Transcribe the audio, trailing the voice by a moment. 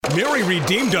Mary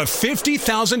redeemed a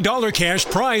 $50,000 cash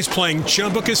prize playing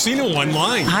Chumba Casino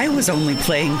online. I was only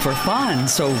playing for fun,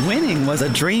 so winning was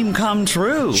a dream come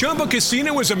true. Chumba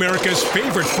Casino is America's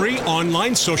favorite free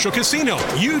online social casino.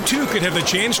 You too could have the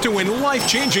chance to win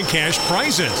life-changing cash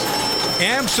prizes.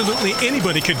 Absolutely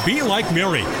anybody could be like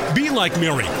Mary. Be like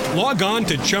Mary. Log on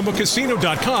to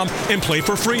ChumbaCasino.com and play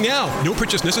for free now. No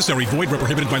purchase necessary. Void where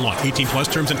prohibited by law. 18 plus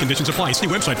terms and conditions apply. See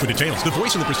website for details. The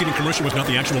voice in the preceding commercial was not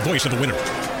the actual voice of the winner.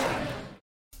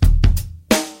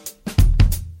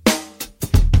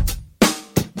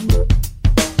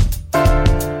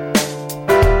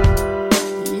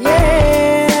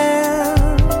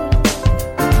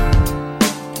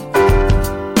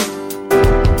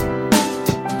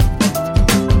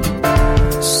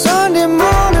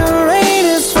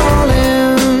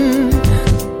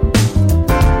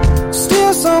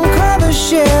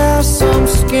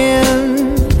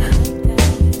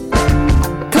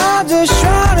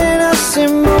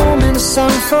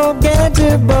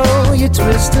 Unforgettable, you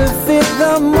twist to fit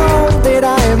the mold that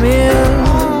I am in.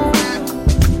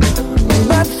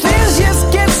 But things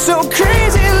just get so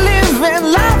crazy,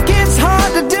 living life gets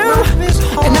hard to do.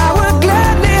 And I would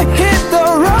gladly hit the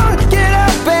road, get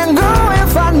up and go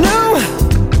if I knew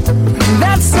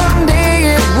that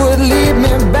someday it would lead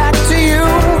me back to you.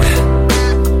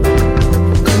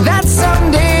 That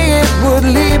someday it would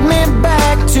lead me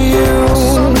back to you.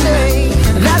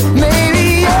 That maybe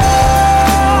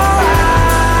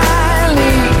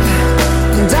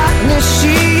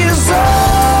she is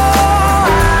all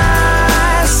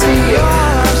I see.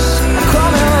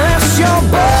 Come and rest your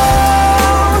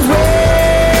bones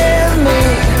with me.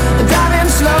 Driving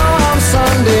slow on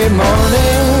Sunday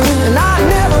morning, and I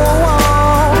never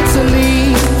want to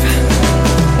leave.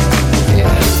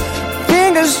 Yeah.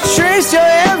 Fingers trace your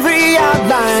every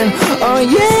outline. Oh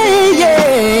yeah,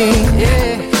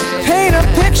 yeah. Paint a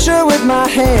picture with my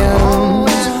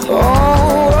hands.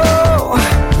 Oh,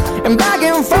 and back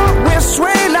and forth we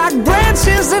sway like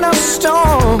branches in a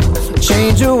storm.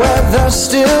 Change the weather,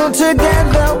 still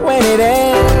together when it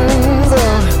ends.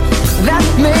 That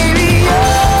may be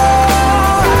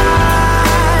all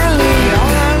I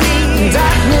need.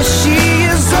 Darkness, she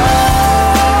is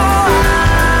all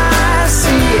I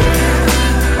see.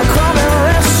 Come and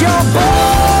rest your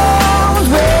bones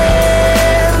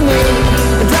with me.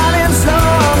 Driving slow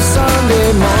on Sunday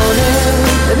morning,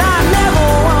 and I never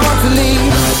want to leave.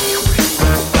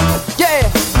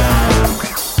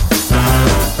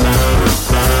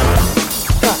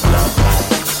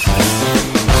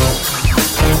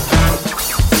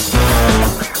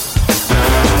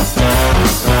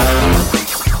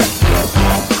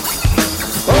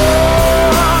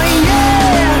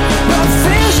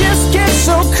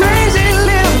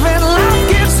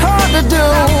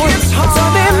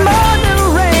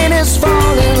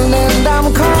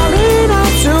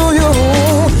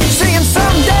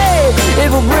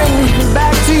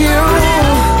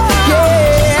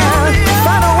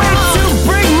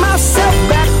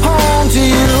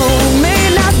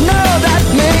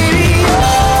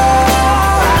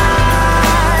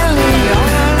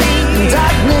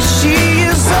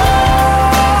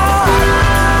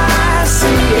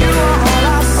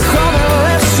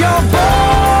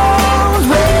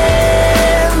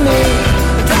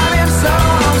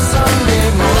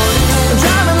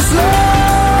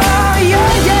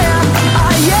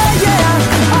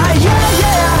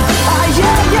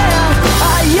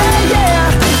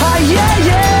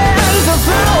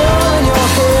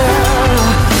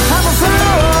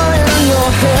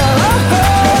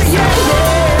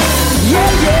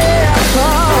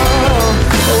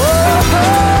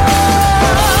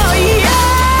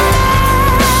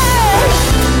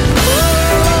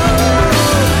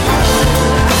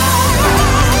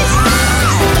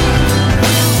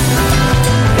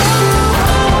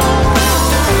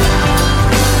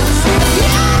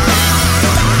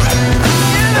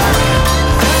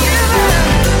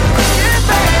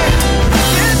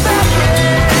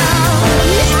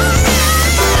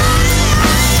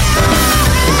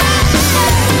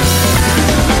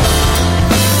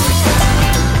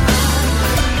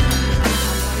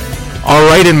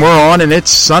 Alright, and we're on, and it's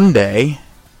Sunday.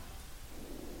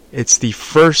 It's the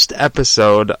first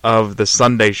episode of the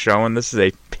Sunday show, and this is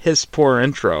a piss-poor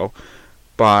intro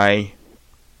by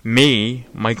me,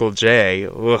 Michael J.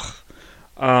 Ugh.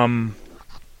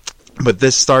 But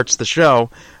this starts the show.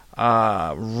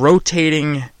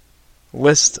 Rotating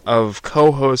list of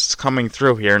co-hosts coming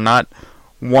through here, not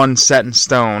one set in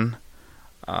stone,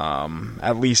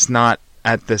 at least not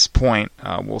at this point.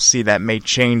 We'll see, that may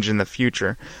change in the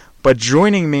future. But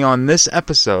joining me on this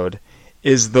episode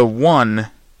is the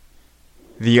one,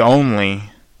 the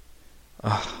only, Do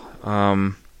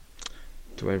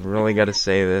I really got to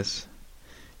say this?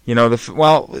 You know, the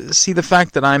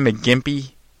fact that I'm a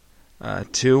gimpy,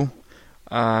 too,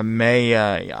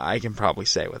 I can probably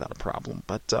say without a problem.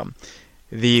 But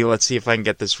let's see if I can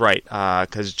get this right,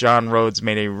 because John Rhodes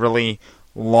made a really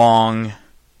long,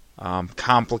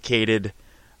 complicated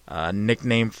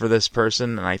nickname for this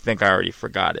person, and I think I already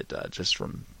forgot it just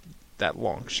from that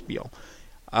long spiel.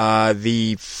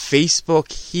 The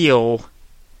Facebook heel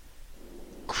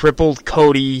crippled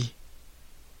Cody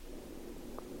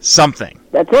something.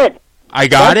 That's it. I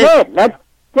got it? That's it.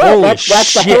 Holy That's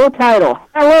shit. the whole title.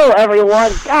 Hello,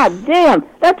 everyone. God damn,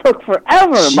 that took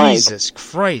forever, Mike. Jesus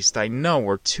Christ, I know.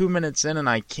 We're 2 minutes in and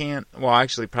I can't... Well,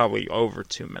 actually, probably over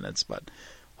 2 minutes, but...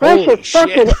 Precious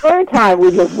fucking airtime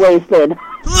we just wasted.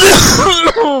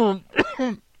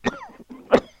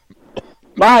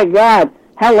 My God.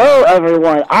 Hello,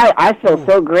 everyone. I feel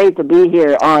so great to be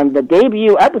here on the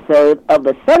debut episode of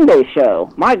the Sunday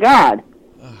Show. My God.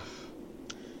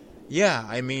 Yeah,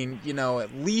 I mean, you know,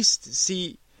 at least,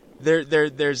 see,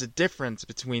 there's a difference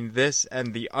between this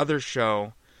and the other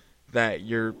show that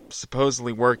you're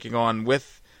supposedly working on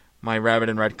with my Rabbit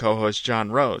and Red co-host,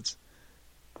 John Rhodes.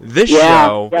 This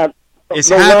show is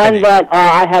happening. The one that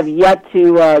I have yet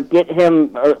to get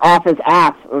him off his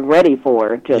ass ready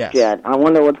for just yet. I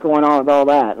wonder what's going on with all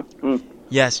that.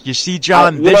 Yes, you see,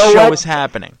 John, this show is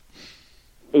happening.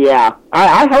 Yeah,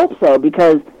 I hope so,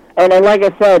 because... And like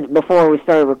I said before we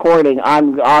started recording,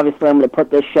 I'm going to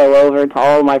put this show over to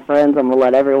all of my friends. I'm going to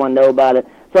let everyone know about it.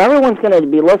 So everyone's going to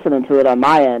be listening to it on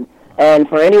my end. And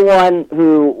for anyone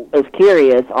who is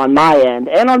curious on my end,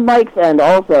 and on Mike's end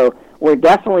also, we're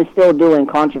definitely still doing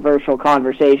controversial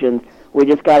conversations. We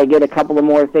just got to get a couple of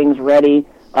more things ready.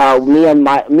 Me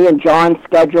and John's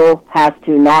schedule has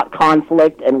to not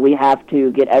conflict, and we have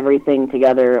to get everything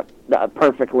together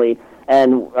perfectly.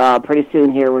 And pretty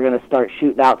soon here we're going to start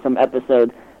shooting out some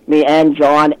episodes. Me and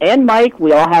John and Mike,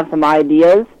 we all have some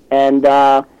ideas, and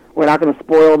we're not going to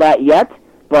spoil that yet.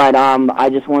 But I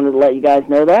just wanted to let you guys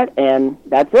know that, and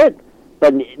that's it.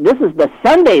 But this is the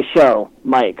Sunday Show,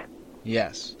 Mike.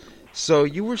 Yes. So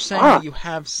you were saying that you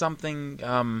have something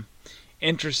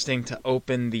interesting to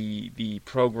open the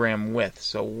program with.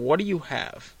 So what do you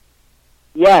have?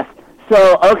 Yes.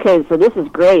 So this is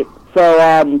great.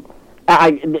 So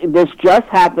this just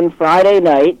happened Friday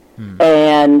night,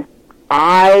 and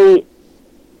I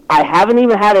haven't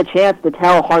even had a chance to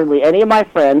tell hardly any of my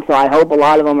friends, so I hope a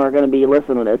lot of them are going to be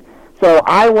listening to this. So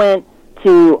I went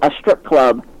to a strip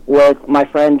club with my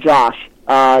friend Josh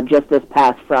just this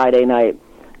past Friday night,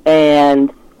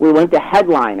 and we went to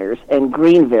Headliners in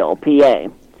Greenville, PA.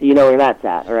 So you know where that's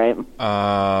at, right?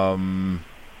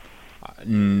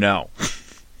 No.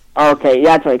 Okay,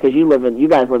 yeah, that's right, because you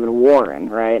guys live in Warren,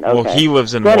 right? Okay. Well, he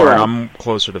lives in Warren. I'm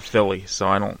closer to Philly, so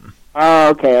I don't... Oh,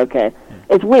 okay.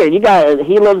 It's weird. He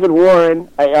lives in Warren,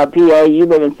 PA. You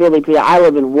live in Philly, PA. I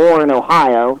live in Warren,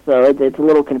 Ohio, so it's a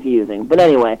little confusing. But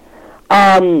anyway,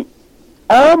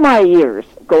 all my years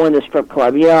going to strip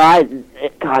club, you know,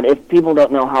 God, if people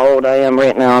don't know how old I am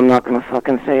right now, I'm not going to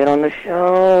fucking say it on the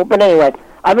show. But anyway,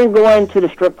 I've been going to the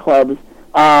strip clubs,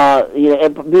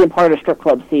 being part of the strip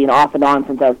club scene off and on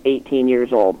since I was 18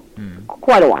 years old.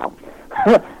 Quite a while.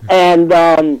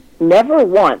 And never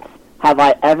once have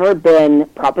I ever been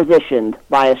propositioned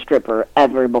by a stripper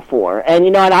ever before. And,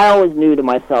 you know, and I always knew to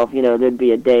myself, you know, there'd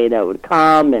be a day that would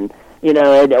come and, you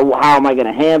know, how am I going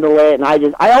to handle it? And I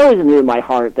always knew in my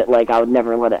heart that, like, I would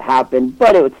never let it happen,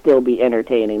 but it would still be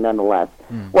entertaining nonetheless.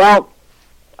 Well,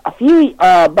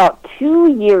 about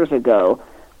 2 years ago,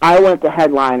 I went to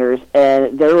Headliners,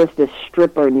 and there was this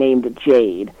stripper named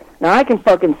Jade. Now, I can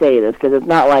fucking say this, because it's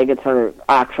not like it's her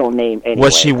actual name anyway.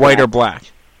 Was she white or black?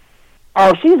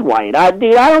 Oh, she's white.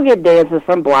 Dude, I don't get dances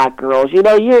from black girls. You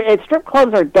know, strip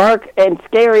clubs are dark and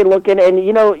scary looking, and,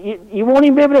 you know, you won't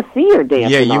even be able to see her dancing.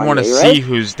 Yeah, you want to see right?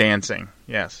 who's dancing.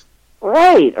 Yes.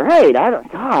 Right. I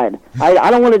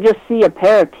don't want to just see a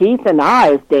pair of teeth and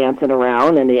eyes dancing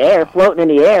around in the air, floating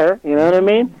in the air. You know what I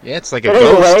mean? Yeah, it's like a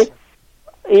ghost.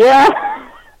 Yeah.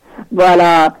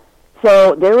 But,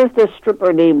 so there was this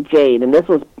stripper named Jade, and this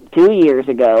was 2 years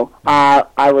ago.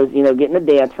 I was, you know, getting a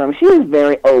dance from her. She was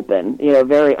very open, you know,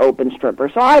 very open stripper.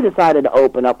 So I decided to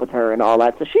open up with her and all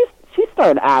that. So she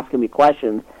started asking me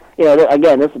questions. You know,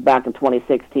 again, this was back in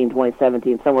 2016,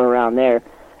 2017, somewhere around there.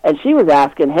 And she was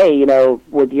asking, hey, you know,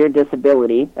 with your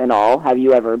disability and all, have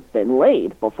you ever been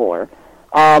laid before?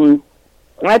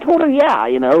 And I told her, yeah,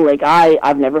 you know, like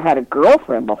I've never had a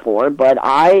girlfriend before, but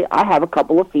I have a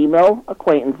couple of female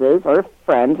acquaintances or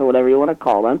friends or whatever you want to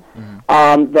call them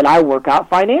that I work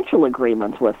out financial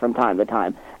agreements with from time to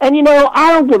time. And,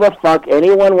 I don't give a fuck.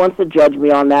 Anyone wants to judge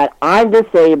me on that. I'm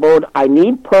disabled. I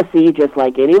need pussy just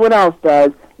like anyone else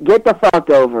does. Get the fuck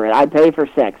over it. I pay for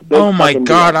sex. Oh, my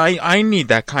God. I need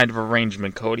that kind of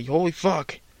arrangement, Cody. Holy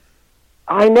fuck.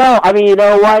 I know. I mean, you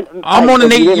know what? I'm on an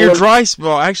 8-year dry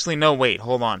spell. Actually, no, wait.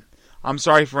 Hold on. I'm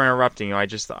sorry for interrupting you.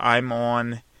 I'm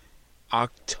on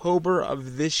October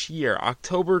of this year.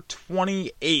 October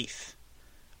 28th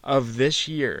of this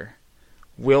year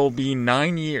will be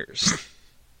 9 years.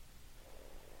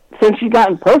 Since you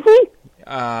gotten pussy?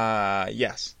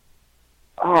 Yes.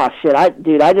 Oh, shit. I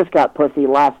just got pussy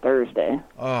last Thursday.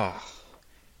 Oh.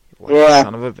 Yeah.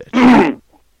 Son of a bitch.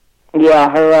 Yeah,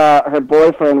 her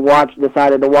boyfriend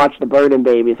decided to watch the Burden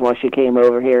Babies while she came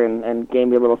over here and gave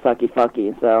me a little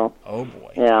sucky-fucky, so... Oh,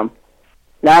 boy. Yeah.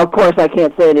 Now, of course, I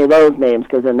can't say any of those names,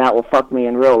 because then that will fuck me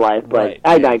in real life, but right.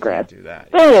 I digress. Do that.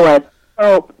 But anyway,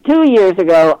 so 2 years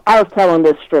ago, I was telling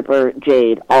this stripper,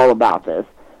 Jade, all about this,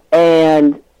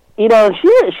 and... she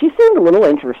seemed a little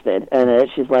interested in it.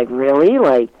 She's like, really?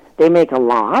 Like, they make a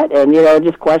lot? And,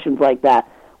 just questions like that.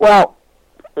 Well,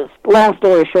 long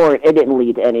story short, it didn't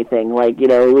lead to anything. Like,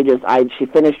 she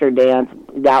finished her dance.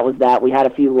 That was that. We had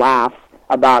a few laughs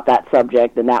about that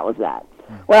subject, and that was that.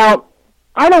 Well,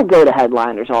 I don't go to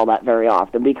headliners all that very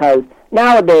often because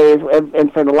nowadays,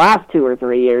 and for the last 2 or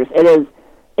 3 years,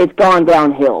 it's gone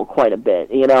downhill quite a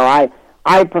bit.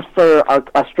 I prefer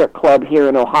a strip club here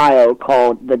in Ohio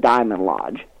called the Diamond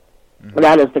Lodge. Mm-hmm.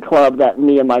 That is the club that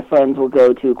me and my friends will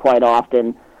go to quite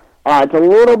often. It's a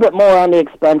little bit more on the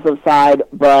expensive side,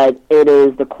 but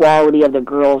the quality of the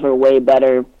girls are way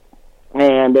better,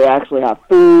 and they actually have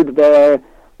food there.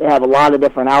 They have a lot of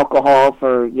different alcohol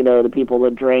for, the people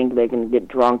that drink. They can get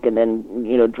drunk and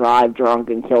then, drive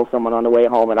drunk and kill someone on the way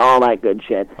home and all that good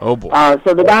shit. Oh, boy.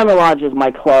 So the Diamond Lodge is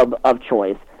my club of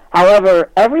choice.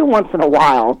 However, every once in a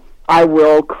while, I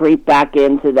will creep back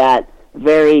into that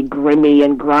very grimy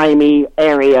and grimy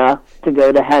area to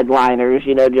go to headliners,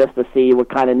 just to see what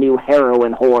kind of new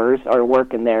heroin whores are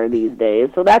working there these days.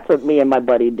 So that's what me and my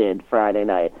buddy did Friday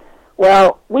night.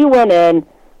 Well, we went in,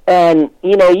 and,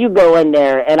 you go in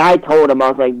there, and I told him, I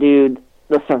was like, dude,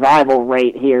 the survival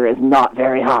rate here is not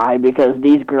very high because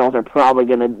these girls are probably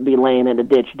going to be laying in a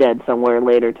ditch dead somewhere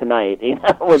later tonight,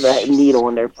 with a needle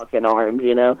in their fucking arms,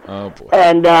 Oh, boy.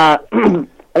 And,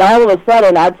 and all of a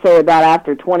sudden, I'd say about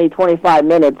after 20, 25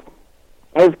 minutes,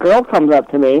 this girl comes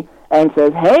up to me and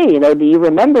says, hey, do you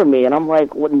remember me? And I'm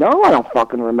like, well, no, I don't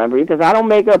fucking remember you because I don't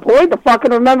make a point to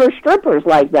fucking remember strippers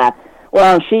like that.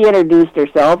 Well, she introduced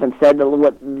herself and said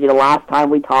last time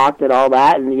we talked and all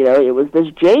that, and, it was this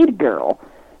Jade girl.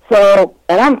 So,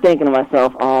 and I'm thinking to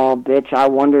myself, oh, bitch, I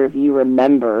wonder if you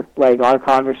remember, our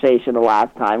conversation the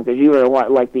last time, because you were,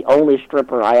 the only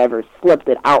stripper I ever slipped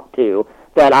it out to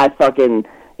that I fucking,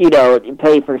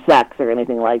 pay for sex or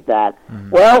anything like that.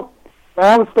 Mm-hmm. Well,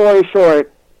 long story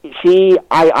short,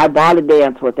 I bought a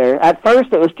dance with her. At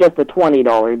first, it was just a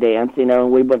 $20 dance,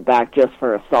 and we went back just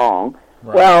for a song.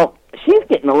 Right. Well, she's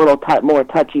getting a little more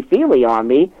touchy-feely on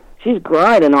me. She's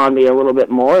grinding on me a little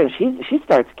bit more, and she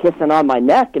starts kissing on my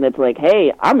neck, and it's like,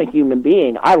 hey, I'm a human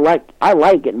being. I like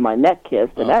getting my neck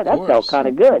kissed, and that felt kind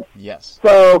of good. Yes.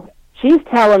 So she's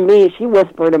telling me, she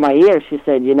whispered in my ear, she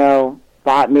said,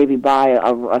 maybe buy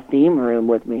a theme room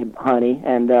with me, honey,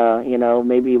 and,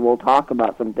 maybe we'll talk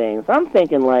about some things. I'm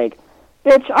thinking, bitch,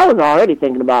 I was already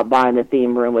thinking about buying a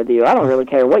theme room with you. I don't really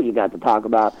care what you got to talk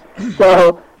about.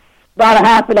 So about a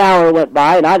half an hour went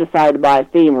by, and I decided to buy a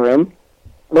theme room,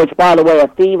 which, by the way, a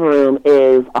theme room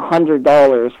is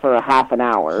 $100 for a half an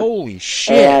hour. Holy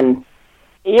shit. And,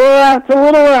 yeah, it's a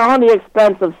little on the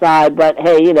expensive side, but,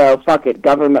 hey, fuck it,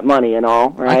 government money and all,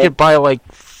 right? I could buy,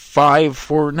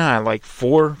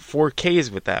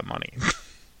 4Ks with that money.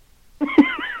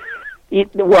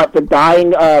 What, the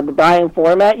dying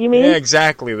format, you mean? Yeah,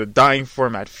 exactly, the dying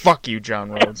format. Fuck you,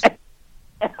 John Rhodes.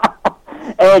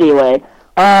 Anyway,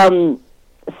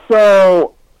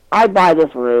 so I buy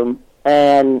this room,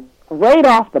 and right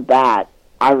off the bat,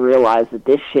 I realize that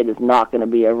this shit is not going to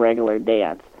be a regular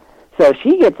dance. So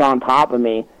she gets on top of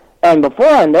me, and before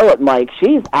I know it, Mike,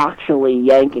 she's actually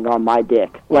yanking on my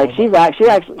dick. She's actually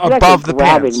above the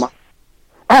grabbing pants.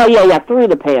 Oh, yeah, through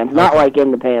the pants. Not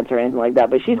in the pants or anything like that,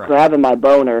 but she's grabbing my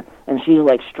boner, and she's,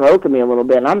 stroking me a little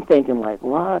bit, and I'm thinking,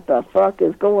 what the fuck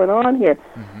is going on here?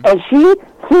 Mm-hmm. And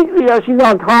she's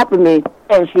on top of me,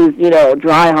 and she's,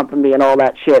 dry humping me and all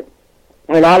that shit.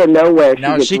 And out of nowhere,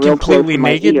 she gets real close to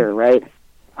my ear, right?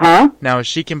 Huh? Now, is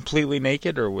she completely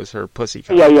naked, or was her pussy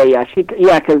Yeah, covered?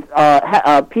 because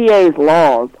PA's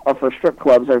laws for strip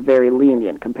clubs are very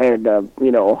lenient compared to,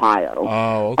 Ohio.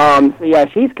 Oh, okay. So yeah,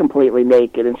 she's completely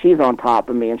naked, and she's on top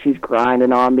of me, and she's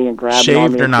grinding on me and grabbing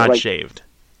on me. Shaved or and not shaved?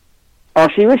 Oh,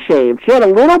 she was shaved. She had a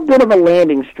little bit of a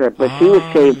landing strip, but she was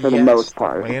shaved for the most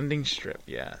part. Landing strip,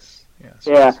 yes.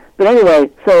 Yeah, but anyway,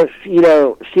 so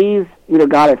she's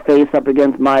got her face up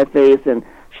against my face, and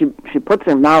she puts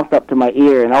her mouth up to my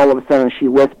ear, and all of a sudden she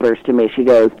whispers to me. She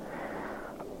goes,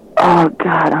 "Oh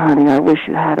God, honey, I wish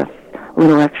you had a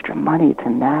little extra money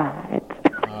tonight."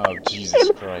 Oh,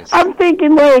 Jesus Christ! I'm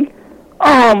thinking like,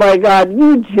 oh my God,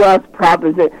 you just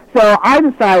proposition. So I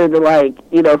decided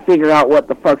to figure out what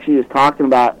the fuck she was talking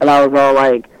about, and I was all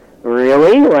like,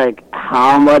 really? Like,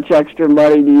 how much extra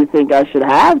money do you think I should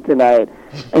have tonight?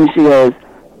 And she goes,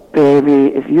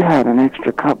 "Baby, if you had an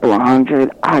extra couple of $100,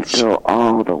 I'd go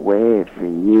all the way for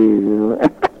you."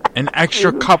 An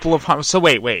extra couple of $100. So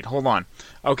wait, hold on.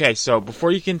 Okay, so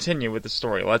before you continue with the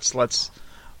story, let's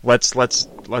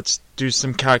do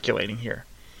some calculating here.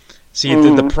 So you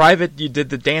did the private, you did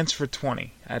the dance for $20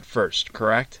 at first,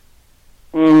 correct?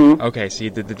 Mm-hmm. Okay, so you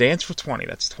did the dance for $20.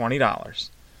 That's $20.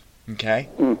 Okay.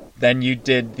 Then you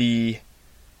did the.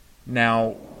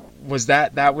 Now, was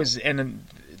that was in?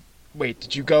 Wait,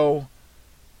 did you go?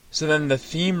 So then the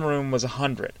theme room was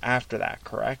 $100 after that,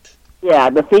 correct? Yeah,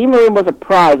 the theme room was a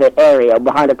private area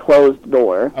behind a closed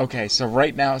door. Okay, so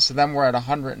right now, so then we're at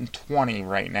 $120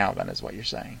 right now. Then is what you're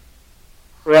saying?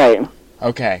 Right.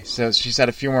 Okay, so she said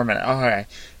a few more minutes. Okay,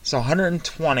 so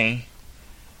 120.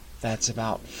 That's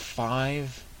about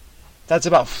five. That's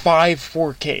about 5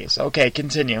 4Ks. Okay,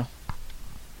 continue.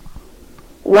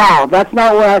 Wow, that's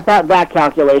not where I thought that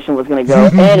calculation was going to go.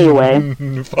 Anyway.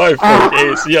 5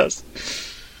 4Ks, yes.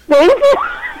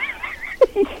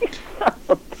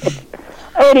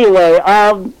 Anyway,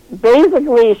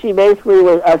 basically, she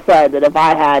said that if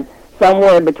I had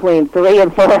somewhere between $300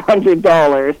 and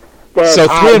 $400, then so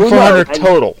 $300 and $400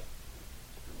 total.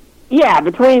 Yeah,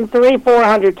 between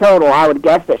 $300-400 total, I would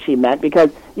guess that she meant, because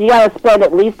you got to spend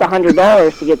at least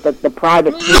 $100 to get the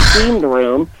private themed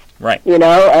room, right?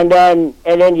 And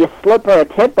then you slip her a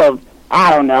tip of,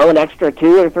 I don't know, an extra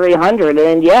 $200 or $300, and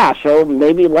then yeah, she'll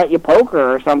maybe let you poke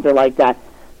her or something like that.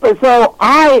 But so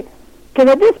because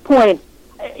at this point,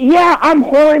 yeah, I'm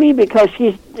horny because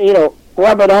she's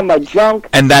rubbing on my junk,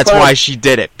 and that's why she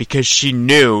did it, because she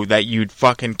knew that you'd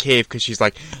fucking cave, because she's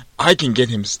like, I can get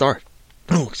him started.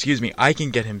 Oh, excuse me, I can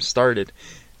get him started.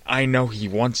 I know he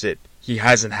wants it. He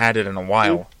hasn't had it in a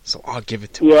while, so I'll give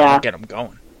it to him. I'll get him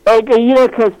going.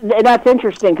 Because that's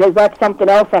interesting, because that's something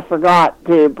else I forgot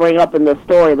to bring up in this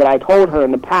story that I told her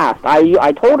in the past.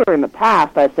 I told her in the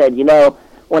past, I said,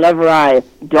 whenever I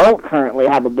don't currently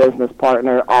have a business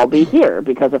partner, I'll be here,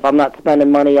 because if I'm not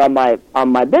spending money on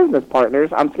my business partners,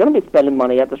 I'm going to be spending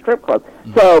money at the strip club.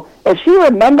 Mm-hmm. So if she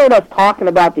remembered us talking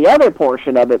about the other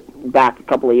portion of it back a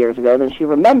couple of years ago, then she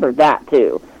remembered that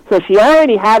too. So she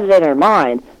already had it in her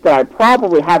mind that I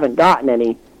probably haven't gotten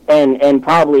any in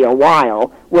probably a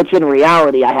while, which in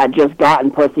reality I had just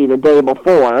gotten pussy the day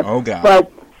before. Oh, God.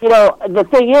 But the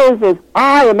thing is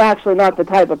I am actually not the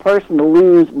type of person to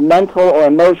lose mental or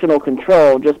emotional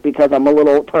control just because I'm a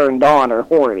little turned on or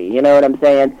horny. You know what I'm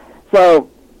saying? So,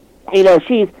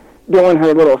 she's doing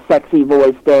her little sexy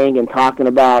voice thing and talking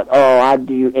about, oh, I'd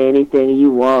do anything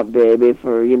you want, baby,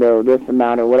 for, this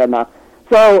amount or whatever.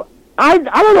 So, I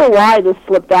don't know why this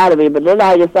slipped out of me, but then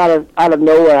I just out of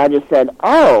nowhere, I just said,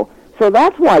 oh, so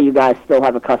that's why you guys still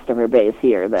have a customer base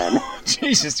here, then.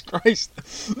 Jesus Christ.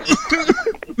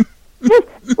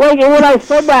 And when I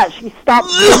said that, she stopped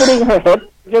pivoting her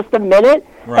hip just a minute,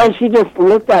 and she just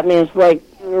looked at me and she's like,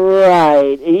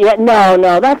 right, yeah,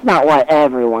 no, that's not why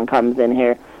everyone comes in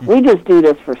here. We just do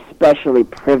this for specially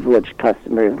privileged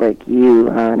customers like you,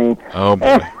 honey. Oh,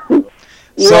 boy.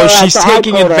 So she's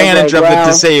taking advantage of the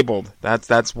disabled.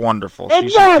 That's wonderful.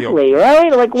 Exactly,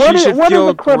 right? Like, what does a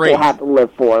cripple have to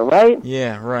live for, right?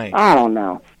 Yeah, right. I don't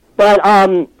know. But,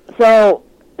 so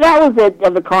that was it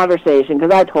of the conversation,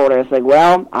 because I told her, I was like,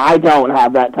 well, I don't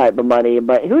have that type of money,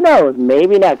 but who knows,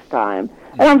 maybe next time.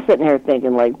 And I'm sitting here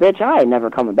thinking, like, bitch, I ain't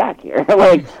never coming back here.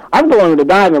 Like, I'm going to the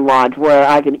Diamond Lodge where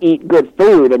I can eat good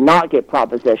food and not get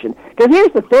propositioned. Because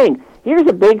here's the thing. Here's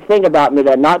a big thing about me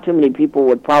that not too many people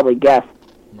would probably guess.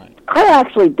 I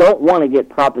actually don't want to get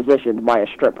propositioned by a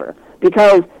stripper,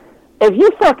 because if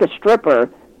you fuck a stripper,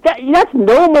 that's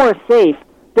no more safe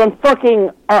than fucking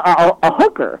a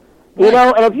hooker, you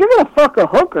know? And if you're going to fuck a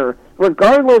hooker,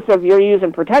 regardless of you're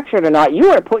using protection or not, you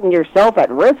are putting yourself at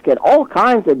risk at all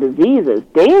kinds of diseases,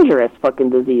 dangerous fucking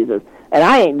diseases, and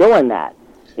I ain't doing that.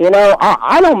 You know,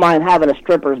 I don't mind having a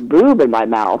stripper's boob in my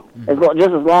mouth, just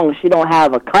as long as she don't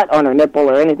have a cut on her nipple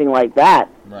or anything like that.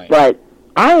 Right. But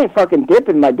I ain't fucking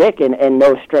dipping my dick in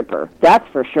no stripper. That's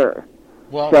for sure.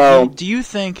 Well, So- do you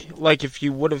think, like, if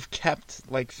you would have kept,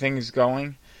 like, things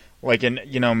going, like, and,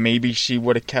 you know, maybe she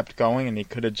would have kept going and he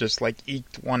could have just, like,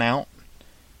 eked one out,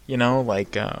 you know,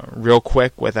 like, real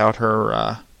quick without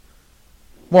her,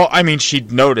 well, I mean,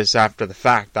 she'd notice after the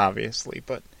fact, obviously,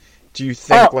 but do you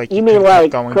think, like, you mean could like,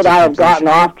 keep going could to I have completion? gotten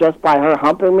off just by her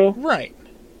humping me? Right.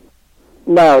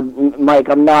 No, Mike,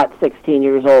 I'm not 16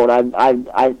 years old. I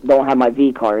don't have my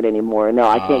V card anymore. No,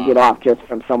 I can't get off just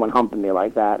from someone humping me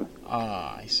like that.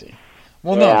 Ah, I see.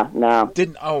 Well, Yeah, no.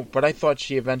 but I thought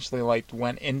she eventually, like,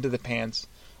 went into the pants.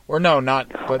 Or no, not,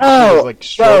 but she Oh, was, like,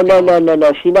 stroking.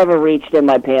 no. She never reached in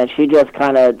my pants. She just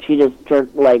kind of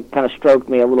stroked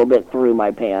me a little bit through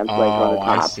my pants, like on the Oh,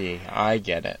 top. I see. I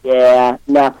get it. Yeah,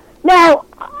 no. Now,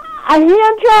 a hand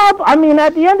job, I mean,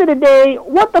 at the end of the day,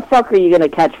 what the fuck are you going to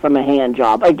catch from a hand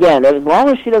job? Again, as long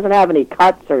as she doesn't have any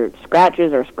cuts or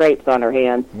scratches or scrapes on her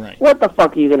hand, Right. what the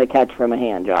fuck are you going to catch from a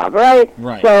hand job, right?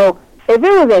 Right. So, if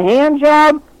it was a hand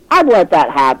job, I'd let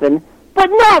that happen, but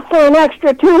not for an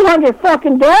extra $200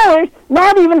 fucking dollars,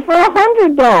 not even for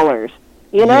 $100,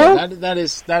 you know? Yeah,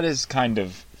 that is kind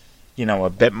of, you know, a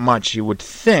bit much. You would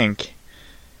think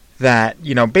that,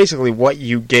 you know, basically what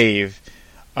you gave,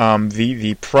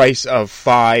 the price of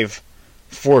 5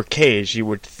 4Ks, you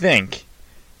would think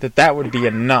that would be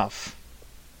enough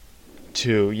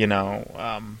to, you know,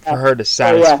 for her to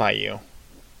satisfy you.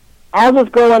 I'll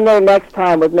just go in there next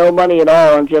time with no money at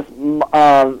all and just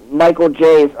Michael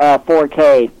J's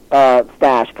 4K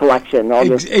stash collection. I'll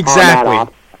just pawn that Exactly.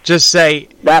 off. Just say,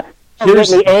 That Here's-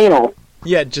 get me anal.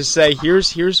 yeah, just say,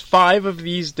 here's 5 of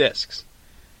these discs.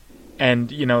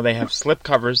 And, you know, they have slip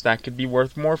covers that could be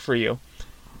worth more for you.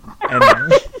 And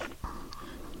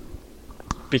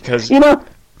because, You know,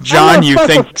 John, I'm you gonna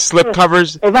think fuck a- slip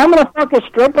covers... if I'm gonna fuck a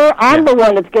stripper, I'm the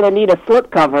one that's gonna need a slip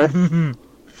cover.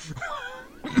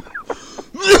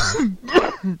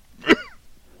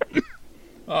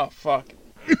 Oh, fuck.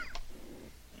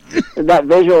 That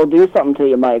visual will do something to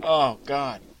you, Mike. Oh,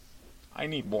 God. I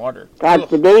need water. God,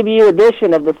 it's the debut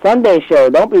edition of the Sunday Show.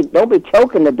 Don't be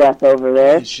choking to death over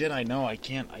there. Holy shit, I know. I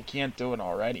can't do it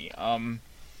already.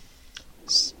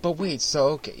 But wait, so,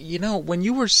 okay, you know, when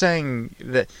you were saying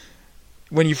that,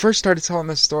 when you first started telling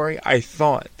this story, I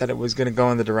thought that it was going to go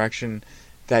in the direction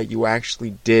that you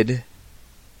actually did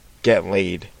get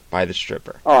laid by the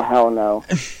stripper. Oh, hell no.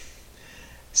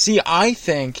 See, I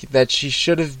think that she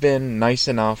should have been nice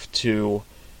enough to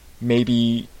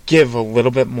maybe give a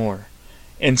little bit more.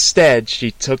 Instead,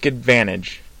 she took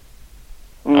advantage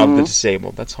of the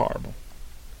disabled. That's horrible.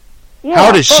 Yeah,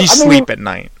 How does she I mean, sleep at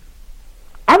night?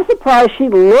 I'm surprised she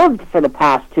lived for the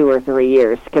past 2 or 3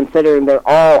 years, considering they're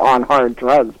all on hard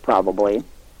drugs, probably.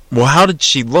 Well, how did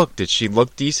she look? Did she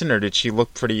look decent, or did she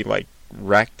look pretty, like,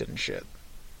 wrecked and shit?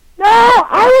 No,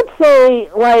 I would say,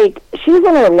 like, she's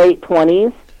in her late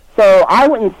 20s, so I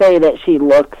wouldn't say that she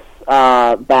looks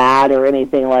bad or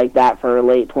anything like that for her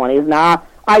late 20s. Now,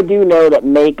 I do know that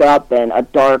makeup and a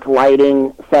dark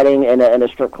lighting setting in a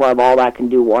strip club, all that can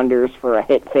do wonders for a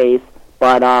hit face,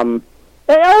 but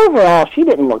overall, she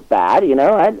didn't look bad, you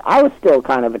know. I was still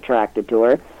kind of attracted to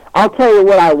her. I'll tell you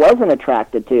what I wasn't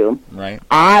attracted to. Right.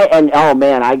 Oh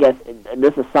man, I guess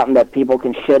this is something that people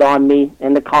can shit on me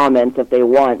in the comments if they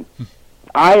want.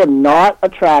 I am not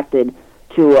attracted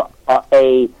to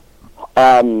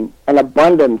an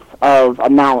abundance of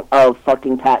amount of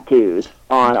fucking tattoos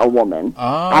on a woman.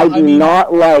 I do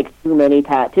not like too many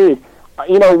tattoos.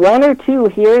 You know, 1 or 2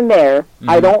 here and there,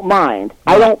 I don't mind.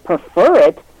 I don't prefer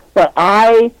it, but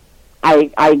I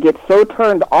get so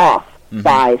turned off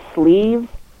by sleeves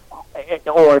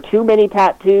or too many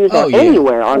tattoos or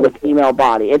anywhere on the female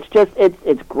body. It's just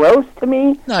it's gross to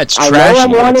me. No, it's I trashy. know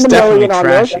I'm one It's in a definitely million on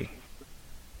this. trashy.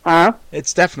 Huh?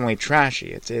 It's definitely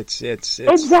trashy. It's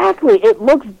Exactly. It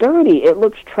looks dirty. It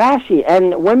looks trashy.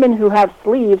 And women who have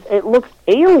sleeves, it looks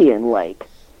alien-like.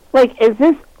 Like, is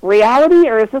this reality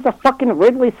or is this a fucking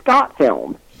Ridley Scott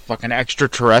film? fucking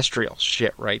extraterrestrial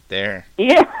shit right there.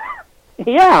 Yeah.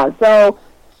 Yeah, so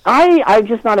I'm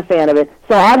just not a fan of it.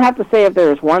 So I'd have to say if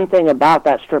there's one thing about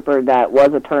that stripper that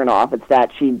was a turnoff, it's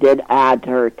that she did add to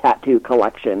her tattoo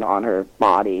collection on her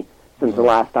body since the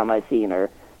last time I seen her.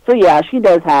 So yeah, she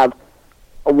does have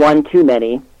one too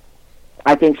many.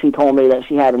 I think she told me that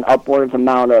she had an upwards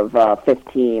amount of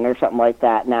 15 or something like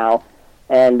that now.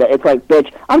 And it's like,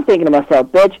 bitch, I'm thinking to myself,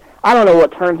 bitch, I don't know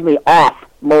what turns me off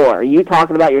more? Are you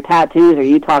talking about your tattoos, or are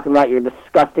you talking about your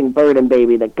disgusting burden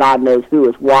baby that God knows who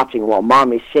is watching while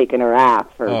mommy's shaking her ass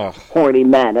for horny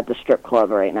men at the strip club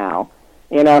right now?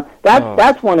 You know,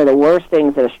 that's one of the worst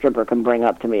things that a stripper can bring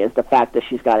up to me is the fact that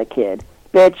she's got a kid.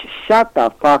 Bitch, shut the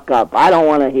fuck up. I don't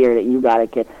want to hear that you got a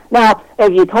kid. Now,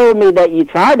 if you told me that you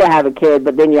tried to have a kid,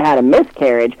 but then you had a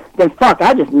miscarriage, then fuck,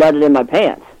 I just nutted in my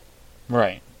pants.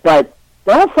 Right. But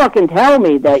don't fucking tell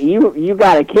me that you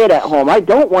got a kid at home. I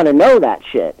don't want to know that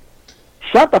shit.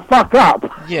 Shut the fuck up.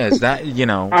 Yeah, is that, you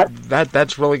know,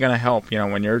 that's really going to help, you know,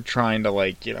 when you're trying to,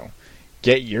 like, you know,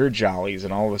 get your jollies,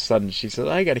 and all of a sudden she says,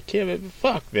 I got a kid,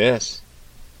 fuck this.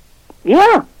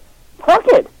 Yeah, fuck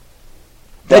it.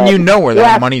 Then you know where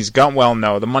that money's gone. Well,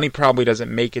 no, the money probably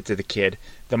doesn't make it to the kid.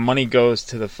 The money goes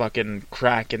to the fucking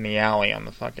crack in the alley on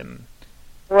the fucking...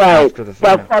 Right, the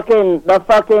fucking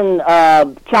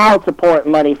child support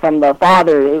money from the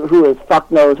father, who is fuck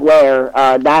knows where,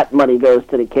 that money goes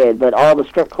to the kid. But all the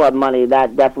strip club money,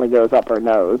 that definitely goes up her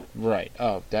nose. Right,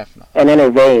 oh, definitely. And in her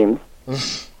veins.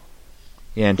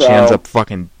 Yeah, and she ends up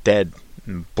fucking dead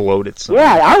and bloated somewhere.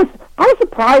 Yeah, I was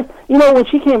surprised. You know, when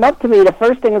she came up to me, the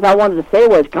first thing I wanted to say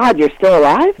was, God, you're still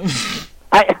alive?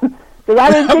 Because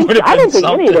I didn't think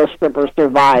any of those strippers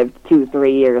survived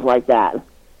 2-3 years like that.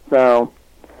 So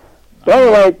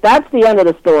anyway, that's the end of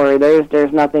the story.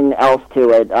 There's nothing else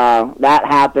to it. That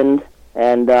happened,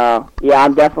 and yeah,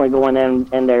 I'm definitely going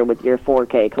in there with your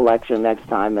 4K collection next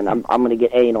time, and I'm going to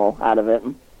get anal out of it.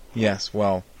 Yes,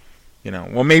 well, you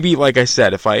know, maybe, like I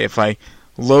said, if I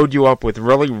load you up with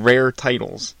really rare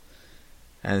titles,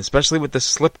 and especially with the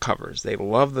slip covers, they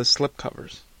love the slip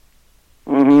covers.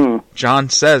 Mm-hmm. John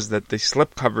says that the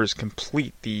slip covers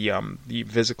complete the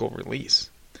physical release.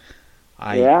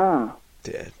 Yeah.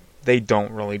 They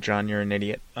don't really, John. You're an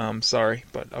idiot. Sorry,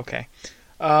 but okay.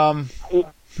 I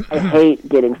hate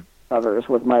getting covers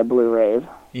with my Blu-rays.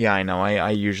 Yeah, I know. I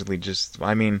usually just...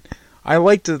 I mean, I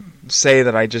like to say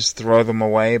that I just throw them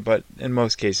away, but in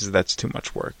most cases that's too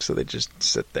much work, so they just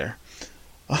sit there.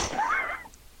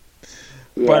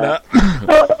 Yeah. But,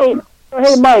 hey,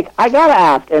 Mike, I gotta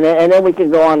ask, and then we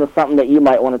can go on to something that you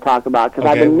might want to talk about, because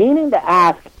I've been meaning to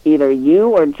ask either you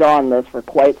or John this for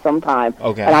quite some time,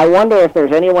 and I wonder if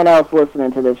there's anyone else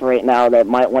listening to this right now that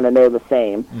might want to know the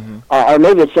same, or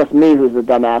maybe it's just me who's the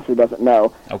dumbass who doesn't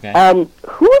know. Okay.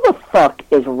 Who the fuck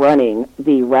is running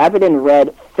the Rabbit in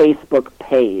Red Facebook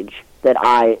page that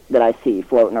I see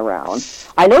floating around?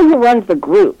 I know who runs the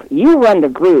group. You run the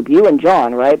group, you and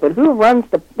John, right? But who runs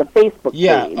the Facebook page?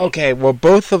 Yeah, okay. Well,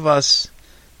 both of us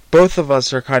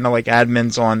are kind of like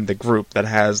admins on the group that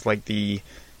has like the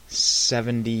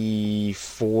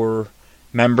 74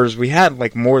 members. We had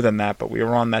like more than that, but we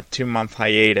were on that 2-month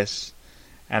hiatus,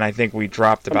 and I think we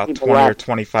dropped about 20 or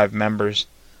 25 members.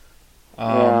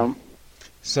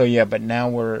 So yeah, but now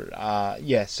we're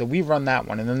so we run that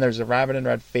one, and then there's a Rabbit in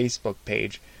Red Facebook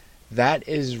page that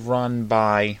is run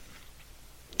by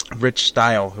Rich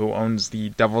Style, who owns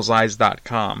the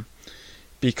DevilsEyes.com,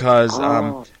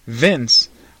 because Vince,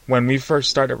 when we first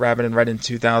started Rabbit in Red in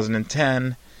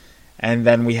 2010, and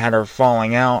then we had our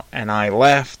falling out, and I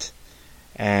left,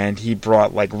 and he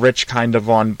brought like Rich kind of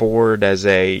on board as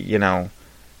a, you know,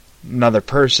 another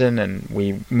person, and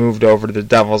we moved over to the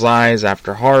Devil's Eyes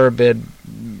after Horribid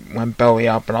went belly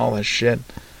up and all this shit.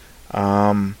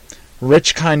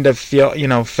 Rich kind of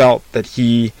felt that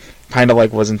he kind of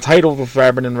like was entitled with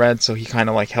Rabbit in Red, so he kind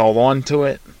of like held on to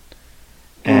it,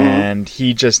 and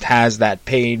he just has that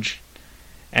page,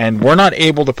 and we're not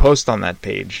able to post on that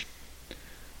page.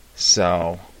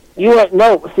 So you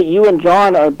and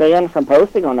John are banned from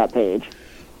posting on that page.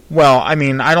 Well, I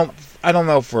mean, I don't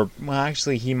know if we're... Well,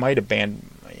 actually, he might have banned...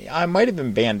 I might have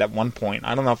been banned at one point.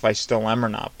 I don't know if I still am or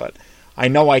not, but I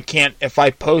know I can't... If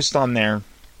I post on there,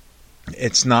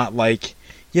 it's not like...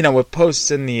 You know, it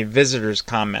posts in the visitors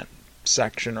comment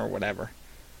section or whatever.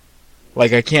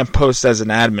 Like, I can't post as an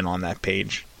admin on that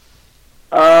page.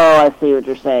 Oh, I see what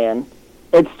you're saying.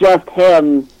 It's just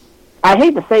him... I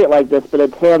hate to say it like this, but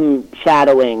it's him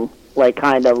shadowing... like,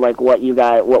 kind of like what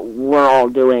we're all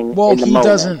doing in the moment. Well, he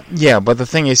doesn't... Yeah, but the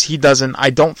thing is, he doesn't...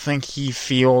 I don't think he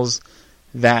feels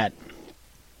that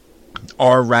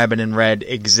our Rabbit in Red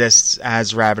exists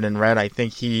as Rabbit in Red. I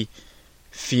think he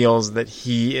feels that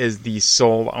he is the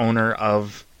sole owner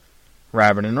of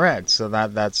Rabbit in Red. So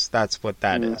that's what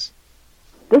that is.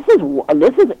 This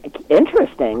is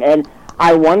interesting, and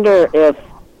I wonder if...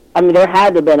 I mean, there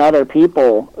had to have been other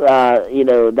people,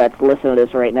 that's listening to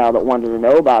this right now that wanted to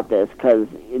know about this.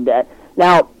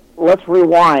 Now, let's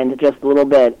rewind just a little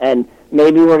bit. And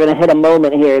maybe we're going to hit a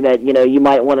moment here that, you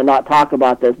might want to not talk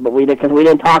about this, but because we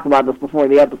didn't talk about this before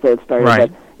the episode started.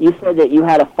 Right. But you said that you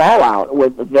had a fallout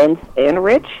with Vince and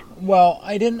Rich? Well,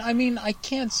 I didn't. I mean, I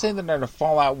can't say that I had a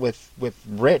fallout with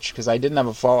Rich, because I didn't have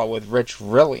a fallout with Rich,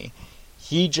 really.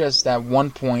 He just, at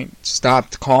one point,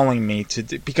 stopped calling me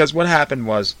because what happened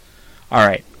was, all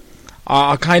right,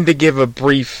 I'll kind of give a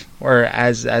brief, or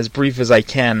as brief as I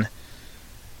can,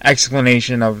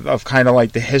 explanation of kind of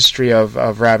like the history of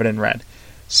Rabbit and Red.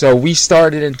 So we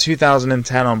started in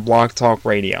 2010 on Blog Talk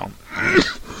Radio.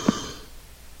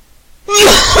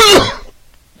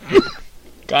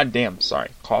 God damn, sorry,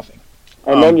 coughing.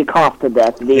 And then you coughed to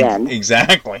death at the end.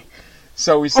 Exactly.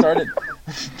 So we started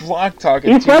Blog Talk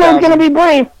in You said it was going to be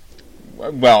brief.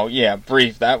 Well, yeah,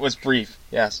 brief. That was brief,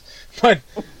 yes. But,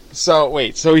 so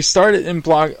we started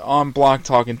on Blog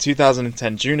Talk in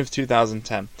 2010, June of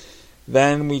 2010.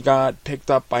 Then we got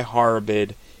picked up by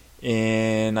Horribid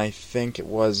in, I think it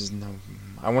was,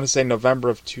 I want to say November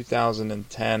of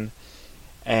 2010.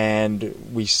 And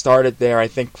we started there. I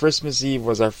think Christmas Eve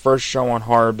was our first show on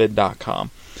horrorbid.com.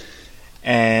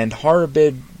 And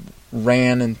Horribid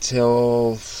ran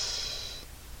until...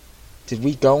 Did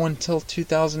we go until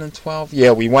 2012?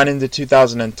 Yeah, we went into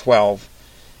 2012.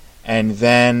 And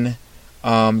then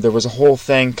there was a whole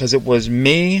thing, because it was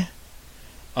me,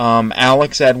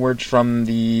 Alex Edwards from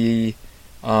the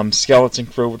Skeleton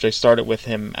Crew, which I started with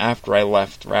him after I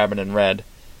left Rabbit and Red.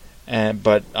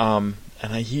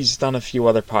 And he's done a few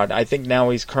other I think now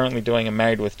he's currently doing a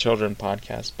Married with Children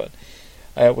podcast. But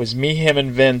it was me, him,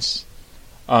 and Vince.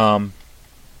 And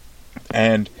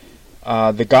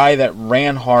the guy that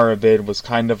ran Horribid was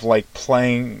kind of like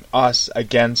playing us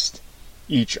against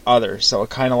each other. So it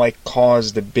kind of like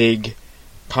caused a big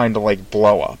kind of like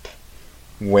blow up.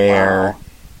 Where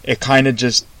it kind of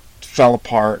just fell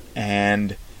apart.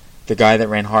 And the guy that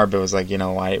ran Horribid was like,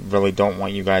 I really don't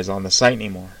want you guys on the site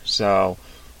anymore. So...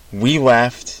 we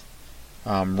left.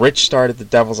 Rich started the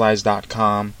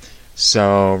devilseyes.com.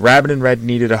 So Rabbit and Red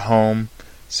needed a home.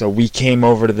 So we came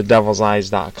over to the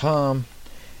devilseyes.com.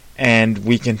 And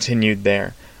we continued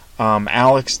there.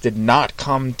 Alex did not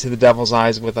come to the Devil's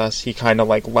Eyes with us. He kind of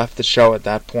like left the show at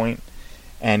that point.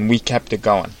 And we kept it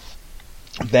going.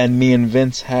 Then me and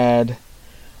Vince had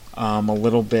a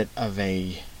little bit of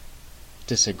a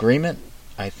disagreement.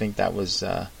 I think that was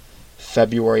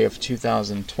February of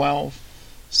 2012.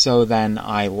 So then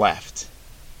I left.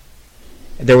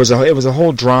 It was a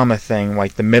whole drama thing,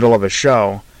 like the middle of a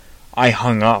show. I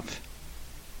hung up.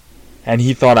 And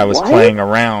he thought I was playing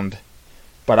around.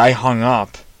 But I hung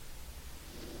up.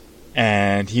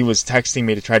 And he was texting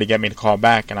me to try to get me to call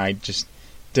back, and I just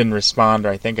didn't respond, or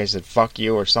I think I said fuck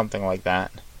you or something like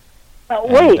that.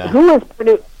 Wait, who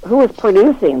was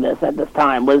producing this at this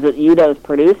time? Was it you that was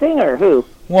producing, or who?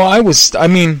 Well, I was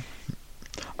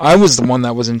the one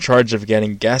that was in charge of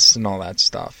getting guests and all that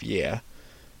stuff, yeah.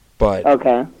 But,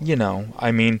 okay.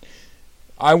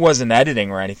 I wasn't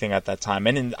editing or anything at that time.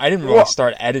 And I didn't really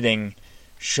start editing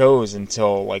shows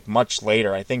until, like, much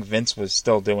later. I think Vince was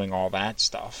still doing all that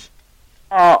stuff.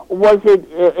 Was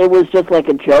it was just like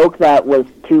a joke that was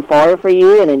too far for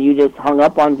you, and then you just hung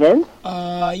up on Vince?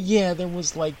 Yeah, there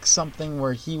was, like, something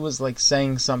where he was, like,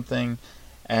 saying something,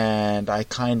 and I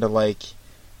kind of, like...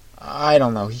 I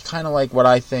don't know. He kind of like what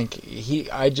I think. It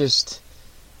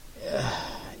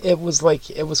was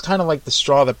kind of like the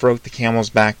straw that broke the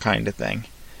camel's back kind of thing.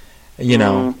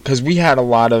 Because we had a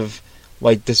lot of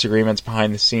like disagreements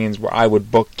behind the scenes where I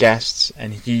would book guests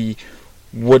and he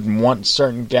wouldn't want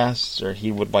certain guests, or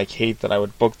he would like hate that I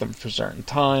would book them for certain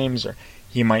times, or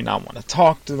he might not want to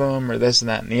talk to them, or this and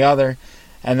that and the other.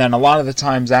 And then a lot of the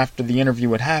times after the interview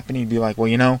would happen, he'd be like,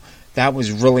 well, that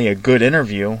was really a good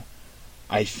interview.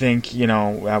 I think,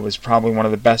 that was probably one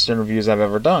of the best interviews I've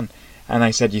ever done. And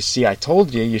I said, you see, I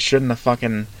told you shouldn't have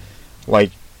fucking,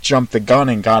 like, jumped the gun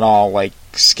and got all, like,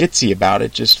 skitsy about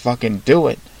it. Just fucking do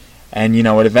it. And,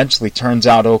 it eventually turns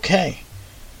out okay.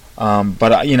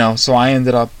 So I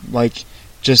ended up, like,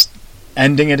 just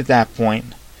ending it at that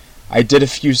point. I did a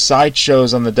few side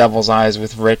shows on the Devil's Eyes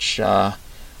with Rich. I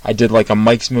did, like, a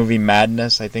Mike's Movie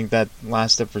Madness. I think that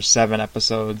lasted for 7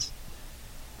 episodes.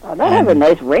 Oh, that has a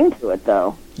nice ring to it,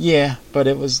 though. Yeah, but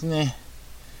it was,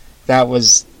 That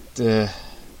was, kind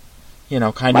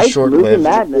of short-lived.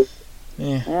 Madness.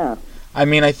 Yeah.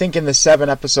 I think in the 7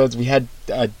 episodes we had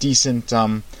a decent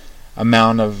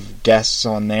amount of guests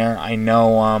on there. I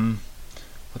know,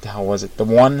 what the hell was it?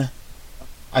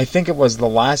 I think it was the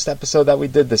last episode that we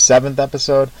did, the 7th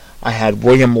episode. I had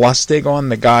William Lustig on,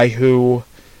 the guy who...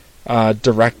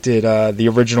 directed the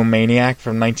original Maniac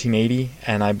from 1980,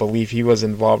 and I believe he was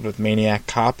involved with Maniac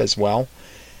Cop as well.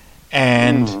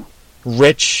 And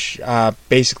Rich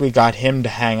basically got him to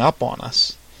hang up on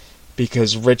us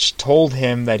because Rich told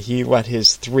him that he let his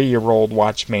 3-year-old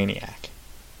watch Maniac.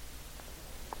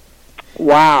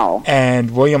 Wow.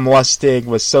 And William Lustig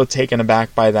was so taken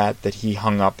aback by that he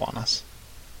hung up on us.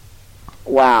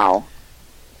 Wow.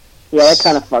 Yeah, that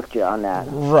kind of fucked you on that.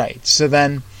 Right. So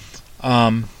then,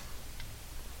 I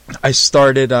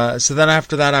started, so then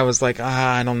after that I was like,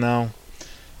 I don't know.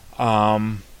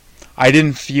 I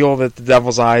didn't feel that The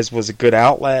Devil's Eyes was a good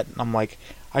outlet. I'm like,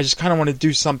 I just kind of want to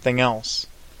do something else.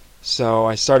 So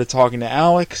I started talking to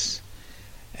Alex,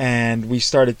 and we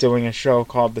started doing a show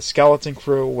called The Skeleton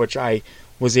Crew, which I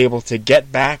was able to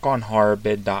get back on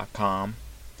HorrorBid.com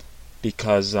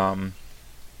because, what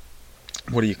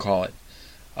do you call it?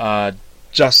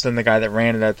 Justin, the guy that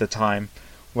ran it at the time,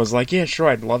 was like, yeah, sure,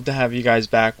 I'd love to have you guys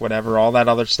back, whatever. All that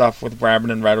other stuff with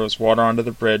Rabbit and Red was water under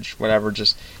the bridge, whatever.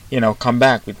 Just, come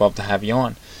back. We'd love to have you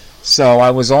on. So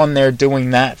I was on there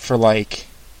doing that for like,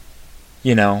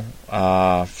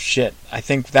 I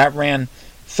think that ran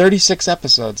 36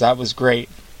 episodes. That was great.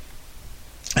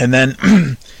 And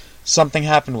then something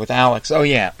happened with Alex. Oh,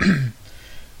 yeah.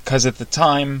 Because at the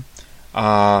time,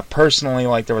 personally,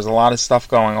 like, there was a lot of stuff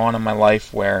going on in my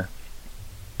life where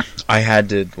I had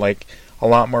to, like, a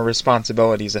lot more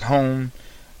responsibilities at home,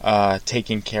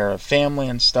 taking care of family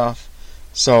and stuff.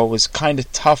 So it was kind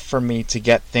of tough for me to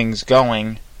get things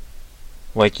going,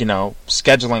 like,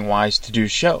 scheduling-wise, to do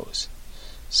shows.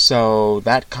 So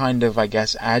that kind of, I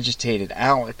guess, agitated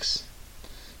Alex.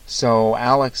 So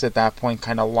Alex at that point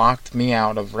kind of locked me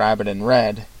out of Rabbit and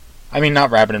Red. I mean,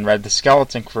 not Rabbit and Red, The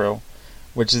Skeleton Crew,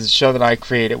 which is a show that I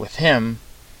created with him.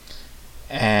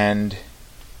 And,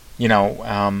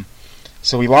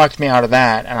 so he locked me out of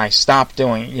that, and I stopped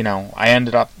doing,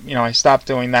 I stopped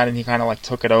doing that, and he kind of, like,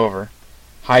 took it over.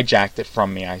 Hijacked it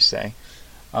from me, I say.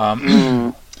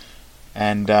 And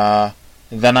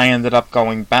then I ended up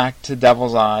going back to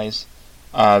Devil's Eyes.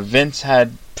 Vince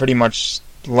had pretty much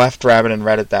left Rabbit and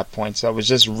Red at that point, so it was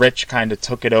just Rich kind of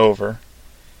took it over.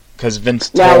 Because Vince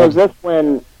told... Now, was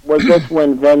this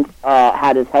when Vince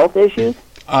had his health issues?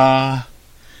 Yeah,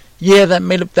 that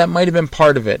might have been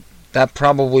part of it. That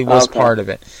probably was part of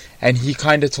it. And he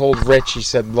kind of told Rich, he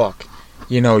said, look,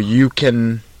 you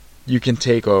can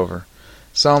take over.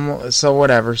 So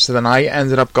whatever. So then I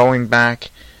ended up going back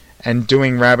and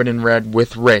doing Rabbit and Red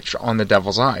with Rich on The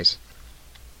Devil's Eyes.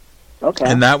 Okay.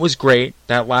 And that was great.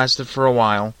 That lasted for a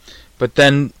while. But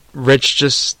then Rich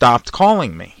just stopped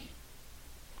calling me.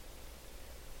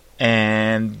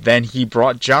 And then he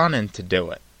brought John in to do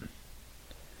it.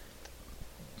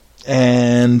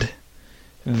 And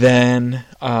then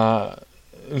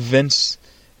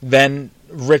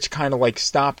Rich kind of like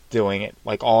stopped doing it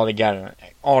like altogether,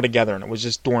 and it was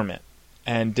just dormant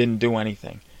and didn't do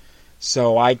anything.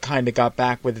 So I kind of got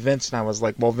back with Vince, and I was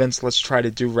like, well, Vince, let's try to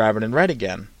do Rabbit and Red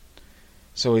again.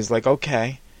 So he's like,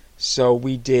 okay. So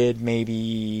we did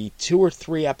maybe 2 or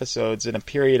 3 episodes in a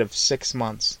period of 6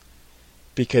 months.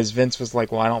 Because Vince was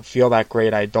like, well, I don't feel that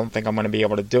great. I don't think I'm going to be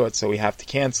able to do it. So we have to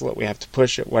cancel it. We have to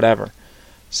push it, whatever.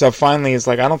 So finally he's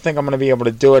like, I don't think I'm going to be able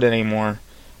to do it anymore.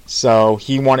 So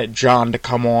he wanted John to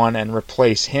come on and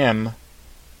replace him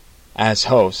as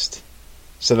host.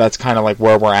 So that's kind of like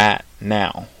where we're at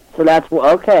now. So that's,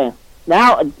 okay.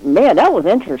 Now, man, that was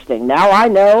interesting. Now I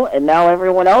know, and now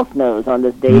everyone else knows on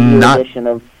this debut edition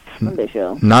of Sunday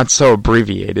Show. Not so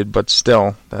abbreviated, but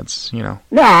still, that's, No,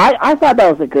 I thought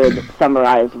that was a good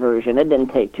summarized version. It didn't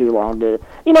take too long to...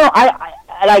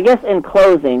 I guess in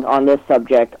closing on this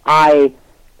subject,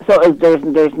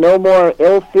 there's no more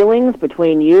ill feelings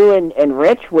between you and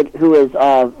Rich, who is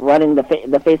running the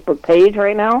Facebook page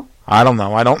right now? I don't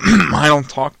know. I don't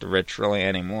talk to Rich really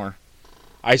anymore.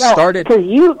 Started...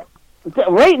 Because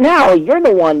right now, you're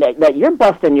the one that you're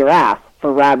busting your ass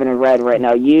for Rabbit and Red right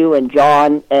now. You and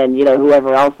John and,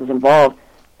 whoever else is involved.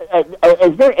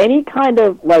 Is there any kind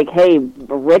of, like, hey,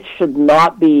 Rich should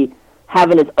not be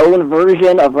having his own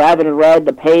version of Rabbit and Red,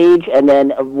 the page, and then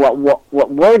what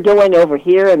we're doing over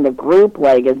here in the group?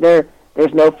 Like,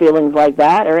 there's no feelings like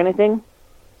that or anything?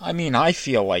 I mean, I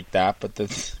feel like that, but the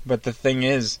thing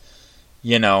is,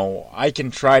 I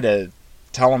can try to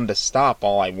tell him to stop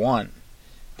all I want.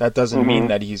 That doesn't mean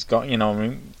that he's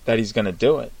that he's going to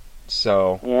do it.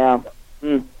 So yeah,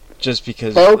 just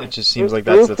because Folks, it just seems like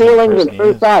that's the true type of feelings person and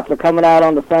true thoughts are coming out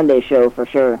on the Sunday Show for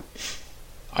sure.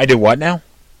 I do what now?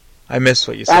 I missed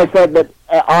what you said. I said that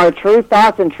our true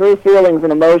thoughts and true feelings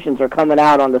and emotions are coming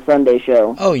out on the Sunday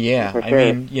Show. Oh yeah, for sure.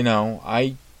 I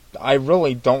mean, I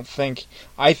really don't think.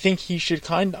 I think he should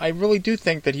I really do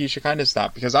think that he should kind of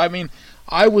stop, because I mean,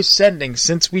 I was sending,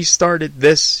 since we started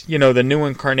this, the new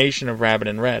incarnation of Rabbit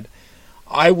and Red,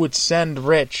 I would send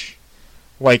Rich,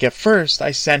 like at first,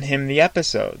 I sent him the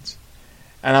episodes.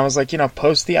 And I was like,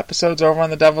 post the episodes over on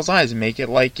the Devil's Eyes and make it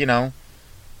like,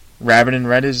 Rabbit in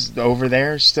Red is over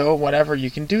there still, whatever, you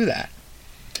can do that.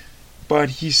 But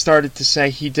he started to say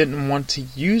he didn't want to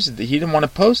he didn't want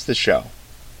to post the show.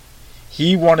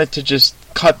 He wanted to just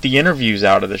cut the interviews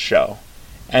out of the show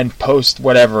and post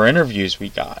whatever interviews we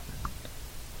got.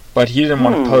 But he didn't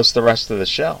want to post the rest of the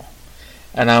show.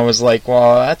 And I was like,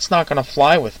 well, that's not going to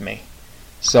fly with me.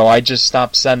 So I just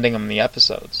stopped sending him the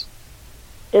episodes.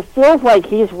 It feels like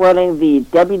he's running the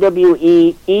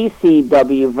WWE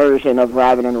ECW version of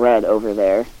Rabbit in Red over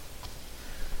there.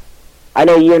 I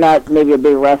know you're not maybe a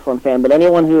big wrestling fan, but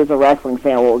anyone who is a wrestling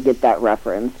fan will get that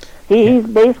reference. He's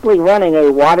basically running a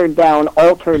watered-down,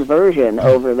 altered version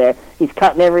over there. He's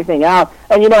cutting everything out.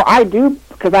 And, I do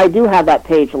have that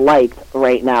page liked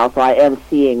right now, so I am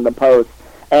seeing the posts.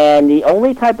 And the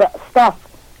only type of stuff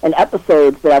and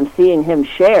episodes that I'm seeing him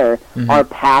share are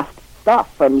past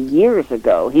stuff from years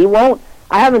ago.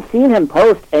 I haven't seen him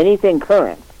post anything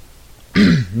current.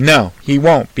 No, he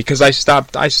won't, because I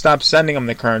stopped sending him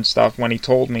the current stuff when he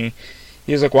told me.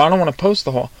 He was like, well, I don't want to post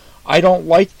the whole... I don't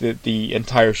like the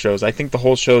entire shows. I think the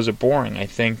whole shows are boring. I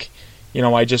think,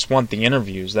 I just want the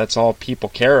interviews. That's all people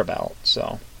care about,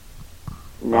 so...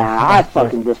 Nah, I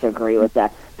fucking disagree with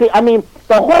that. See, I mean,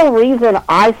 the whole reason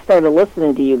I started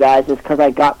listening to you guys is because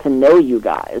I got to know you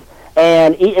guys.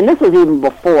 And this was even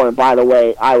before, by the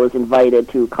way, I was invited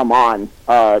to come on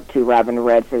to Rabbit in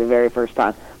Red for the very first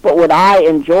time. But what I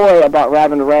enjoy about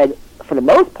Rabbit in Red, for the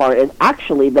most part, is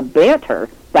actually the banter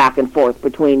back and forth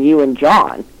between you and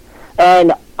John.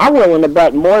 And I'm willing to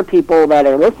bet more people that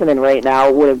are listening right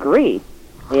now would agree.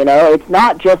 It's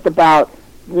not just about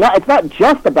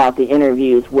the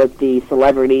interviews with the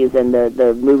celebrities and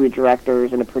the movie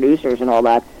directors and the producers and all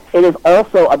that. It is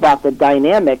also about the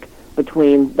dynamic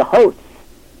between the hosts.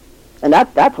 And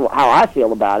that's how I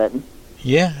feel about it.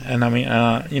 Yeah, and I mean,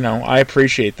 I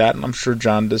appreciate that, and I'm sure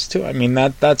John does too. I mean,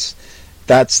 that's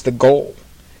the goal.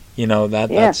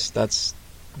 That's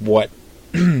what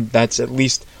that's at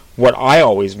least what I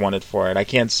always wanted for it. I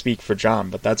can't speak for John,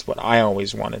 but that's what I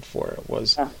always wanted for it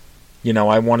was, I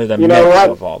wanted a mix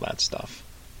of all that stuff.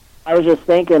 I was just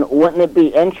thinking, wouldn't it be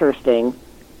interesting?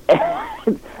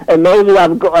 And maybe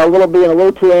I'm being a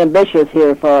little too ambitious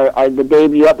here for the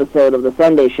debut episode of the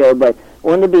Sunday show, but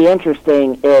wouldn't it be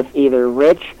interesting if either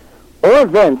Rich or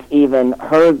Vince even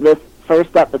heard this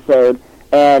first episode,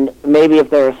 and maybe if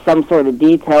there was some sort of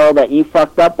detail that you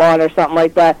fucked up on or something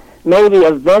like that, maybe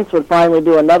if Vince would finally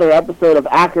do another episode of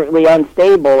Accurately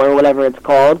Unstable or whatever it's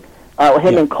called,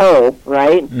 him and Cole,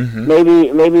 right? Mm-hmm.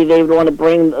 Maybe they would want to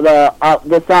bring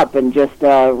this up and just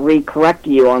re-correct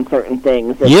you on certain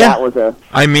things. If that was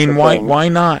why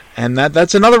not? And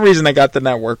that's another reason I got the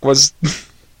network was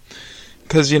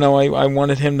because I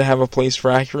wanted him to have a place for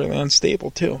Accurately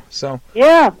Unstable too. So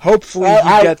hopefully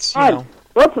he gets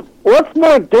What's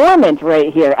more dormant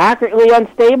right here? Accurately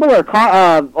Unstable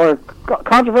or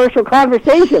Controversial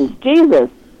Conversations? Jesus.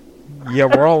 Yeah,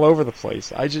 we're all over the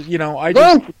place.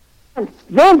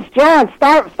 Vince, John,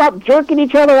 stop jerking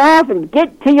each other off and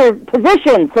get to your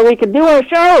position so we can do our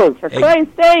shows, for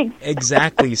Christ's sakes.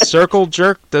 Exactly. Circle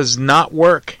jerk does not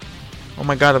work. Oh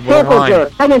my God, Circle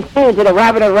jerk. Coming soon to the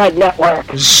Rabbit in Red Network.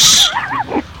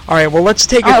 All right, well, let's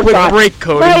take a quick break,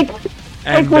 Cody.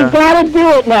 We gotta do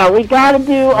it now. We gotta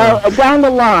do, down the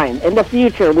line, in the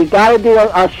future, we gotta do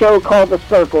a show called The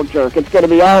Circle Jerk. It's gonna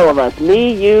be all of us.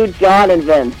 Me, you, John, and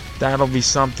Vince. That'll be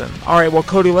something. All right, well,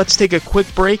 Cody, let's take a quick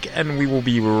break, and we will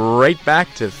be right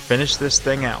back to finish this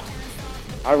thing out.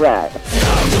 All right.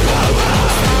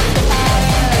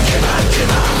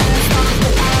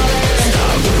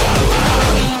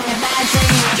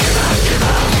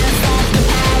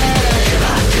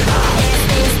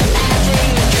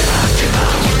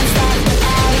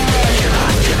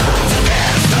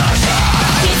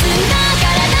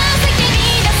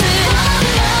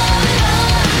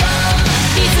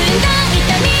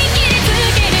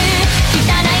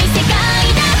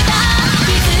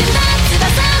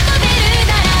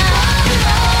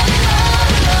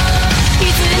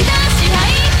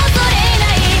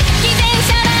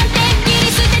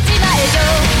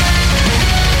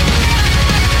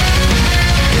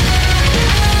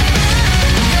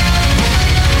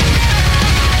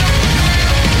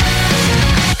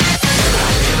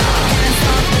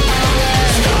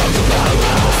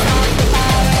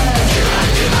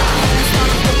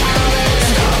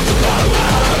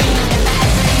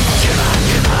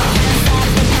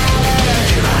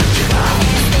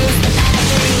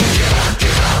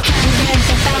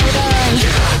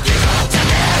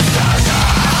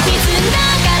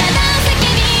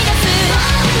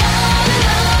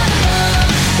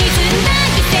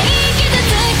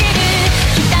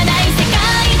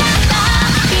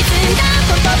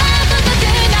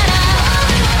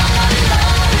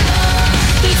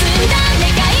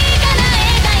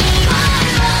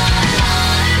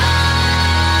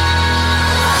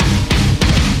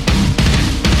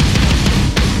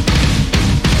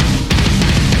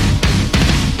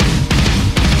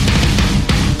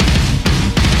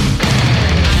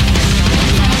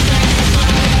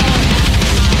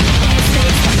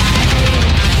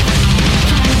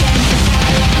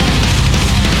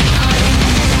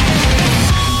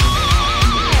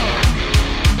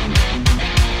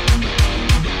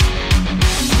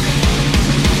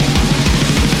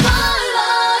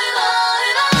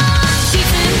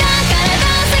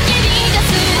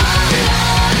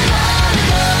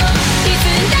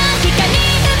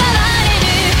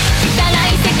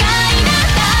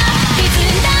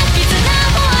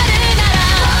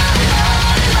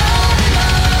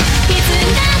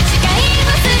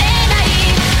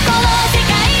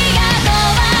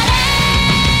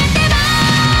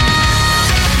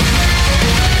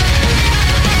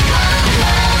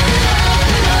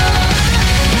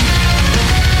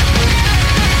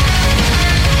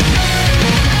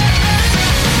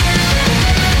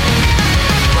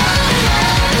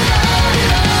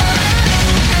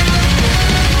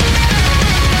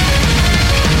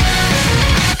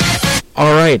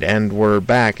 right, and we're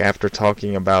back after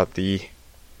talking about the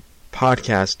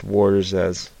podcast wars,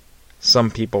 as some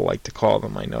people like to call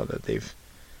them. I know that they've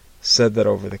said that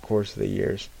over the course of the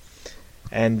years.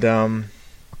 And, there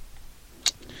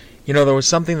was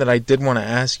something that I did want to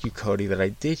ask you, Cody, that I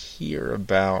did hear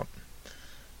about.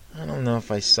 I don't know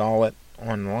if I saw it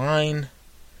online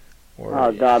or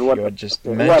Oh, God, if you had just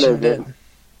mentioned it.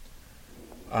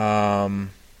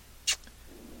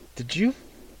 Did you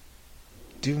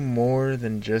do more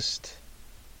than just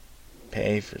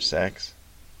pay for sex?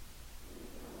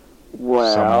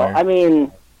 Well, Somewhere. I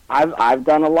mean, I've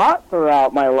done a lot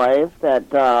throughout my life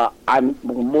that I'm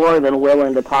more than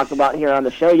willing to talk about here on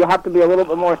the show. You'll have to be a little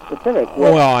bit more specific.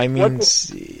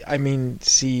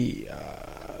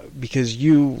 Because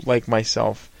you, like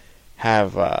myself,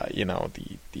 have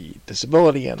the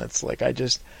disability, and it's like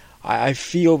I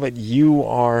feel that you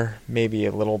are maybe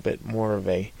a little bit more of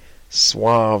a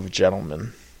suave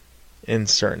gentleman in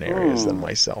certain areas than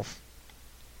myself.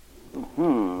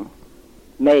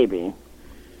 Maybe.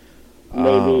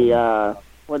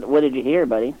 What did you hear,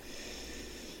 buddy?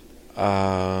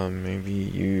 Maybe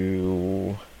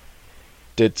you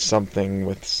did something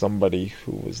with somebody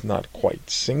who was not quite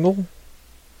single?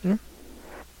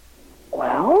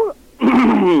 Well,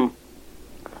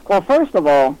 first of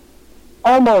all,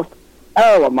 almost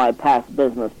all of my past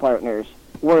business partners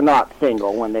were not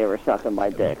single when they were sucking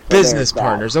my dick. So Business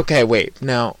partners. Okay, wait.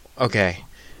 Now,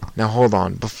 hold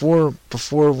on. Before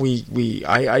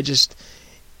I just,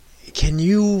 can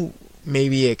you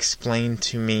maybe explain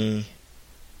to me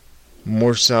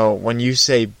more so when you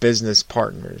say business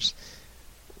partners?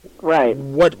 Right.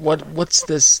 What's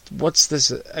this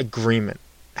agreement?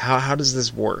 How does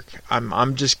this work?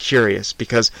 I'm just curious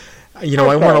because I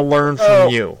want to learn from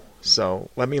you. So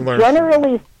let me learn.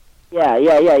 Generally,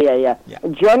 yeah.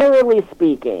 Generally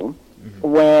speaking,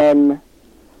 when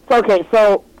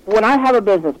I have a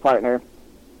business partner,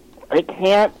 it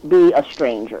can't be a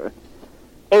stranger.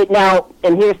 And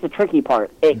here's the tricky part: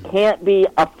 it can't be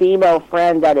a female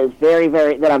friend that is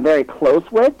that I'm very close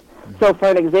with. So, for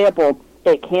an example,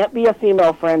 it can't be a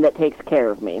female friend that takes care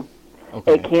of me.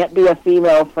 Okay. It can't be a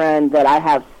female friend that I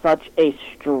have such a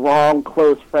strong,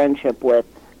 close friendship with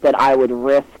that I would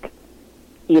risk,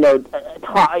 injecting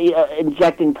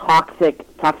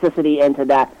toxicity into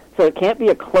that. So it can't be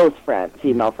a close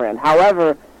female friend.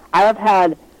 However, I have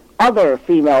had other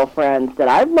female friends that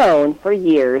I've known for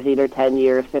years, either 10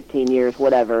 years, 15 years,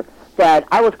 whatever, that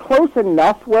I was close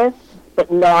enough with,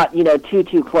 but not,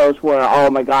 too close where, oh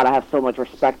my God, I have so much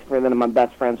respect for them, I'm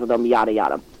best friends with them, yada,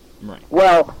 yada. Right.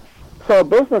 Well, so a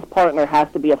business partner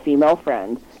has to be a female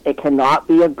friend. It cannot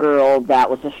be a girl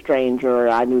that was a stranger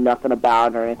I knew nothing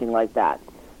about or anything like that.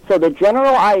 So the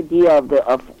general idea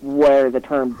of where the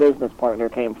term business partner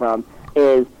came from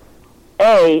is,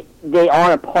 A, they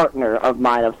are a partner of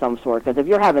mine of some sort, because if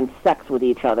you're having sex with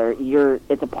each other,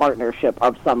 it's a partnership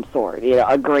of some sort.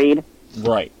 Agreed?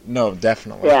 Right. No,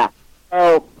 definitely. Yeah.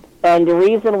 So, and the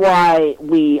reason why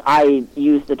I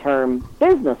use the term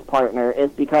business partner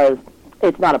is because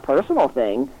it's not a personal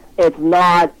thing. It's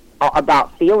not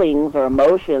about feelings or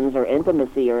emotions or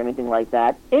intimacy or anything like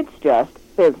that. It's just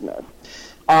business.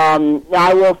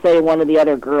 I will say one of the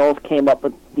other girls came up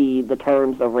with the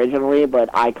terms originally,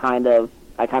 but I kind of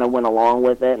went along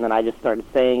with it, and then I just started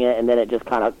saying it, and then it just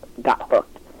kind of got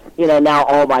hooked. Now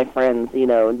all my friends, they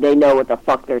know what the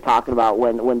fuck they're talking about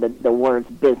when the words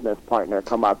business partner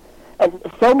come up. And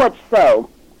so much so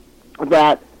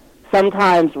that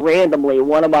sometimes randomly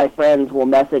one of my friends will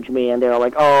message me and they're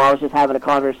like, oh, I was just having a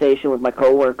conversation with my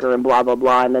coworker and blah, blah,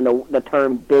 blah, and then the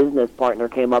term business partner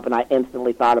came up and I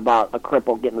instantly thought about a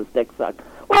cripple getting his dick sucked.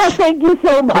 Well, thank you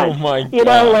so much. Oh my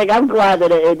God. I'm glad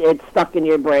that it stuck in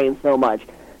your brain so much.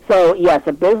 So, yes,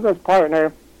 a business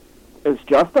partner is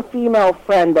just a female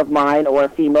friend of mine or a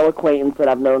female acquaintance that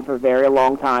I've known for a very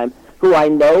long time who I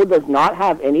know does not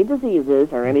have any diseases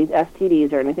or any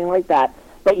STDs or anything like that.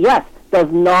 But, yes, does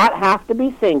not have to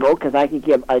be single, because I could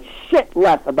give a shit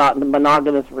less about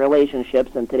monogamous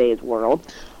relationships in today's world.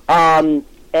 And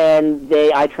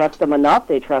I trust them enough,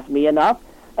 they trust me enough,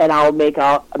 and I'll make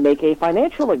a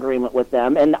financial agreement with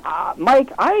them. And,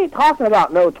 Mike, I ain't talking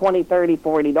about no $20, $30,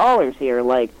 $40 here.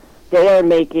 Like, they are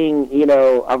making,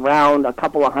 around a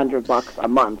couple of $100 a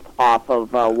month off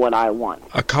of what I want.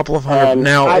 A couple of hundred. And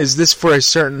now, is this for a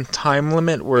certain time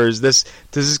limit, or does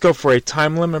this go for a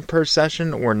time limit per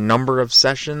session, or number of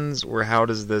sessions, or how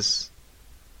does this?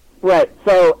 Right.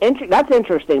 So that's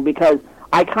interesting because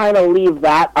I kind of leave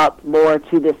that up more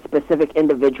to this specific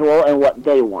individual and what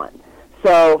they want.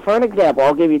 So, for an example,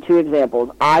 I'll give you two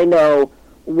examples. I know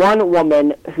one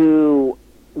woman who,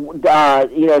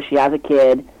 she has a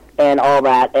kid. and all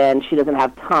that, and she doesn't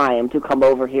have time to come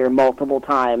over here multiple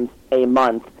times a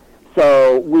month.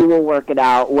 So we will work it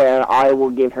out where I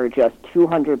will give her just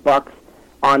 $200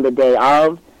 on the day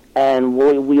of, and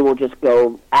we will just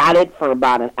go at it for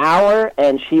about an hour,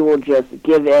 and she will just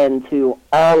give in to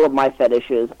all of my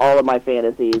fetishes, all of my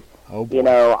fantasies. Oh boy. You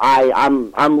know,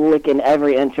 I'm licking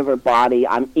every inch of her body.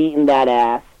 I'm eating that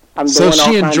ass. I'm So doing all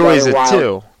she kinds enjoys of it wild.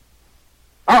 too.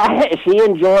 Oh, she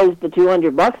enjoys the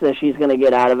 $200 that she's going to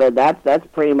get out of it. That's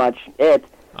pretty much it.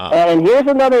 And here's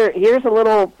a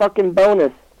little fucking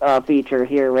bonus feature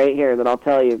here, right here, that I'll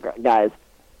tell you guys.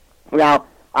 Now,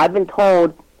 I've been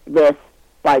told this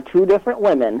by two different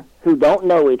women who don't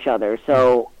know each other,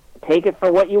 so take it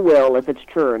for what you will, if it's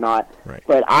true or not. Right.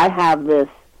 But I have this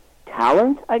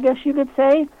talent, I guess you could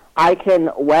say. I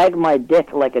can wag my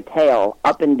dick like a tail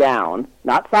up and down,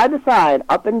 not side to side,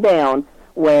 up and down,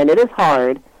 when it is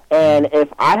hard. And if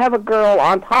I have a girl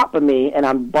on top of me and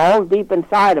I'm balls deep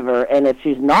inside of her, and if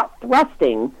she's not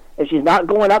thrusting, if she's not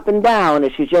going up and down,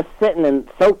 if she's just sitting and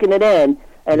soaking it in,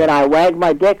 and then I wag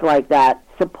my dick like that,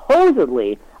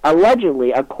 supposedly,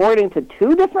 allegedly, according to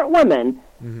two different women,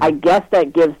 I guess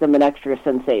that gives them an extra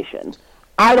sensation.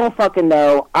 I don't fucking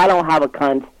know. I don't have a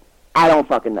cunt. I don't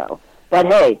fucking know. But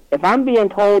hey, if I'm being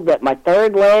told that my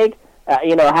third leg,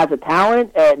 has a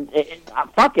talent,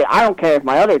 fuck it. I don't care if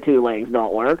my other two legs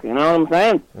don't work. You know what I'm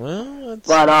saying? Well, that's...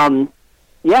 But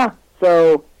yeah.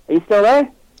 So, are you still there?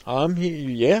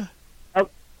 Yeah.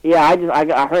 Yeah,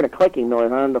 I heard a clicking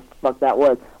noise. I don't know what the fuck that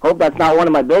was. Hope that's not one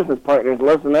of my business partners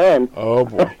listening in. Oh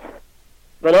boy.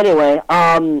 But anyway,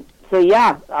 so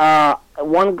yeah,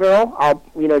 one girl, I'll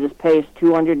just pay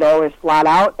 $200 flat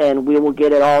out, and we will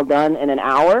get it all done in an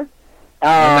hour.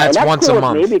 And that's once cool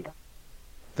a with me month.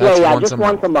 That's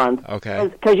once a month. Okay.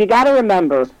 Because you got to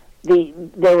remember,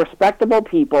 they're respectable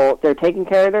people. They're taking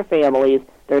care of their families.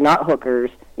 They're not hookers.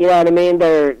 You know what I mean?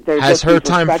 They're Has just her these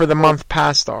time for the respectable- month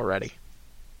passed already?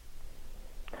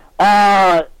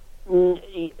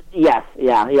 Yes,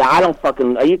 yeah. I don't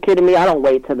fucking... Are you kidding me? I don't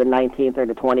wait till the 19th or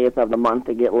the 20th of the month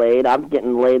to get laid. I'm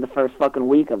getting laid the first fucking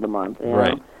week of the month. You know?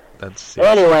 Right. That's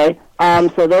Anyway,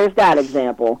 so there's that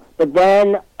example. But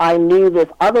then I knew this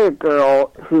other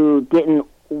girl who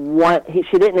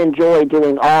she didn't enjoy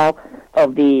doing all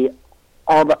the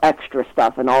extra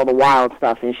stuff and all the wild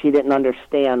stuff, and she didn't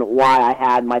understand why I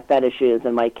had my fetishes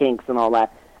and my kinks and all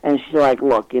that. And she's like,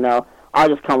 look, I'll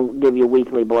just come give you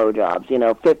weekly blowjobs.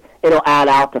 It'll add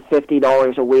out to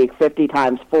 $50 a week. 50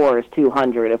 times 4 is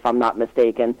 $200, if I'm not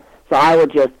mistaken. So I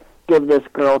would just give this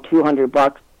girl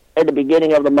 $200 at the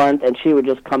beginning of the month, and she would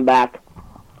just come back.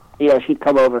 She'd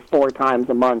come over 4 times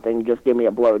a month and just give me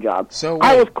a blowjob. So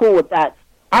I was cool with that.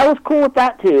 I was cool with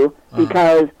that too,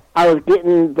 because I was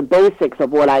getting the basics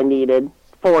of what I needed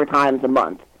 4 times a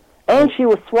month. And she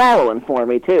was swallowing for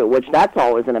me, too, which that's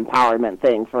always an empowerment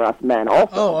thing for us men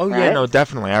also. Yeah, right? no,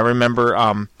 definitely. I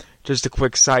remember, just a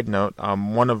quick side note,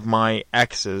 one of my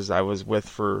exes I was with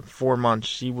for 4 months,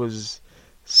 she was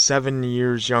 7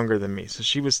 years younger than me. So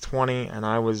she was 20, and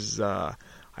I was, I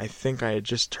think I had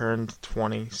just turned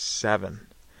 27.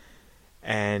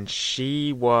 And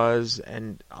she was,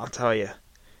 and I'll tell you,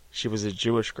 she was a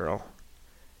Jewish girl.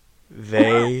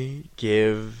 They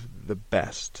give the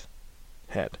best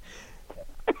head.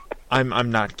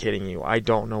 I'm not kidding you. I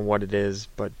don't know what it is,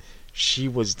 but she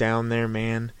was down there,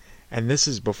 man. And this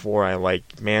is before I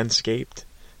manscaped.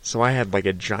 So I had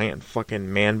a giant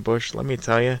fucking man bush. Let me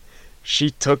tell you,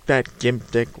 she took that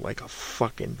gimp dick like a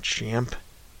fucking champ.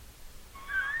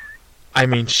 I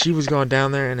mean, she was going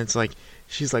down there, and it's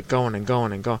she's going and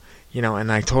going and going,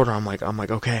 and I told her, I'm like,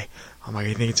 okay.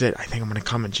 I think it's it. I think I'm going to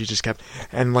come. And she just kept...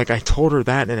 And, I told her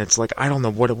that, and it's I don't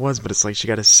know what it was, but it's she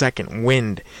got a second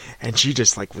wind. And she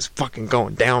just, was fucking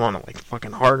going down on it,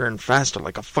 fucking harder and faster,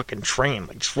 like a fucking train.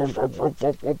 Then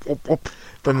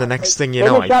the next thing you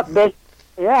know... Finish up, bitch.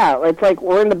 Yeah, it's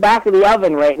we're in the back of the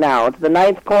oven right now. It's the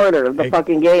 9th quarter of the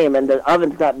fucking game, and the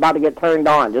oven's about to get turned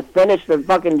on. Just finish the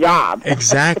fucking job.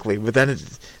 Exactly. But then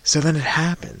it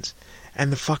happens.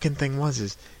 And the fucking thing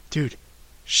was, dude...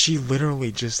 She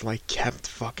literally just, kept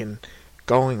fucking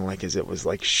going, as it was,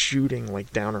 shooting,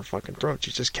 down her fucking throat.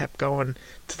 She just kept going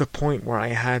to the point where I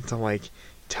had to,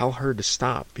 tell her to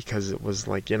stop because it was,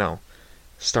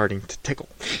 starting to tickle.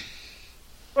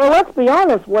 Well, let's be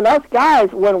honest. When us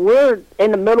guys, when we're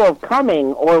in the middle of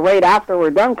coming or right after we're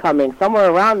done coming,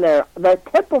 somewhere around there, the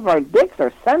tip of our dicks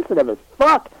are sensitive as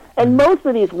fuck. And most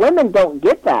of these women don't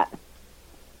get that.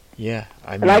 Yeah,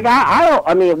 I mean... And I don't...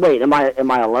 I mean, wait, am I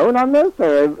alone on this,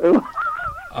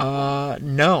 or...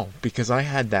 No, because I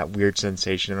had that weird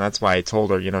sensation, and that's why I told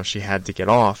her, she had to get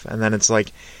off. And then it's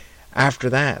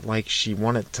after that, she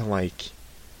wanted to,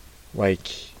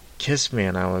 like, kiss me,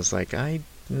 and I was like, She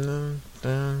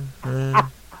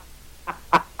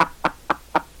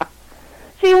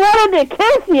wanted to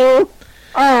kiss you.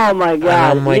 Oh my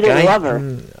God! I'm like, you didn't love her.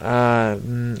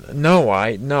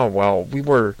 No. Well, we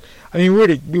were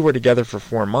together for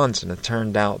 4 months, and it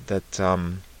turned out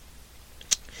that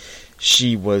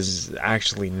she was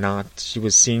actually not. She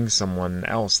was seeing someone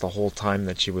else the whole time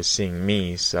that she was seeing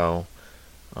me. So,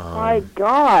 My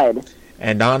God!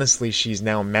 And honestly, she's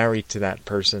now married to that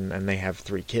person, and they have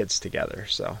 3 kids together.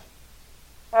 So.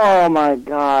 Oh my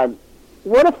God!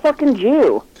 What a fucking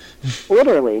Jew!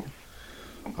 Literally.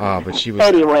 But she was,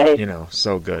 anyway,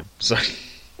 so good. So.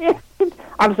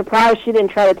 I'm surprised she didn't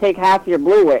try to take half your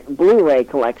Blu-ray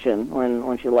collection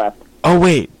when she left. Oh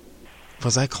wait,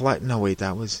 was I collect? No wait,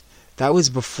 that was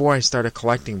before I started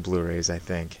collecting Blu-rays, I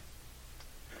think.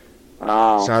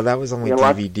 Oh. So that was only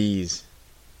DVDs.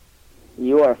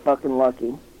 You are fucking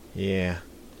lucky. Yeah.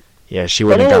 Yeah, she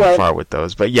wouldn't have gotten far with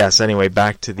those. But yes, anyway,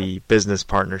 back to the business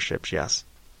partnerships, yes.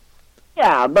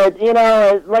 Yeah, but,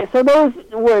 so those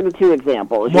were the 2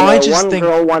 examples. Well, I just think...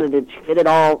 One girl wanted to get it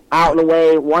all out of the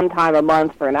way one time a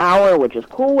month for an hour, which is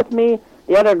cool with me.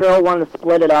 The other girl wanted to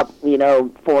split it up,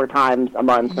 4 times a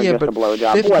month for just a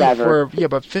blowjob, whatever.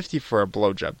 But 50 for a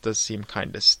blowjob does seem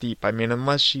kind of steep. I mean,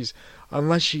 unless she's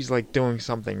like doing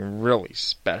something really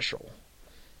special.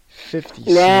 50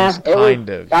 seems kind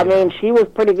of... I mean, she was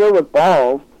pretty good with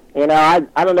balls. I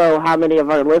don't know how many of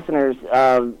our listeners,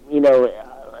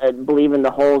 believe in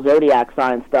the whole zodiac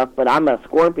sign stuff, but I'm a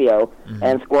Scorpio,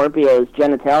 and Scorpio's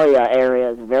genitalia area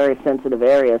is a very sensitive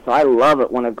area, so I love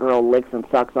it when a girl licks and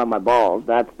sucks on my balls.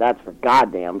 That's for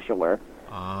goddamn sure.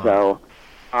 So,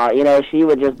 she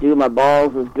would just do my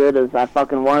balls as good as I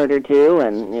fucking wanted her to,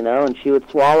 and she would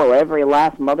swallow every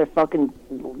last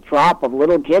motherfucking drop of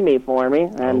Little Jimmy for me,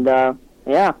 and,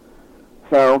 yeah.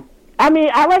 So, I mean,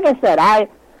 like I said,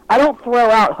 I don't throw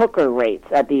out hooker rates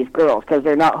at these girls because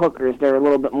they're not hookers. They're a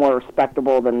little bit more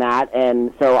respectable than that,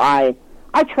 and so I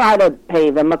try to pay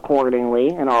them accordingly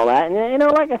and all that. And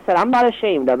like I said, I'm not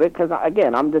ashamed of it because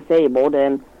again, I'm disabled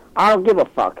and I don't give a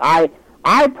fuck. I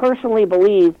personally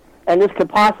believe, and this could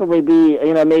possibly be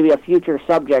maybe a future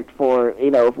subject for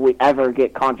if we ever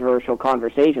get controversial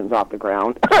conversations off the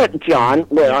ground. John,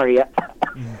 where are you?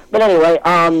 But anyway,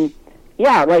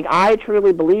 yeah, like I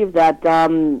truly believe that.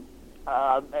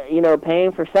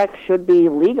 Paying for sex should be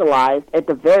legalized at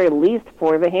the very least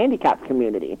for the handicapped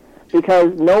community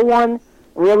because no one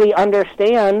really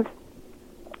understands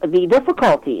the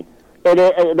difficulty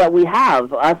that we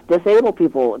have, us disabled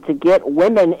people, to get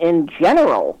women in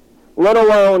general, let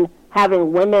alone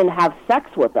having women have sex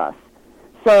with us.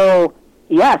 So,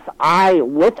 yes, I,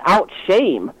 without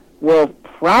shame, will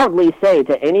proudly say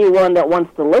to anyone that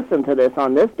wants to listen to this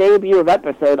on this debut of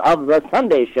episode of The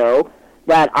Sunday Show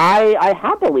that I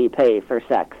happily pay for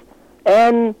sex.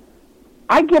 And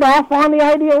I get off on the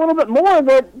idea a little bit more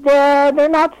that they're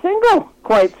not single,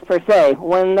 quite per se,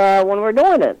 when we're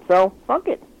doing it. So, fuck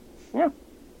it. Yeah.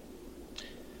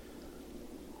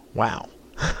 Wow.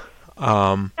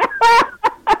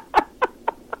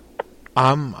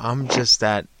 I'm just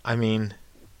that, I mean,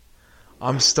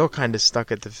 I'm still kind of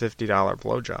stuck at the $50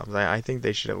 blowjobs. I think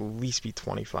they should at least be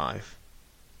 $25.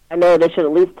 I know, they should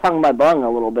at least tongue my bung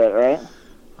a little bit, right?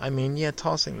 I mean, yeah,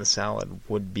 tossing the salad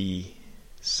would be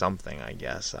something, I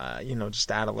guess.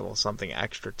 Just add a little something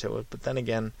extra to it. But then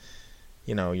again,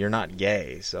 you're not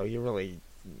gay, so you really...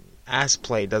 ass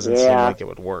play doesn't seem like it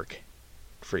would work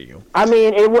for you. I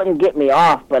mean, it wouldn't get me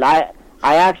off, but I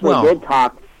actually did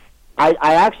talk... I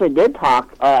actually did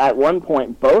talk, at one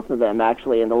point, both of them,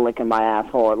 actually, into licking my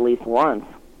asshole at least once,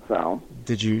 so...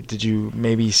 Did you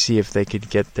maybe see if they could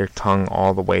get their tongue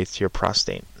all the way to your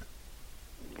prostate?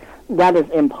 That is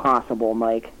impossible,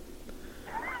 Mike.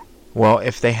 Well,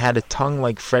 if they had a tongue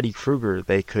like Freddy Krueger,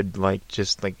 they could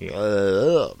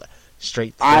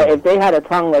straight through. If they had a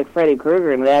tongue like Freddy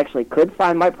Krueger and they actually could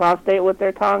find my prostate with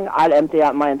their tongue, I'd empty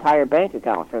out my entire bank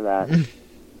account for that.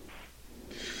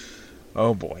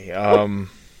 Oh boy.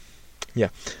 Yeah.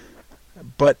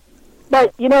 But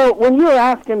when you were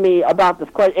asking me about this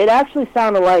question, it actually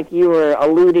sounded like you were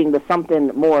alluding to something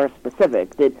more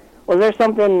specific. Was there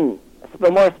something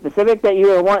more specific that you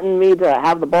were wanting me to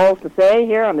have the balls to say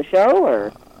here on the show,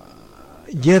 or?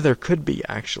 Yeah, there could be,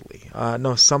 actually.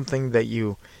 No, something that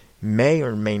you may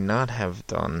or may not have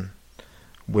done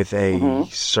with a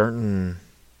certain,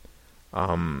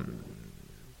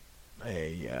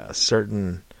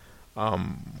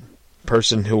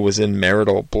 person who was in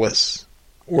marital bliss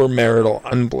or marital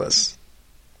unbliss.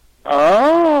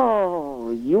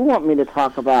 Oh, you want me to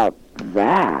talk about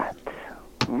that?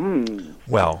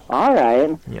 Well, all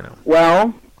right. You know.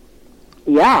 Well,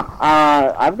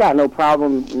 I've got no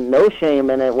problem, no shame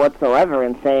in it whatsoever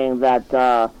in saying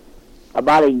that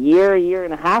about a year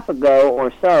and a half ago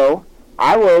or so,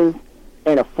 I was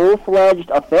in a full-fledged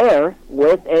affair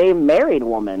with a married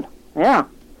woman. Yeah.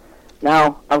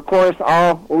 Now, of course,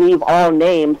 I'll leave all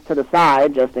names to the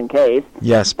side just in case.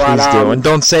 Yes, please do. And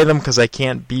don't say them because I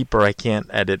can't beep or I can't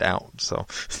edit out. So.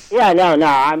 Yeah, no,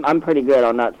 I'm pretty good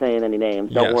on not saying any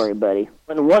names. Don't worry, buddy.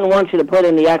 One wants you to put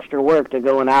in the extra work to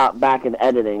going out back and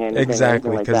editing anything,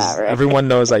 exactly, because like right? Everyone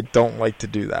knows I don't like to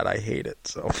do that. I hate it.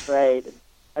 So. Right.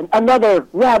 Another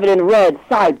Rabbit in Red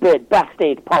side bit,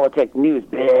 backstage politics news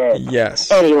bit.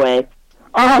 Yes. Anyway,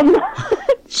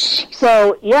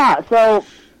 so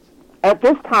at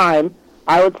this time,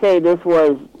 I would say this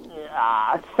was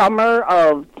summer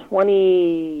of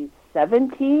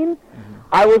 2017.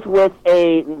 I was with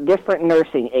a different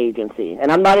nursing agency,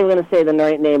 and I'm not even going to say the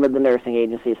name of the nursing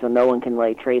agency, so no one can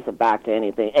trace it back to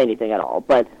anything at all.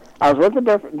 But I was with a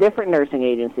different nursing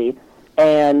agency,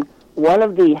 and one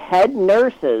of the head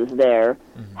nurses there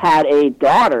had a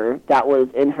daughter that was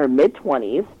in her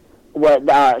mid-20s.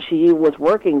 She was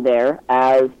working there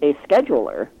as a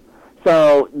scheduler.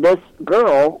 So this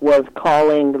girl was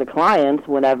calling the clients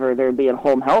whenever there'd be a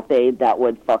home health aide that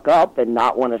would fuck up and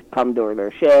not want to come to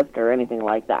their shift or anything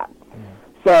like that.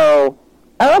 So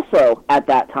also at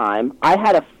that time, I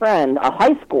had a friend, a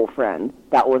high school friend,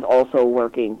 that was also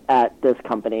working at this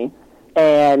company.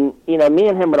 And, me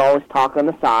and him would always talk on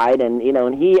the side, and,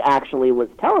 and he actually was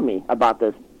telling me about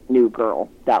this new girl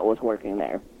that was working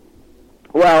there.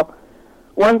 Well,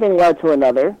 one thing led to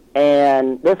another,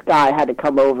 and this guy had to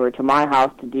come over to my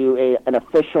house to do an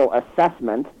official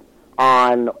assessment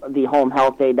on the home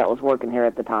health aide that was working here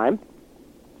at the time.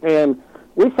 And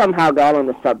we somehow got on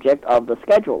the subject of the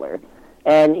scheduler.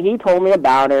 And he told me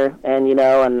about her, and,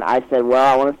 and I said,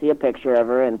 well, I want to see a picture of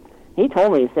her, and he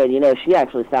told me, he said, she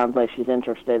actually sounds like she's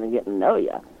interested in getting to know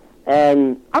you.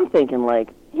 And I'm thinking,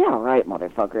 yeah, right,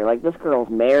 motherfucker. This girl's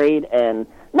married, and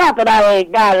not that I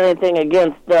ain't got anything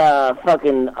against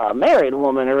fucking married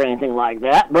woman or anything like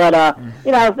that, but,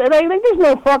 there's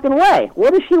no fucking way.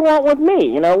 What does she want with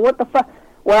me? What the fuck?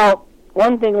 Well,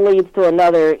 one thing leads to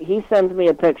another. He sends me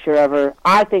a picture of her.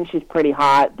 I think she's pretty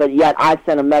hot, but yet I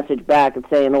sent a message back and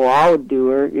saying, "Oh, I would do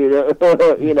her," because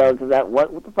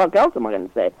what the fuck else am I going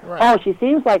to say? Right. Oh, she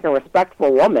seems like a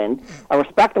respectable woman, a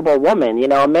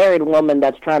married woman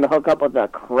that's trying to hook up with a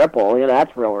cripple.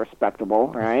 That's real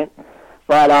respectable, right?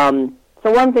 But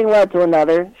so one thing led to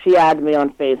another. She added me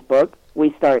on Facebook.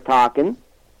 We start talking.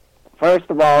 First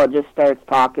of all, it just starts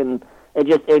talking. It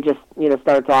just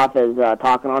starts off as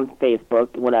talking on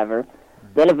Facebook, whatever.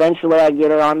 Then eventually I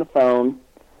get her on the phone,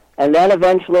 and then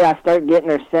eventually I start getting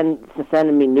her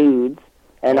sending me nudes,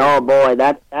 and oh boy,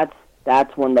 that's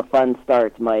when the fun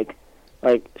starts, Mike.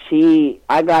 I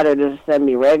got her to send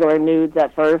me regular nudes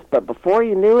at first, but before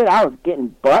you knew it, I was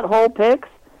getting butthole pics.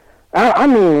 I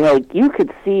mean, you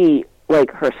could see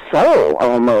her soul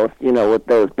almost, with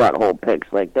those butthole pics.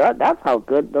 That's how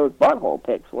good those butthole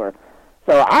pics were.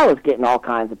 So I was getting all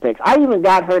kinds of pics. I even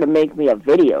got her to make me a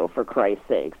video, for Christ's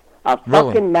sakes. A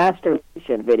fucking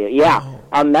masturbation video. Yeah,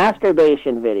 a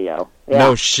masturbation video. Yeah.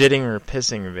 No shitting or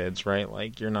pissing vids, right?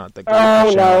 You're not the guy.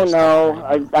 Oh, no.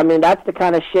 Right? I mean, that's the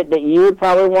kind of shit that you would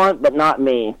probably want, but not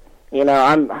me.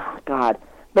 God.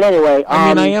 But anyway.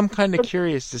 I am kind of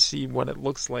curious to see what it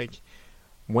looks like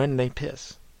when they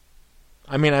piss.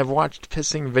 I mean, I've watched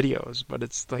pissing videos, but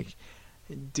it's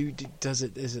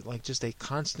is it just a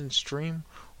constant stream,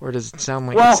 or does it sound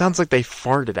like it sounds like they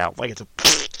farted out, like it's a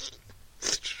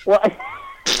well,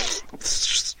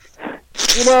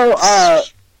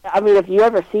 I mean, if you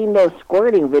ever seen those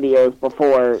squirting videos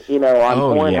before, on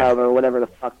Pornhub or whatever the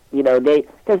fuck,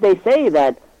 because they say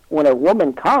that when a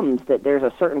woman comes, that there's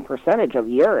a certain percentage of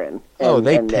urine.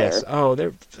 They piss.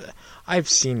 I've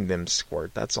seen them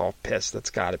squirt. That's all piss. That's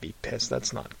got to be piss.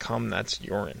 That's not cum. That's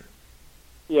urine.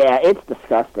 Yeah, it's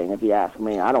disgusting if you ask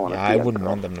me. I don't want to. Yeah, I wouldn't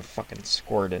want them to fucking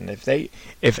squirt. And if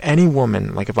any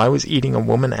woman, if I was eating a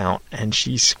woman out and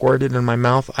she squirted in my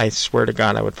mouth, I swear to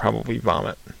God, I would probably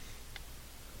vomit.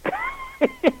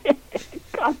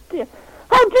 God damn!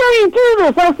 How dare you do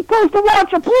this? I'm supposed to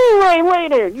watch a Blu-ray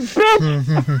later, you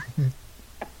bitch.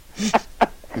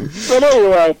 But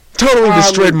anyway, totally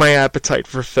destroyed my appetite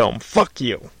for film. Fuck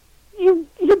you. You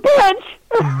bitch.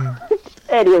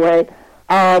 Anyway,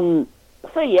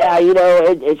 so yeah,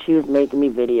 she was making me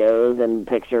videos and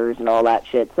pictures and all that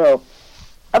shit. So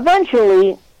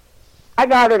eventually, I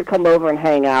got her to come over and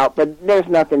hang out, but there's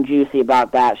nothing juicy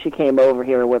about that. She came over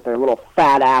here with her little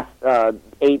fat ass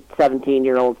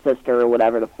 17-year-old sister or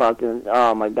whatever the fuck. And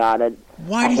oh my God,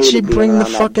 Why I did she hated being bring the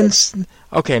around that fucking... bitch.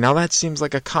 Okay, now that seems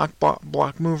like a cock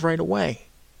block move right away,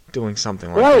 doing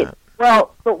something like Right. that.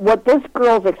 Well, but what this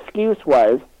girl's excuse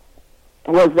was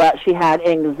that she had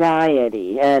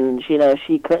anxiety, and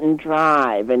she couldn't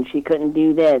drive, and she couldn't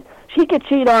do this. She could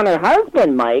cheat on her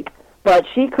husband, Mike, but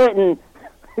she couldn't.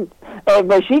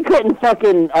 But she couldn't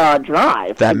fucking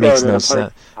drive. That to makes go to no the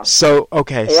sense. house. So,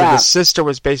 okay, so Yeah. the sister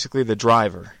was basically the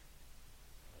driver.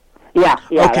 Yeah.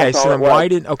 Okay, that's so all then it was. why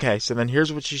didn't... Okay, so then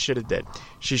here's what she should have did.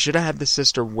 She should have had the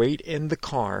sister wait in the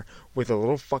car with a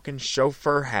little fucking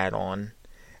chauffeur hat on,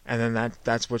 and then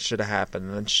that's what should have happened.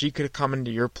 And then she could have come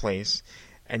into your place,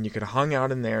 and you could have hung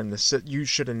out in there, and you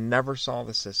should have never saw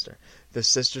the sister. The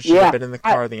sister should have been in the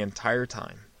car the entire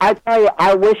time. I tell you,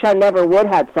 I wish I never would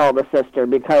have saw the sister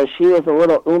because she was a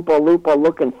little Oompa Loompa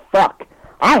looking fuck.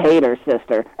 I hate her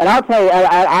sister, and I'll tell you,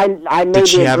 I made Did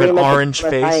she the have an agreement orange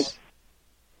with- face?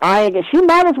 She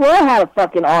might as well have a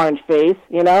fucking orange face,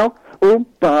 you know?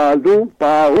 Oompa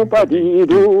Loompa Oompa Dee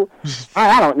Doo.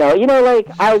 I don't know.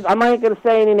 I'm not going to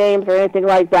say any names or anything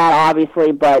like that,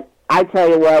 obviously, but I tell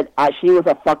you what, she was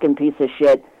a fucking piece of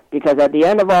shit because at the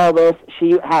end of all this,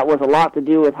 she was a lot to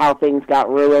do with how things got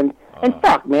ruined. And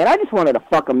fuck, man, I just wanted to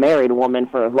fuck a married woman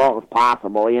for as long as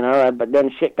possible, but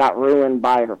then shit got ruined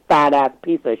by her fat-ass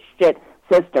piece of shit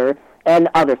sister and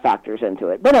other factors into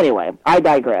it. But anyway, I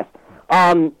digress.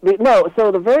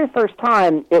 So the very first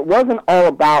time, it wasn't all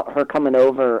about her coming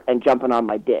over and jumping on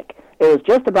my dick. It was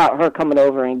just about her coming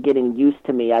over and getting used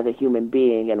to me as a human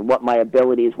being and what my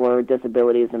abilities were,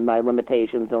 disabilities, and my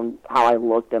limitations and how I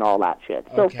looked and all that shit.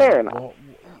 So fair enough.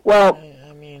 Well,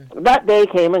 that day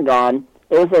came and gone.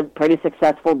 It was a pretty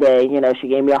successful day. She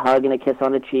gave me a hug and a kiss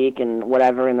on the cheek and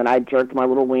whatever, and then I jerked my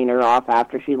little wiener off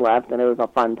after she left, and it was a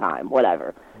fun time,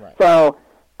 whatever. Right. So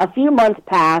a few months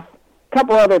passed. A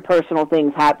couple other personal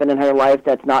things happened in her life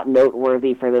that's not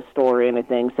noteworthy for this story or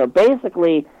anything. So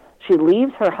basically, she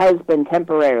leaves her husband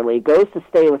temporarily, goes to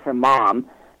stay with her mom,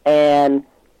 and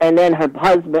then her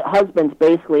husband's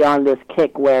basically on this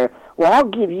kick where, well, I'll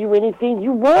give you anything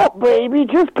you want, baby.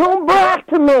 Just come back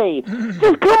to me.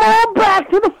 Just come on back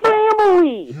to the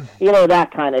family.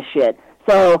 That kind of shit.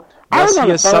 So I was on he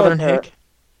the a phone Southern with her. hick?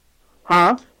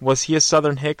 Huh? Was he a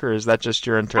Southern hick, or is that just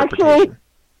your interpretation?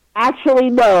 Actually,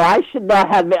 no. I should not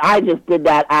have. I just did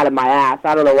that out of my ass.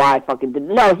 I don't know why I fucking did.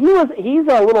 No, he's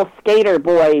a little skater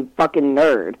boy, fucking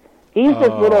nerd. He's this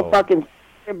little fucking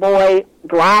skater boy,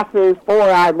 glasses,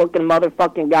 four-eyed looking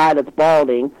motherfucking guy that's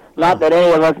balding. Not that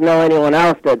any of us know anyone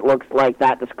else that looks like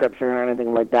that description or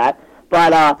anything like that.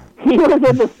 But he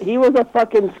was a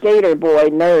fucking skater boy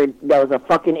nerd that was a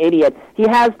fucking idiot. He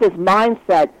has this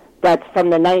mindset that's from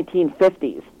the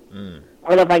 1950s.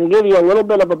 And if I can give you a little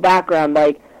bit of a background,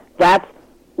 that's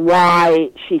why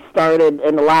she started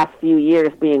in the last few years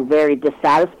being very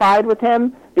dissatisfied with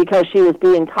him, because she was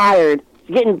being tired,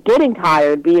 getting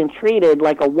tired being treated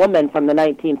like a woman from the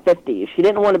 1950s. She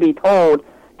didn't want to be told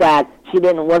that she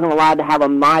wasn't allowed to have a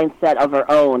mindset of her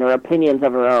own or opinions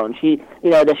of her own.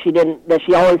 That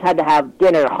she always had to have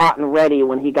dinner hot and ready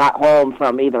when he got home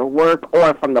from either work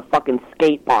or from the fucking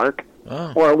skate park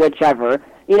or whichever.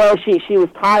 She was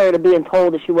tired of being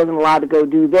told that she wasn't allowed to go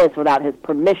do this without his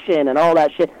permission and all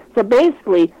that shit. So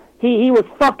basically, he was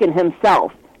fucking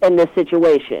himself in this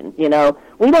situation. We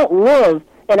don't live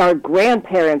in our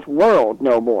grandparents' world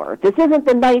no more. This isn't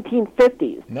the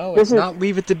 1950s. No, it's not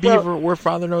Leave It to Beaver where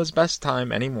Father Knows Best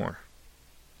time anymore.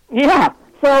 Yeah.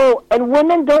 So, and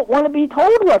women don't want to be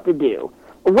told what to do.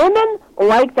 Women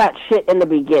like that shit in the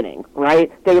beginning,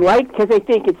 right? They because they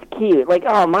think it's cute. Like,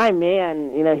 oh, my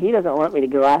man, he doesn't want me to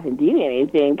go out and do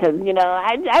anything because,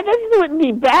 I just wouldn't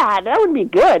be bad. That wouldn't be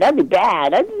good. That'd be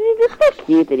bad. It's so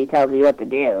cute that he tells me what to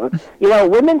do.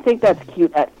 Women think that's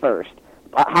cute at first.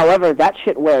 However, that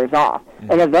shit wears off.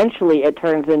 And eventually it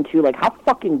turns into, how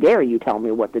fucking dare you tell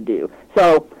me what to do?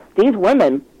 So these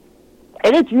women,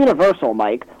 and it's universal,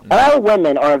 Mike, all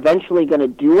women are eventually going to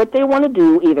do what they want to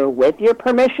do, either with your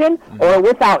permission or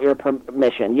without your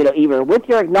permission. Either with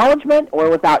your acknowledgement or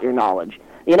without your knowledge.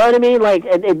 You know what I mean?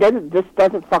 This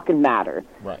doesn't fucking matter.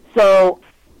 Right. So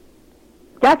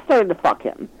that started to fuck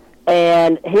him.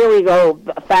 And here we go,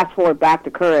 fast forward back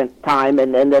to current time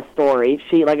in this story.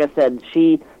 She, like I said,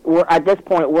 at this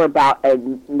point, we're about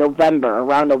around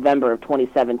November of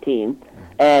 2017.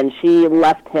 And she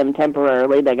left him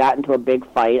temporarily. They got into a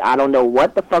big fight. I don't know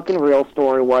what the fucking real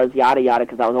story was, yada, yada,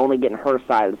 because I was only getting her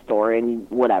side of the story and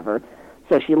whatever.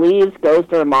 So she leaves, goes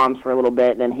to her mom's for a little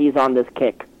bit, and then he's on this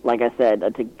kick, like I said,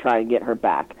 to try and get her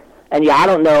back. And, I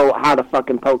don't know how to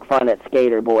fucking poke fun at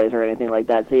skater boys or anything like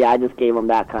that. So, I just gave him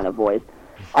that kind of voice.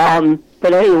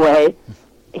 But anyway,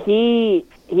 he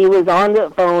he was on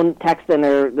the phone texting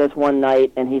her this one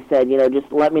night, and he said,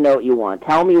 just let me know what you want.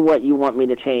 Tell me what you want me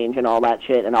to change and all that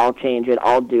shit, and I'll change it.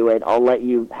 I'll do it. I'll let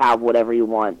you have whatever you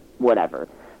want, whatever.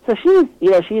 So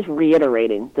she's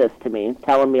reiterating this to me,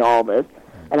 telling me all this.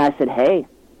 And I said, hey,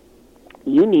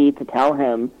 you need to tell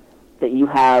him that you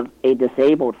have a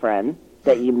disabled friend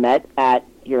that you met at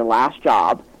your last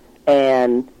job,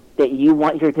 and that you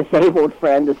want your disabled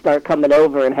friend to start coming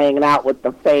over and hanging out with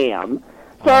the fam.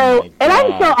 So, and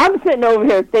I'm sitting over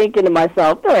here thinking to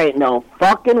myself, there ain't no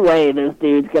fucking way this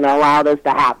dude's going to allow this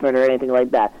to happen or anything like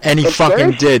that. And he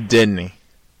fucking did, didn't he?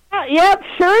 Yep,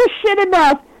 sure as shit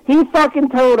enough, he fucking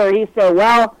told her. He said,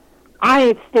 well, I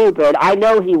ain't stupid. I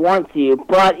know he wants you,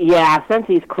 but yeah, since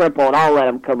he's crippled, I'll let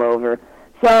him come over.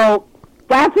 So,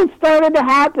 that's what started to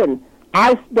happen.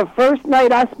 The first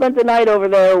night I spent the night over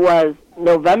there was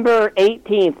November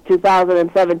 18th,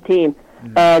 2017.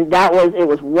 And it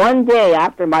was one day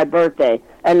after my birthday.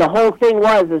 And the whole thing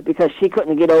is because she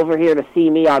couldn't get over here to see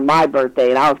me on my birthday,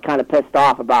 and I was kind of pissed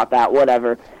off about that,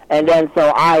 whatever. And then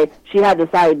she had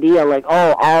this idea, like,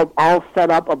 I'll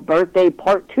set up a birthday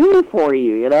part 2 for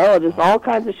you, just all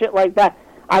kinds of shit like that.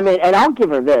 I mean, and I'll give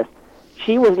her this.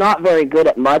 She was not very good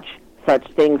at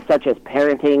such things such as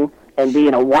parenting and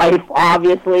being a wife,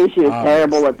 obviously. She was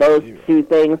terrible at those two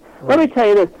things. Right. Let me tell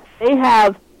you this.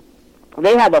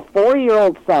 They have a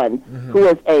 4-year-old son who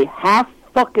is a half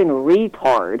fucking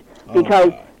retard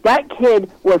because that kid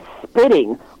was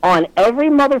spitting on every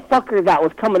motherfucker that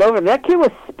was coming over. That kid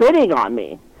was spitting on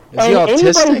me. Is he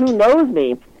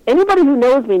autistic? Anybody who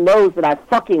knows me knows that I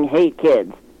fucking hate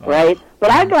kids, right?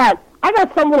 But I got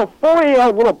some little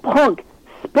 4-year-old little punk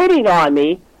spitting on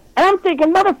me, and I'm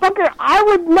thinking, motherfucker, I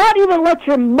would not even let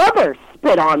your mother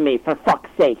spit on me, for fuck's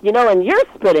sake, and you're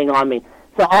spitting on me.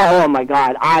 So, oh my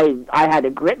God, I had to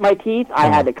grit my teeth, I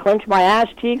had to clench my ass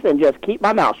cheeks, and just keep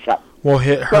my mouth shut. Well,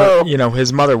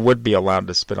 his mother would be allowed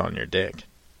to spit on your dick.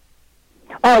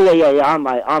 Oh yeah, on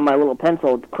my little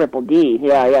pencil crippled D,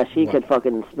 yeah, she could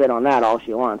fucking spit on that all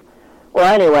she wants. Well,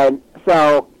 anyway,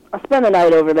 so I spent the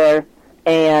night over there,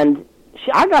 and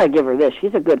I gotta give her this.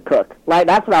 She's a good cook. Like,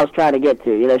 that's what I was trying to get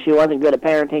to. She wasn't good at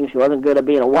parenting, she wasn't good at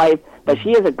being a wife, but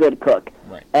she is a good cook.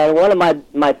 Right. And one of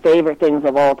my favorite things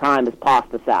of all time is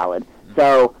pasta salad.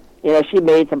 So, she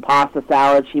made some pasta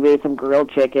salad, she made some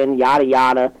grilled chicken, yada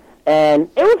yada. And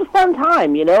it was a fun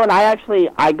time, and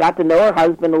I got to know her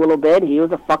husband a little bit. He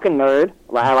was a fucking nerd,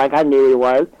 like I knew he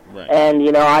was. Right. And,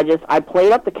 I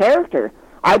played up the character.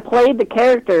 I played the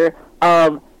character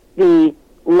of the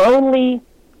lonely,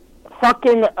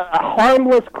 fucking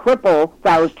harmless cripple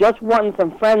that was just wanting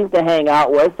some friends to hang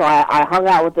out with, so I hung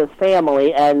out with his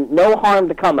family, and no harm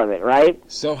to come of it, right?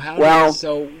 So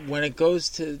so when it goes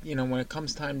to, when it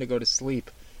comes time to go to sleep,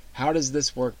 how does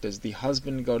this work? Does the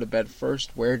husband go to bed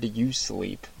first? Where do you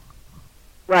sleep?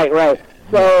 Right.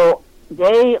 So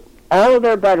all of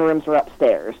their bedrooms are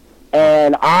upstairs,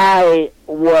 and I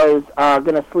was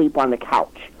going to sleep on the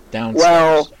couch. Downstairs.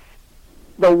 Well,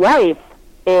 the wife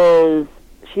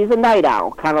she's a night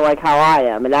owl, kind of like how I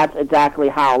am, and that's exactly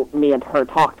how me and her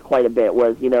talked quite a bit,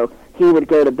 was, he would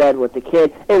go to bed with the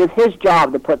kid. It was his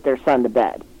job to put their son to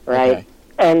bed, right? Okay.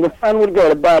 And the son would go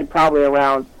to bed probably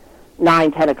around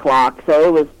 9, 10 o'clock, so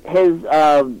it was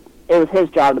his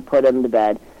job to put him to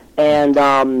bed. And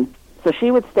so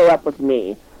she would stay up with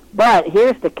me. But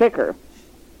here's the kicker.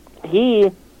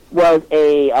 He was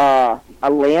a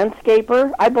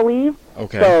landscaper, I believe.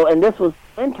 Okay. So, and this was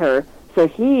winter, so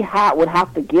he would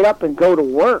have to get up and go to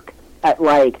work at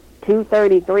like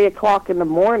 2:30, 3 o'clock in the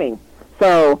morning.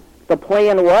 So the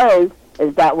plan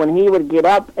is that when he would get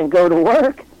up and go to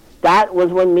work, that was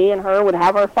when me and her would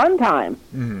have our fun time.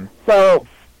 Mm-hmm. So,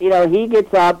 he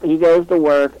gets up, he goes to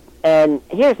work, and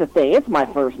here's the thing, it's my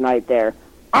first night there.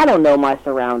 I don't know my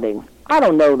surroundings. I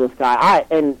don't know this guy.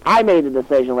 I made the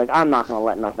decision, like, I'm not going to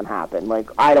let nothing happen. Like,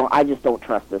 I just don't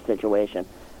trust this situation.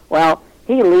 Well,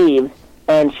 he leaves,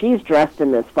 and she's dressed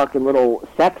in this fucking little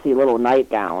sexy little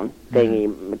nightgown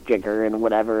thingy, jigger and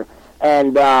whatever.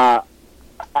 And,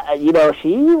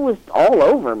 she was all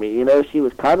over me. She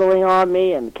was cuddling on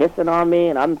me and kissing on me,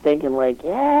 and I'm thinking, like,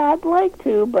 yeah, I'd like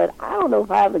to, but I don't know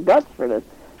if I have the guts for this.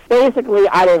 Basically,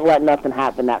 I didn't let nothing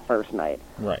happen that first night.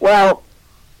 Right. Well,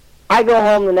 I go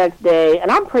home the next day, and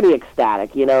I'm pretty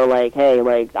ecstatic, like, hey,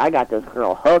 like, I got this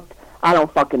girl hooked. I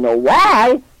don't fucking know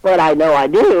why, but I know I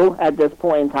do at this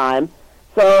point in time.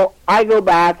 So I go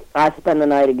back, I spend the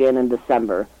night again in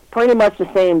December. Pretty much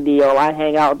the same deal. I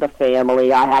hang out with the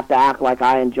family. I have to act like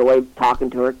I enjoy talking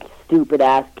to her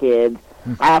stupid-ass kids.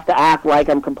 I have to act like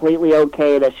I'm completely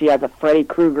okay that she has a Freddy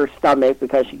Krueger stomach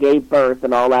because she gave birth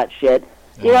and all that shit.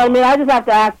 You know what I mean? I just have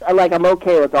to act like I'm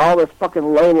okay with all this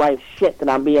fucking low-life shit that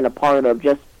I'm being a part of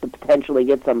just to potentially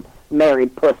get some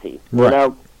married pussy. You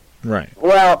know? Right.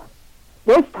 Well,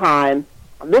 this time,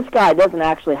 this guy doesn't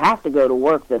actually have to go to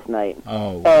work this night.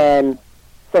 Oh. And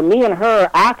so me and her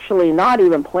actually not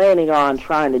even planning on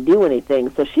trying to do anything.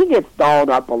 So she gets dolled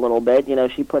up a little bit. You know,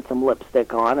 she put some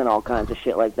lipstick on and all kinds of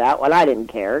shit like that. Well, I didn't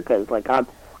care because, like, the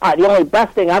only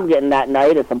best thing I'm getting that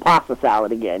night is some pasta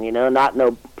salad again, you know, not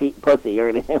no pussy or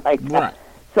anything like that. Right.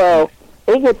 So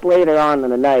it gets later on in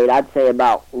the night. I'd say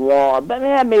about,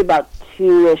 maybe about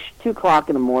 2 o'clock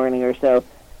in the morning or so.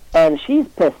 And she's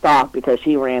pissed off because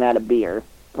she ran out of beer.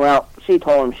 Well, she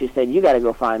told him, she said, you got to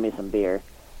go find me some beer.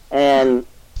 And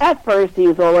at first he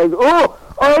was all like, oh,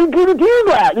 I'm going to do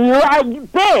that. You know,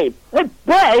 babe,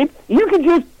 you can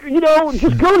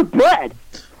just go to bed.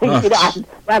 You know,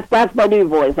 that's my new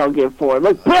voice I'll give for it.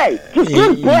 Like, babe, just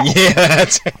go to bed. Yeah,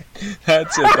 that's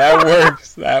it. That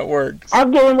works. That works. I'm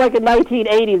giving like a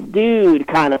 1980s dude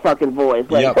kind of fucking voice.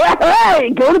 Like, yep. Hey,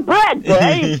 go to bed,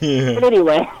 babe. Yeah. But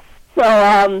anyway,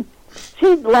 so,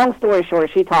 long story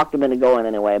short, she talked him into going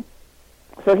anyway.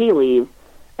 So he leaves,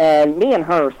 and me and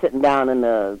her are sitting down in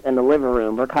the living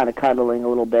room. We're kind of cuddling a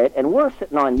little bit, and we're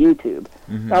sitting on YouTube.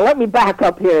 Mm-hmm. Now, let me back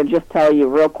up here and just tell you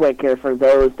real quick here for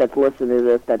those that's listening to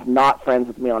this that's not friends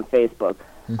with me on Facebook.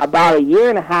 Mm-hmm. About 1.5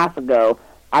 years ago,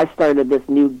 I started this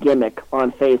new gimmick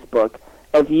on Facebook.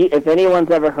 If anyone's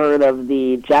ever heard of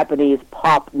the Japanese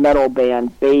pop metal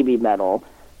band Baby Metal,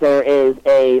 there is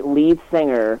a lead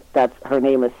singer her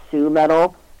name is Sue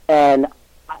Metal, and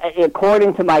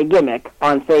according to my gimmick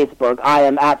on Facebook, I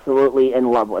am absolutely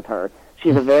in love with her.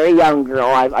 She's a very young girl.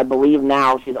 I believe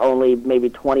now she's only maybe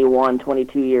 21,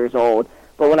 22 years old.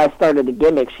 But when I started the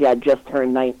gimmick, she had just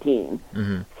turned 19.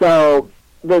 Mm-hmm. So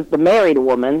the married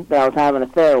woman that I was having an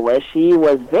affair with, she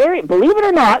was believe it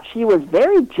or not, she was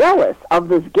very jealous of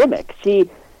this gimmick. She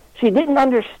didn't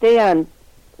understand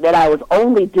that I was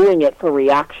only doing it for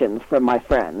reactions from my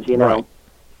friends, you know. Right.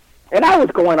 And I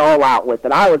was going all out with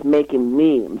it. I was making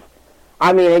memes.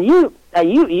 I mean, and you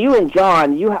and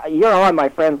John, you're on my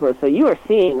friends list, so you are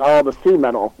seeing all the Sue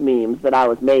Metal memes that I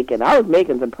was making. I was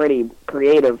making some pretty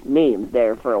creative memes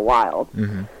there for a while.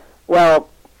 Mm-hmm. Well,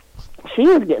 she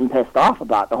was getting pissed off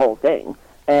about the whole thing,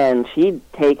 and she'd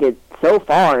take it so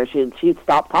far, she'd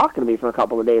stop talking to me for a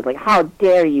couple of days. Like, how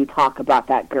dare you talk about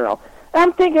that girl? And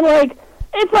I'm thinking, like,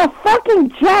 it's a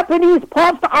fucking Japanese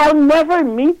pop star. I'll never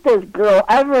meet this girl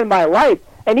ever in my life.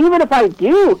 And even if I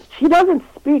do, she doesn't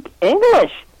speak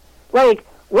English. Like,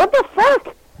 what the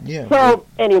fuck? Yeah. So,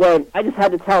 anyway, I just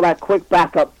had to tell that quick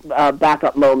backup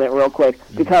moment real quick,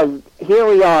 because here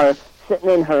we are sitting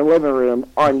in her living room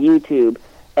on YouTube,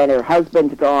 and her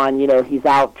husband's gone. You know, he's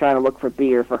out trying to look for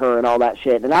beer for her and all that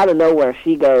shit. And out of nowhere,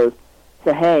 she goes,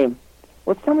 so, hey,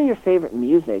 what's some of your favorite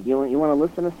music? You want to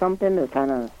listen to something to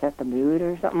kind of set the mood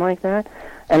or something like that?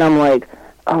 And I'm like,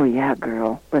 oh, yeah,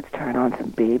 girl, let's turn on some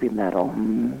Baby Metal.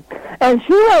 And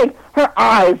she, like, her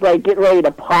eyes, like, get ready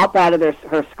to pop out of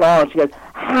her skull, and she goes,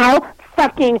 how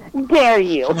fucking dare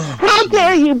you? How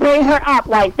dare you bring her up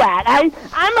like that? I'm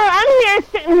here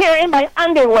sitting here in my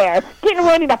underwear, getting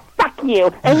ready to fuck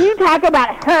you, and you talk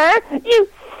about her? You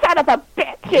son of a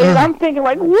bitch. And I'm thinking,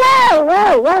 like,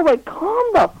 whoa, like, calm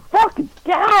the fuck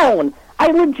down. I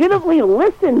legitimately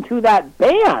listened to that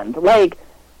band. Like,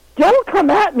 don't come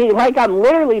at me like I'm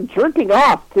literally jerking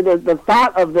off to the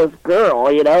thought of this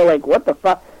girl, you know, like, what the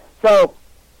fuck? So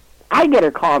I get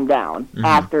her calmed down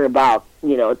after about,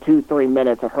 2-3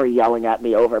 minutes of her yelling at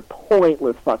me over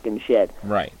pointless fucking shit.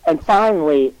 Right. And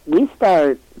finally, we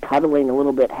start cuddling a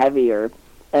little bit heavier,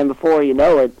 and before you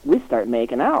know it, we start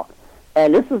making out.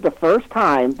 And this is the first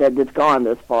time that it's gone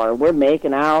this far. We're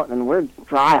making out, and we're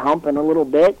dry humping a little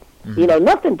bit. Mm-hmm.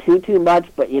 Nothing too much,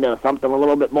 but, something a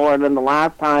little bit more than the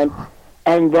last time.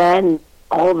 And then,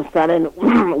 all of a sudden,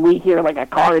 we hear, like, a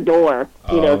car door,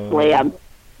 slam.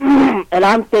 And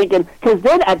I'm thinking, because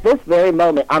then at this very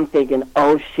moment, I'm thinking,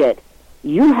 oh, shit,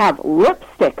 you have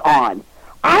lipstick on.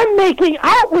 I'm making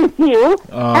out with you,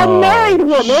 a married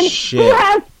woman who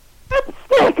has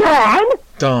lipstick on.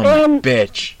 Dumb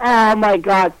bitch. Oh, my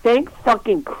God, thank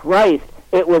fucking Christ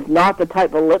it was not the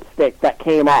type of lipstick that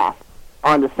came off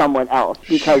onto someone else.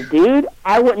 Because, dude,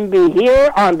 I wouldn't be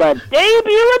here on the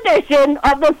debut edition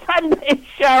of the Sunday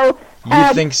show.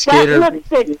 You think Skater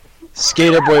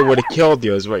Boy would have killed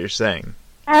you, is what you're saying.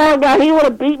 Oh, God, he would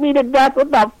have beat me to death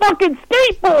with a fucking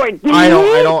skateboard, dude.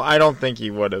 I don't think he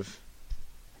would have.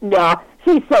 No,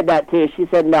 she said that, too. She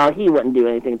said, no, he wouldn't do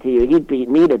anything to you. He'd beat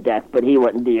me to death, but he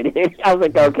wouldn't do anything. I was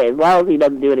like, okay, as long as he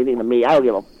doesn't do anything to me, I don't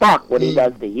give a fuck what he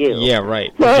does to you. Yeah,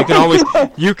 right. So,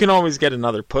 You can always get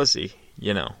another pussy,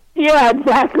 Yeah, Yeah,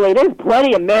 exactly. There's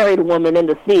plenty of married women in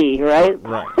the sea, right?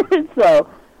 Right. So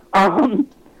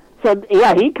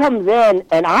yeah, he comes in,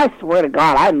 and I swear to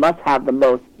God, I must have the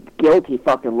most guilty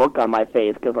fucking look on my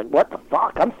face, because, like, what the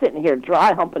fuck? I'm sitting here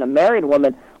dry humping a married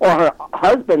woman, or her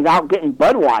husband's out getting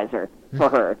Budweiser for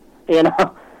her, you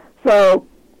know? So,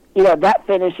 you know, that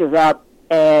finishes up,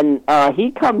 and he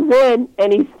comes in,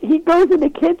 and he goes in the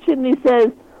kitchen,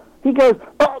 and he goes,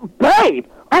 "Oh, babe,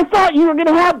 I thought you were going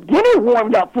to have dinner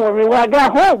warmed up for me when I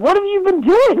got home. What have you been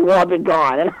doing while I've been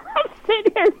gone?" And I'm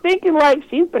sitting here thinking, like,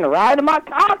 she's been riding my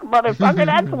cock, motherfucker.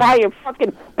 That's why your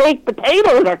fucking baked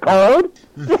potatoes are cold.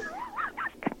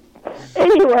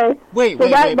 Anyway. Wait.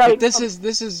 But this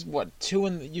is what,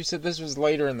 you said this was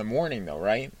later in the morning, though,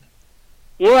 right?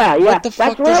 Yeah. What the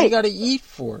fuck that's does right. he got to eat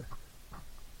for?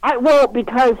 Well,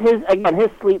 because his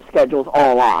sleep schedule's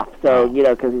all off. So, you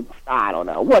know, because I don't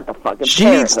know what the fuck. She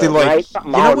needs to, like, right?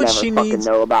 you know what she never needs?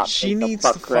 know about She needs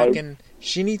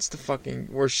to fucking,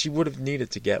 where she would have needed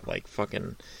to get, like,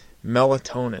 fucking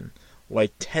melatonin,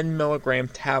 like 10 milligram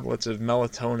tablets of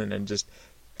melatonin, and just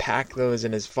pack those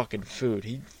in his fucking food.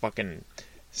 He'd fucking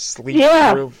sleep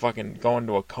through fucking going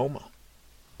to a coma.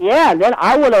 Yeah, then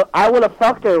I would have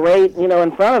fucked her right, you know,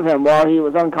 in front of him while he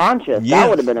was unconscious. Yeah. That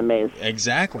would have been amazing.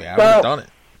 Exactly, I would have done it.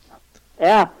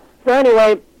 Yeah. So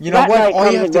anyway, you know what?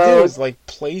 All you have to do is, like,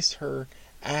 place her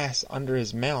ass under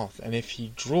his mouth, and if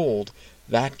he drooled,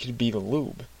 that could be the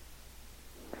lube.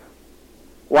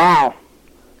 Wow,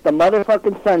 the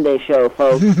motherfucking Sunday show,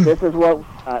 folks. This is what.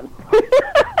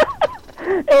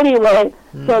 Anyway,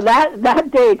 so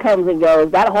that day comes and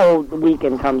goes. That whole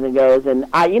weekend comes and goes, and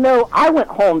I went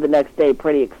home the next day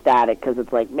pretty ecstatic, because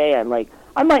it's like, man, like,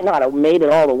 I might not have made it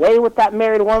all the way with that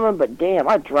married woman, but damn,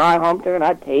 I dry humped her and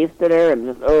I tasted her, and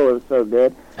just it was so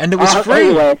good. And it was free.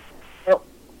 Anyway,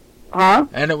 huh?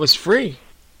 And it was free.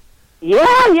 Yeah,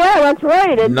 that's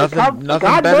right. Nothing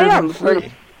better than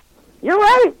free. You're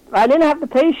right. I didn't have to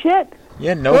pay shit.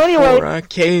 Yeah, no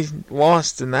 4K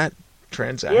lost in that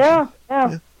transaction. Yeah.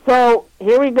 So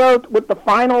here we go with the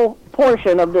final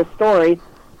portion of this story.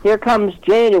 Here comes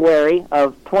January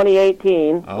of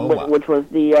 2018, which was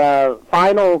the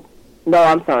final. No,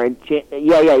 I'm sorry.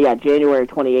 January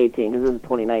 2018, because this is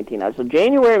 2019 now. So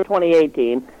January of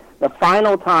 2018, the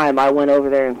final time I went over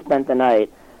there and spent the night.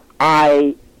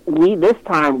 This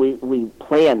time we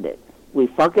planned it. We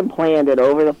fucking planned it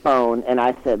over the phone, and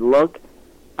I said, "Look,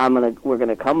 we're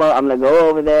gonna come up. I'm gonna go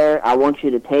over there. I want you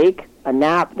to take a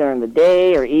nap during the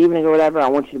day or evening or whatever. I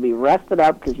want you to be rested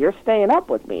up, because you're staying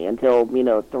up with me until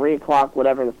 3 o'clock,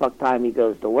 whatever the fuck time he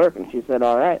goes to work." And she said,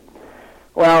 "All right."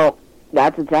 Well,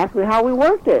 that's exactly how we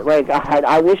worked it. Like,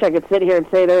 I wish I could sit here and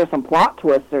say there were some plot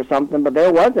twists or something, but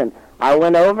there wasn't. I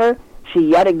went over. She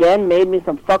yet again made me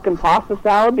some fucking pasta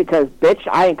salad, because, bitch,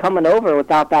 I ain't coming over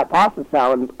without that pasta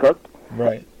salad cooked.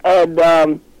 Right. And,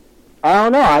 I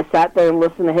don't know. I sat there and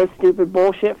listened to his stupid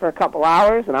bullshit for a couple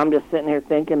hours, and I'm just sitting here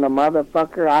thinking, the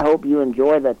motherfucker, I hope you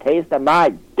enjoy the taste of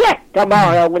my dick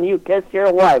tomorrow when you kiss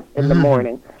your wife in the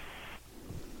morning.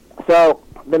 So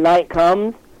the night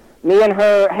comes. Me and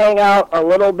her hang out a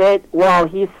little bit while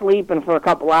he's sleeping for a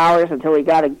couple hours until he's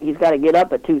got to get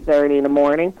up at 2:30 in the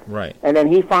morning. Right. And then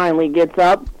he finally gets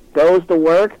up, goes to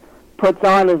work, puts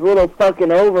on his little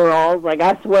fucking overalls. Like,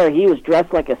 I swear he was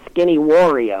dressed like a skinny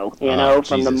Wario,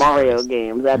 from the Mario Christ.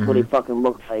 games. That's what he fucking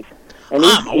looks like. And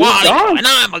I'm a Wario, and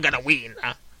I'm gonna win.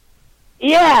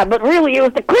 Yeah, but really it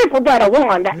was the cripple that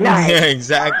won that night. Yeah,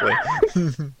 exactly.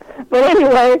 But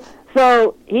anyway,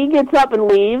 so he gets up and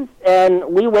leaves, and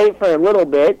we wait for a little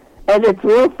bit, and it's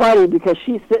real funny because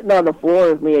she's sitting on the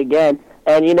floor with me again,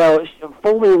 and,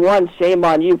 fool me once, shame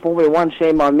on you, fool me once,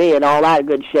 shame on me, and all that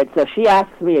good shit. So she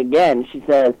asks me again, she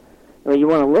says, "Well, you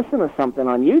want to listen to something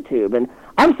on YouTube?" And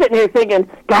I'm sitting here thinking,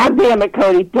 God damn it,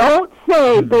 Cody, don't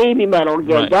say Baby Metal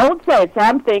again. Right. Don't say it. So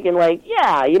I'm thinking, like,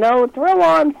 throw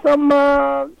on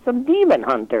some Demon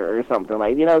Hunter or something,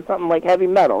 like, something like heavy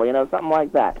metal, something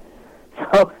like that.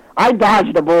 So I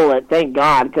dodged a bullet, thank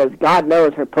God, because God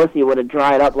knows her pussy would have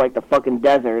dried up like the fucking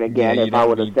desert again if I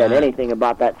would have said anything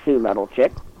about that Sue Metal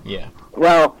chick. Yeah.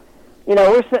 Well,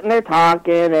 we're sitting there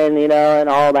talking and, and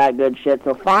all that good shit.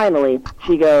 So finally,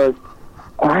 she goes,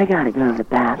 "Oh, I gotta go to the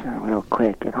bathroom real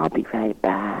quick, and I'll be right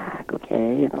back,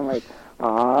 okay?" And I'm like,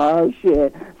 "Oh,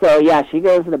 shit." So, yeah, she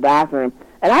goes to the bathroom,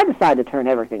 and I decide to turn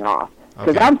everything off.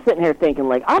 Because I'm sitting here thinking,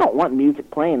 like, I don't want music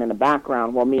playing in the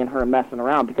background while me and her are messing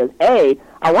around. Because, A,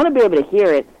 I want to be able to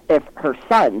hear it if her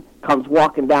son comes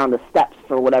walking down the steps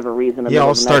for whatever reason. Yeah,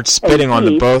 I'll start spitting on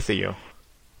the both of you.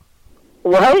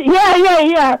 What?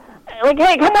 Yeah. Like,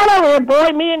 hey, come on over here, boy.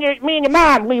 Me and your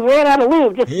mom, we ran out of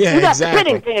lube. Just Yeah, do that exactly.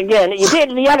 spitting thing again that you did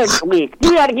the other week.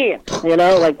 Do that again. You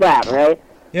know, like that, right?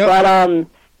 Yep.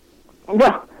 But,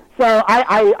 well, so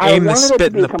I Aim the wanted it spit to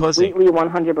in be the pussy. completely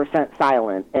 100%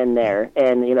 silent in there,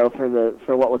 and, you know,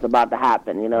 for what was about to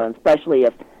happen, you know, and especially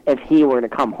if he were to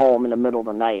come home in the middle of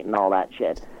the night and all that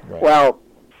shit. Right. Well,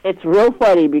 it's real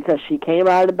funny because she came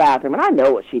out of the bathroom, and I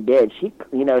know what she did. She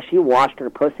washed her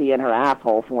pussy and her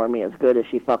asshole for me as good as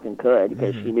she fucking could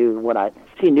because she knew what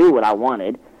I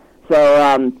wanted.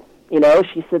 So, you know,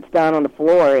 she sits down on the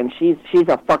floor, and she's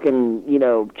a fucking, you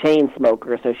know, chain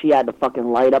smoker, so she had to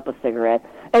fucking light up a cigarette.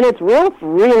 And it's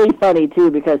really funny too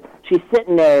because she's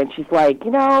sitting there and she's like,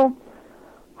 you know,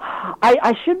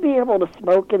 I should be able to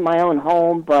smoke in my own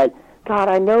home, but God,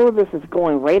 I know this is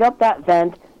going right up that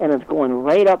vent and it's going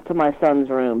right up to my son's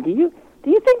room. Do you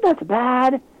think that's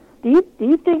bad? Do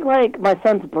you think like my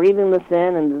son's breathing this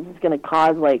in and this is going to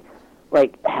cause like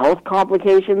health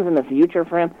complications in the future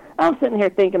for him? I'm sitting here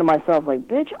thinking to myself like,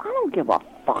 bitch, I don't give a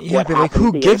fuck. Yeah, what but like, happens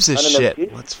who to gives a your son in the shit?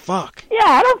 future. Let's fuck. Yeah,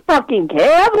 I don't fucking care.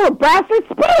 That little bastard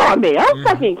spit on me. I don't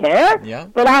fucking care. Yeah.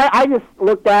 But I just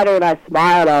looked at her and I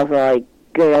smiled. I was like,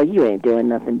 girl, you ain't doing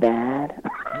nothing bad.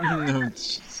 No,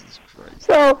 Jesus Christ.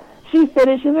 So she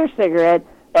finishes her cigarette,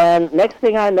 and next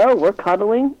thing I know, we're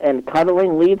cuddling, and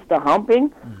cuddling leads to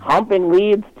humping. Humping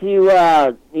leads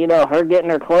to, you know, her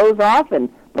getting her clothes off, and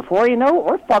before you know it,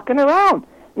 we're fucking around.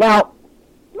 Now,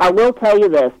 I will tell you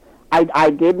this. I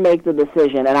did make the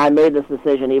decision, and I made this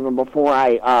decision even before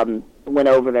I went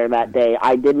over there that day.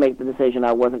 I did make the decision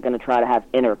I wasn't going to try to have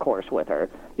intercourse with her,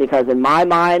 because in my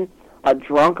mind, a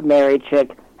drunk married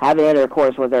chick having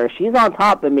intercourse with her, she's on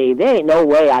top of me. There ain't no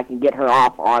way I can get her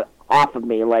off of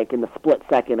me, like, in the split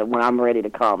second of when I'm ready to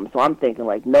come. So I'm thinking,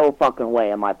 like, no fucking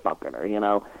way am I fucking her, you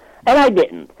know? And I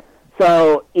didn't.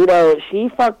 So, you know, she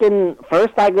fucking,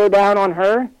 first I go down on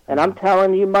her, and I'm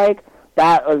telling you, Mike,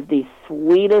 that was the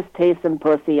sweetest tasting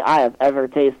pussy I have ever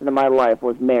tasted in my life,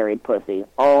 was married pussy.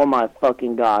 Oh my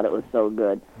fucking God, it was so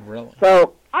good. Really?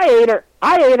 So I ate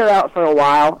her out for a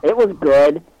while. It was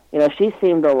good. You know, she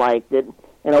seemed to like it.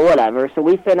 You know, whatever. So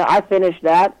I finished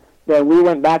that. Then we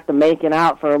went back to making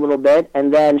out for a little bit,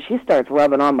 and then she starts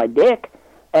rubbing on my dick,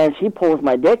 and she pulls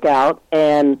my dick out,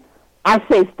 and I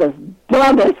say the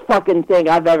dumbest fucking thing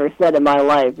I've ever said in my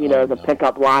life. You know, the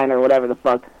pickup line or whatever the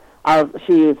fuck.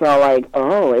 She was all like,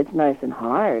 "Oh, it's nice and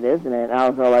hard, isn't it?" And I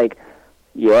was all like,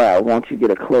 "Yeah, why don't you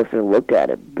get a closer look at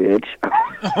it, bitch?"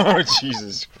 Oh,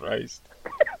 Jesus Christ.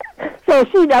 So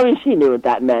she knew what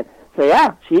that meant. So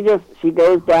yeah, she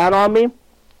goes down on me,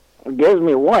 gives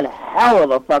me one hell of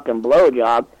a fucking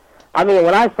blowjob. I mean,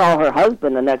 when I saw her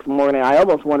husband the next morning, I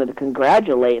almost wanted to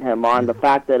congratulate him on the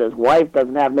fact that his wife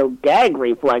doesn't have no gag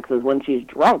reflexes when she's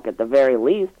drunk, at the very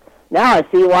least. Now I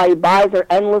see why he buys her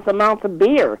endless amounts of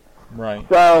beer. Right.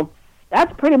 So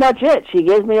that's pretty much it. She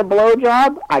gives me a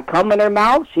blowjob, I come in her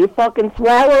mouth, she fucking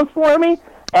swallows for me,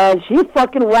 and she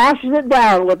fucking washes it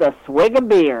down with a swig of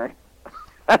beer.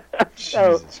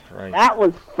 So Jesus Christ. that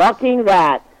was fucking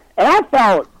that. And I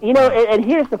felt, you know, and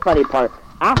here's the funny part.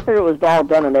 After it was all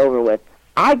done and over with,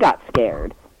 I got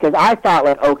scared. Because I thought,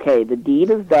 like, okay, the deed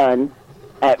is done.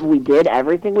 We did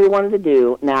everything we wanted to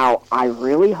do. Now, I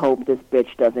really hope this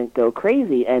bitch doesn't go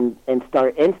crazy and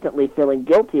start instantly feeling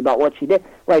guilty about what she did.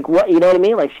 Like, what, you know what I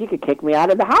mean? Like, she could kick me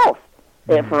out of the house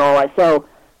for all I... So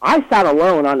I sat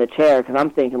alone on the chair because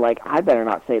I'm thinking, like, I better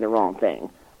not say the wrong thing.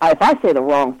 If I say the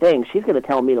wrong thing, she's going to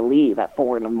tell me to leave at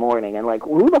 4 in the morning. And, like,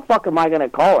 who the fuck am I going to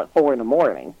call at 4 in the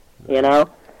morning? You know?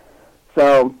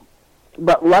 So,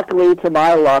 but luckily, to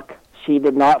my luck, she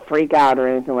did not freak out or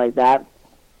anything like that.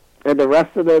 And the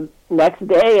rest of the next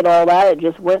day and all that, it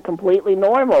just went completely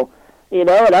normal. You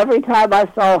know, and every time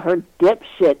I saw her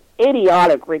dipshit,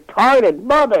 idiotic, retarded,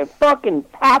 motherfucking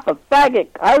half a faggot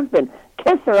husband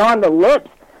kiss her on the lips,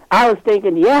 I was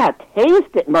thinking, yeah,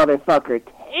 taste it, motherfucker,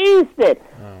 taste it.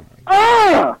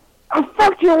 I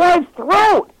fucked your wife's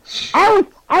throat. I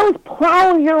was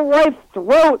plowing your wife's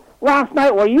throat last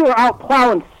night while you were out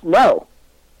plowing snow.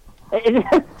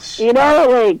 You know,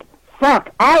 like,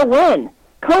 fuck, I win.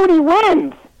 Cody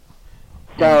wins.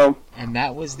 So and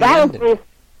that was the end of it.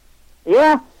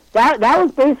 Yeah, that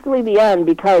was basically the end,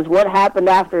 because what happened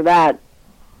after that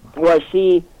was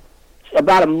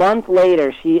about a month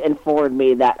later, she informed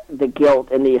me that the guilt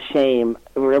and the shame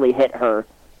really hit her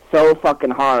so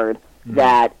fucking hard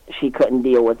that she couldn't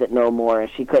deal with it no more,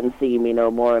 and she couldn't see me no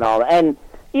more and all that. And,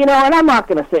 you know, and I'm not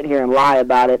going to sit here and lie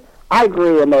about it. I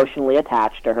grew emotionally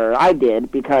attached to her. I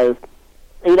did, because,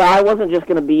 you know, I wasn't just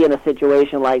going to be in a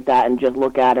situation like that and just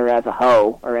look at her as a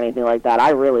hoe or anything like that.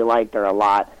 I really liked her a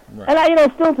lot. Right.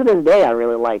 And still to this day, I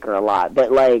really like her a lot.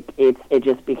 But like, it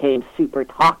just became super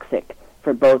toxic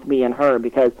for both me and her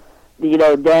because,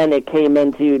 then it came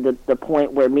into the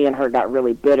point where me and her got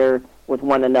really bitter with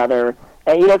one another.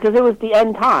 And because it was the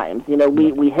end times.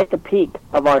 We hit the peak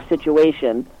of our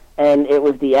situation, and it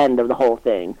was the end of the whole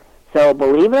thing. So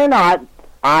believe it or not,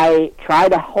 I tried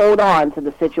to hold on to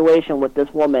the situation with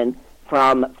this woman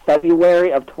from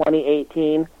February of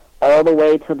 2018 all the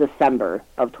way to December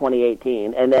of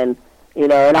 2018. And then,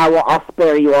 and I'll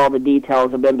spare you all the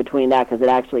details of in between that because it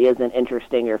actually isn't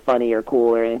interesting or funny or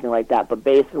cool or anything like that. But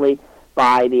basically,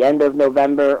 by the end of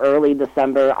November, early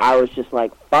December, I was just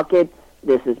like, fuck it.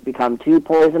 This has become too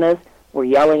poisonous. We're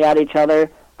yelling at each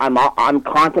other. I'm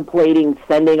contemplating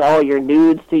sending all your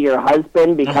nudes to your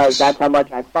husband because that's how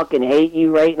much I fucking hate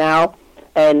you right now.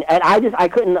 And I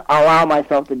couldn't allow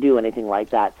myself to do anything like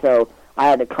that. So I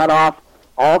had to cut off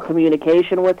all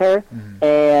communication with her,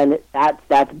 and that's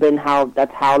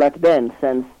how that's been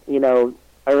since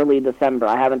early December.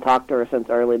 I haven't talked to her since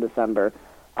early December.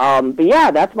 But yeah,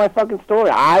 that's my fucking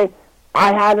story. I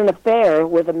had an affair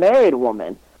with a married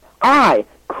woman.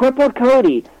 Crippled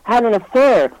Cody had an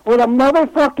affair with a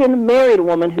motherfucking married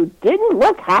woman who didn't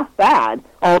look half bad,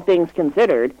 all things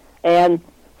considered. And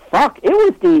fuck, it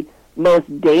was the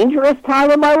most dangerous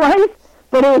time of my life,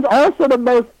 but it was also the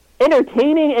most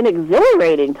entertaining and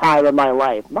exhilarating time of my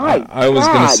life. I was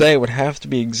going to say it would have to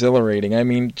be exhilarating. I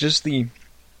mean,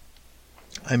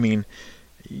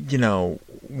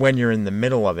 when you're in the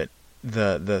middle of it,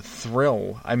 the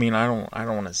thrill. I mean, I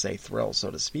don't want to say thrill,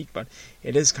 so to speak, but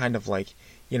it is kind of like,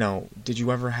 did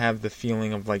you ever have the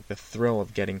feeling of like the thrill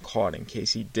of getting caught in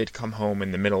case he did come home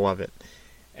in the middle of it?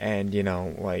 And,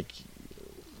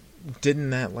 didn't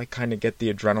that like kind of get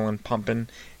the adrenaline pumping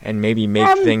and maybe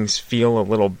make things feel a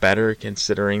little better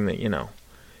considering that,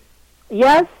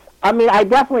 Yes. I mean, I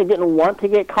definitely didn't want to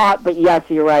get caught, but yes,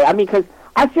 you're right. I mean, because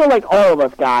I feel like all of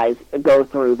us guys go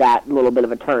through that little bit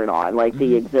of a turn on, like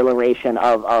the exhilaration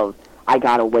of I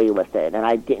got away with it and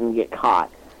I didn't get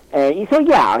caught. And so,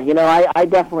 yeah, I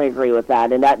definitely agree with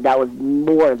that, and that was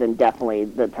more than definitely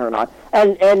the turn on.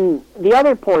 And the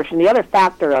other portion, the other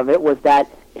factor of it was that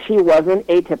she wasn't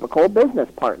a typical business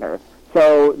partner.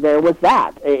 So there was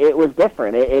that. It was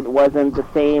different. It wasn't the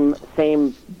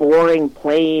same boring,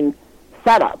 plain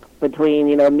setup between,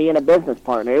 me and a business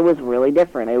partner. It was really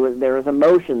different. There was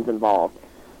emotions involved.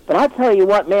 But I'll tell you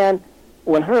what, man,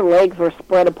 when her legs were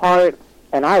spread apart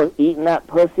and I was eating that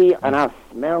pussy and I was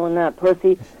smelling that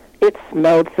pussy, it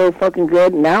smelled so fucking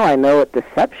good. Now I know what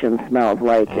deception smells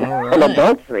like in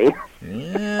adultery.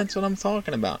 Yeah, that's what I'm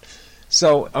talking about.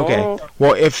 So, okay,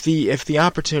 well, if the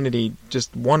opportunity,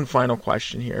 just one final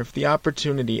question here, if the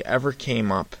opportunity ever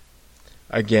came up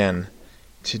again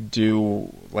to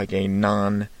do like a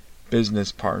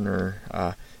non-business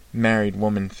partner, married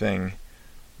woman thing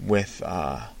with,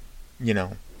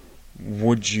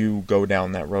 would you go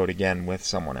down that road again with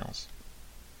someone else?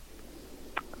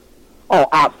 Oh,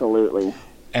 absolutely.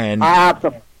 And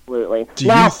absolutely. Do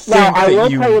you think I will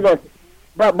that tell you this.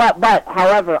 But,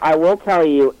 however, I will tell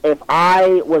you, if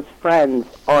I was friends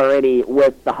already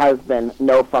with the husband,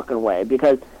 no fucking way,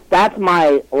 because that's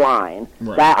my line.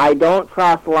 Right. That I don't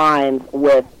cross lines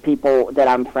with people that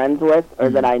I'm friends with or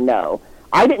that I know.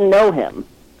 I didn't know him.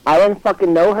 I didn't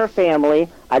fucking know her family.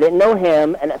 I didn't know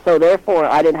him, and so therefore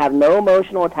I didn't have no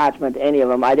emotional attachment to any of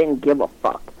them. I didn't give a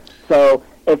fuck. So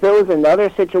if it was another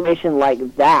situation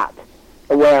like that,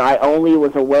 where I only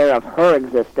was aware of her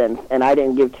existence and I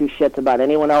didn't give two shits about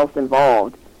anyone else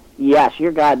involved, yes,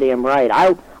 you're goddamn right.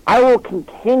 I will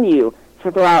continue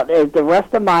throughout the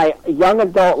rest of my young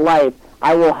adult life,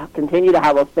 I will continue to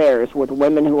have affairs with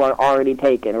women who are already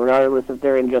taken, regardless if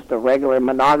they're in just a regular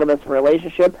monogamous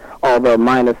relationship, although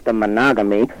minus the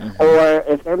monogamy, or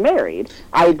if they're married.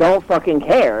 I don't fucking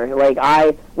care.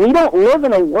 We don't live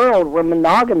in a world where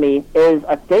monogamy is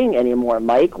a thing anymore,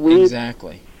 Mike.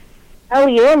 Exactly.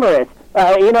 Polyamorous.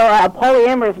 A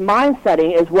polyamorous mind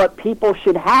setting is what people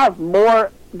should have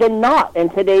more than not in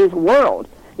today's world.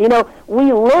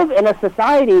 We live in a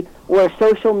society where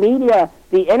social media,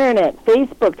 the internet,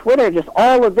 Facebook, Twitter, just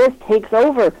all of this takes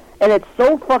over, and it's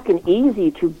so fucking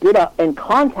easy to get in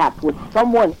contact with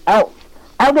someone else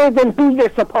other than who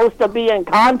you're supposed to be in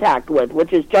contact with,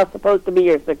 which is just supposed to be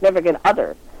your significant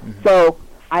other. So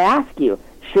I ask you,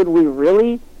 should we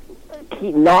really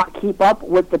not keep up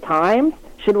with the times?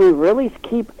 Should we really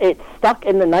keep it stuck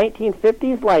in the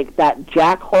 1950s like that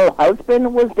jackhole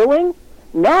husband was doing?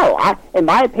 No. In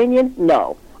my opinion,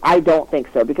 no. I don't think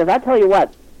so. Because I tell you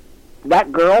what,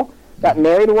 that girl, that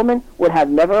married woman, would have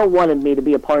never wanted me to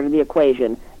be a part of the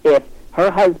equation if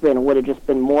her husband would have just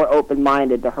been more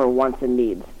open-minded to her wants and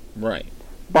needs. Right.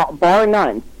 Bar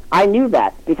none. I knew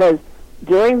that because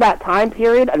during that time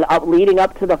period, leading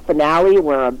up to the finale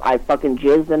where I fucking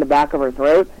jizzed in the back of her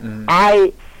throat,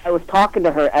 I was talking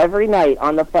to her every night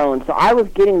on the phone, so I was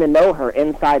getting to know her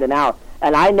inside and out.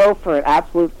 And I know for an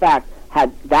absolute fact,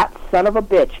 had that son of a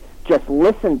bitch just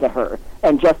listened to her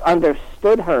and just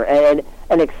understood her and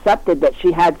accepted that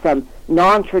she had some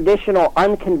non-traditional,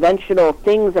 unconventional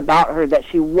things about her that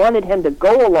she wanted him to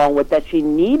go along with, that she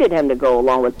needed him to go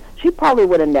along with, she probably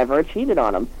would have never cheated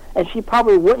on him. And she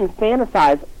probably wouldn't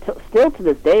fantasize, still to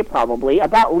this day probably,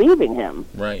 about leaving him.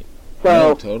 Right. So,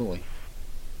 no, totally.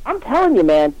 I'm telling you,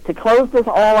 man, to close this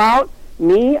all out,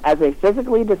 me, as a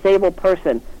physically disabled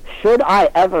person, should I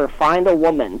ever find a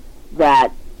woman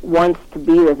that wants to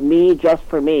be with me just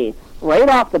for me, right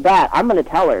off the bat, I'm going to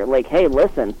tell her, like, hey,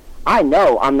 listen, I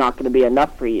know I'm not going to be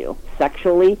enough for you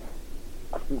sexually,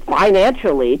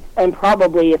 financially, and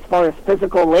probably as far as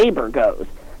physical labor goes.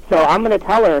 So I'm going to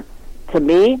tell her, to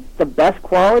me, the best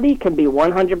quality can be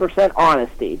 100%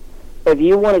 honesty. If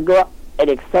you want to go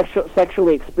and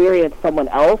sexually experience someone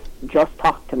else, just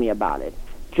talk to me about it.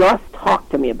 Just talk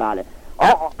to me about it.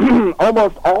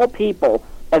 Almost all people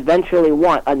eventually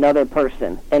want another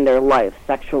person in their life,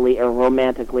 sexually or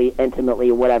romantically,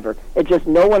 intimately, whatever. It's just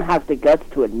no one has the guts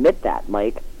to admit that,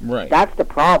 Mike. Right. That's the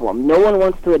problem. No one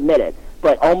wants to admit it,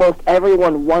 but almost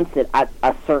everyone wants it at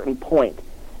a certain point.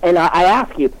 And I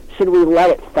ask you, should we let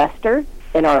it fester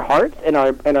in our hearts, in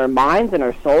our minds, in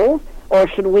our souls, or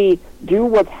should we do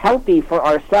what's healthy for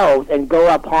ourselves and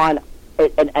go upon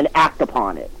it and act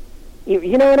upon it?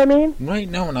 You know what I mean? Right.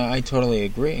 No, I totally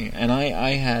agree. And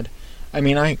I had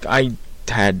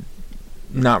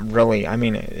not really. I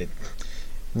mean, it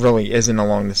really isn't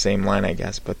along the same line, I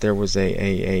guess. But there was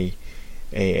a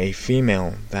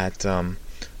female that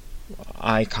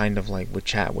I kind of like would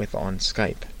chat with on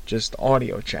Skype, just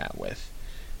audio chat with,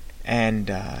 and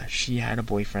she had a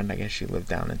boyfriend. I guess she lived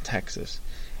down in Texas,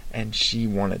 and she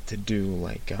wanted to do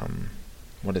like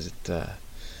what is it?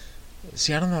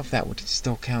 See, I don't know if that would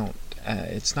still count.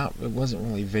 It wasn't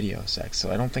really video sex,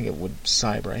 so I don't think it would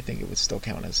cyber. I think it would still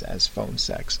count as phone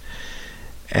sex.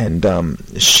 And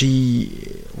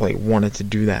she like wanted to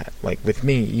do that like with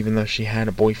me, even though she had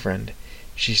a boyfriend.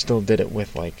 She still did it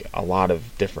with like a lot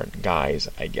of different guys,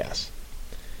 I guess.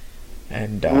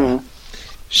 And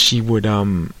she would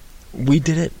we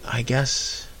did it, I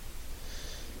guess,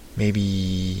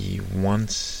 maybe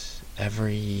once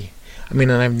every. I mean,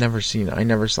 and I never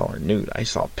saw her nude. I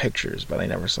saw pictures, but I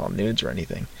never saw nudes or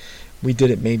anything. We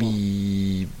did it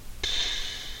maybe,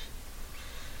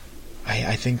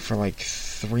 I think for like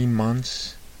 3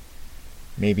 months,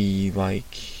 maybe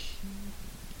like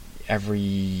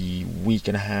every week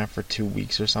and a half or 2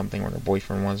 weeks or something when her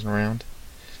boyfriend wasn't around.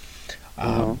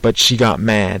 But she got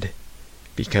mad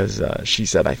because she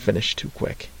said I finished too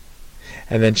quick.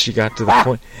 And then she got to the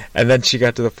point. And then she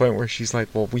got to the point where she's like,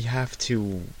 "Well, we have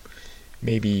to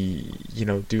maybe,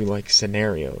 do like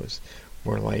scenarios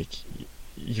where like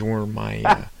you're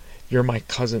my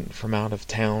cousin from out of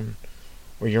town,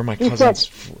 or you're my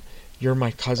cousin's.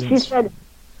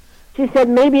 She said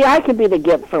maybe I could be the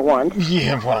gimp for once.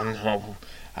 Yeah, well, no.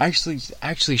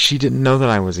 Actually, she didn't know that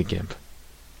I was a gimp.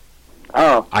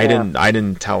 Oh, I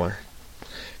didn't tell her.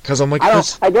 Because I'm like, I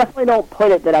definitely don't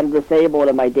put it that I'm disabled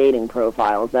in my dating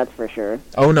profiles. That's for sure.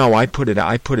 Oh no, I put it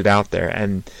out there,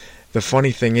 and the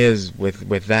funny thing is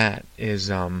with that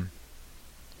is,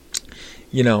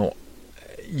 you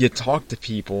talk to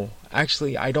people.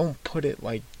 Actually, I don't put it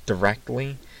like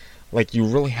directly. Like you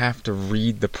really have to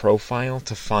read the profile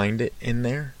to find it in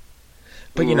there.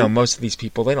 But most of these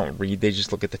people, they don't read. They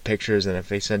just look at the pictures, and if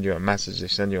they send you a message, they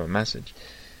send you a message.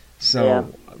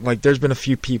 So, like, there's been a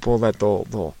few people that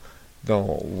they'll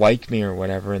like me or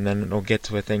whatever, and then it'll get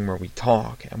to a thing where we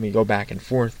talk, and we go back and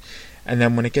forth. And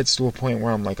then when it gets to a point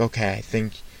where I'm like, okay, I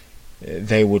think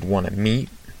they would want to meet,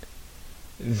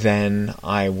 then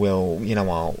I will,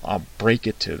 I'll break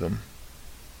it to them.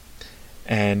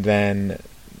 And then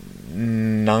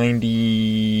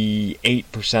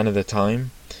 98% of the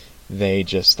time, they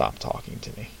just stop talking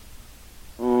to me.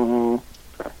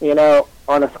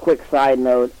 On a quick side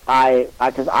note,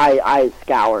 because I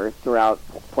scour throughout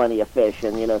plenty of fish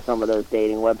and, some of those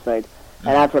dating websites,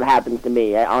 and that's what happens to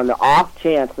me. On the off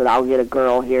chance that I'll get a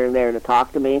girl here and there to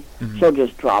talk to me, she'll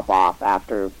just drop off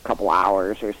after a couple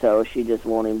hours or so. She just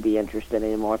won't even be interested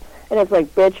anymore. And it's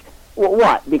like, bitch,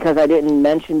 what? Because I didn't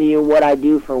mention to you what I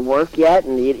do for work yet,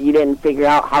 and you didn't figure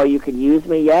out how you could use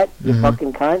me yet, you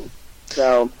fucking cunt?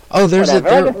 So,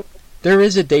 there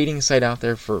is a dating site out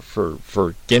there for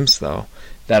gimps, though,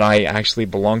 that I actually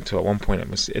belonged to at one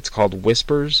point. It's called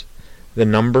Whispers, the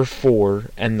number 4,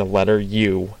 and the letter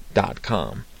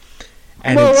U.com.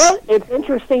 And you know what? It's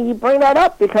interesting you bring that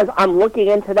up because I'm looking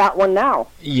into that one now.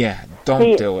 Yeah,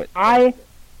 don't do it.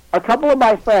 A couple of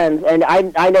my friends, and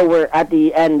I know we're at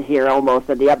the end here almost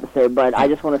of the episode, but I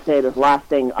just want to say this last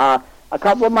thing. A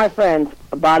couple of my friends,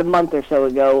 about a month or so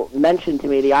ago, mentioned to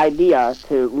me the idea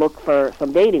to look for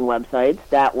some dating websites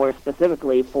that were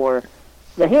specifically for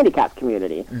the handicapped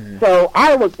community. Mm-hmm. So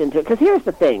I looked into it, because here's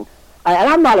the thing, and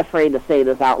I'm not afraid to say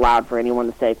this out loud for anyone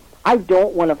to say, I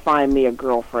don't want to find me a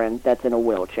girlfriend that's in a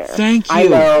wheelchair. Thank you. I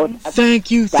know. Thank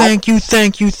you.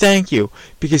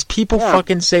 Because people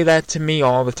fucking say that to me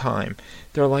all the time.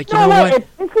 They're like, you know what?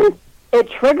 It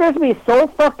triggers me so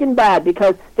fucking bad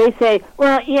because they say,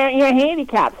 well, you're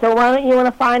handicapped, so why don't you want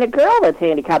to find a girl that's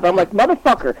handicapped? I'm like,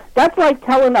 motherfucker, that's like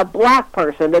telling a black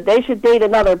person that they should date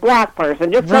another black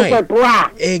person just because they're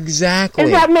black. Exactly.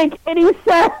 Does that make any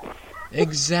sense?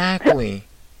 Exactly.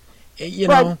 You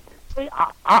know...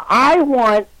 I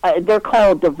want, they're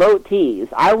called devotees.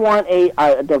 I want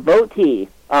a devotee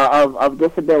of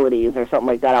disabilities or something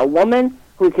like that. A woman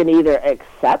who can either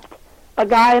accept a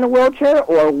guy in a wheelchair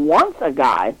or wants a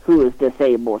guy who is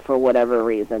disabled for whatever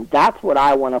reason. That's what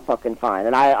I want to fucking find.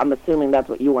 And I'm assuming that's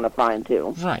what you want to find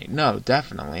too. Right. No,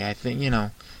 definitely. I think,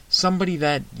 somebody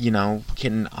that,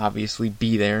 can obviously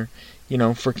be there,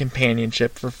 for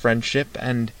companionship, for friendship,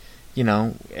 and...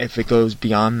 if it goes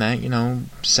beyond that,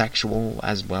 sexual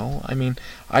as well. I mean,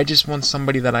 I just want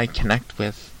somebody that I connect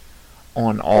with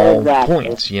on all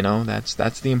points,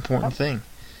 That's the important thing.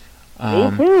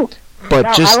 Me too. But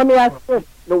now, let me ask this.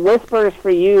 The Whispers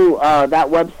for You, that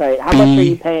website, how much are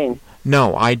you paying?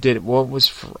 No, I did,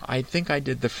 I think I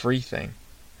did the free thing.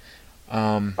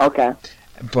 Okay.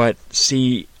 But,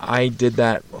 see, I did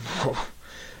that...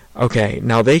 Okay,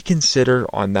 now they consider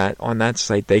on that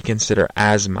site, they consider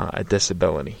asthma a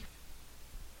disability.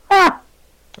 Ah!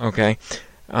 Okay.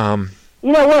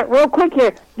 You know what, real quick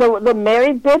here, the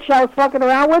married bitch I was fucking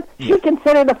around with, she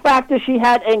considered the fact that she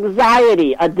had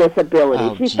anxiety a disability.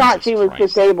 Oh, she thought she was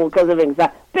disabled because of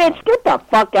anxiety. Bitch, get the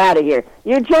fuck out of here.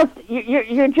 You're just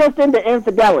into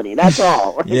infidelity, that's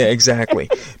all. Yeah, exactly.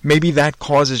 Maybe that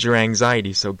causes your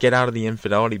anxiety, so get out of the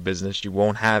infidelity business, you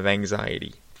won't have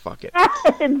anxiety. Fuck it.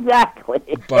 Exactly.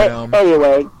 But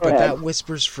anyway, but that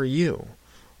Whispers for You.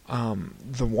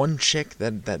 The one chick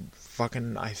that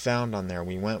fucking I found on there,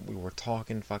 we were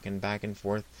talking fucking back and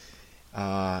forth.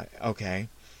 Okay.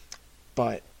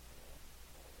 But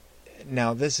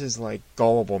now this is like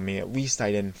gullible me. At least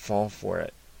I didn't fall for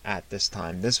it at this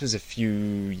time. This was a few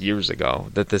years ago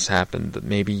that this happened.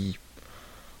 Maybe,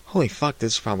 holy fuck,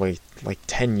 this is probably like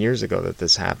 10 years ago that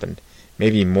this happened.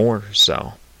 Maybe more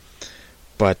so.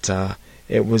 But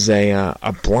it was a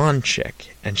blonde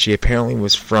chick, and she apparently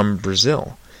was from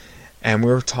Brazil. And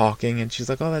we were talking, and she's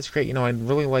like, "Oh, that's great. I'd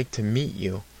really like to meet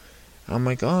you." And I'm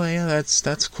like, "Oh yeah,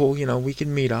 that's cool. We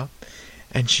can meet up."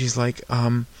 And she's like,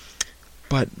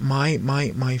 "But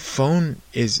my phone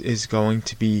is going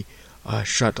to be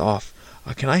shut off.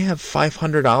 Can I have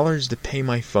 $500 to pay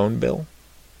my phone bill?"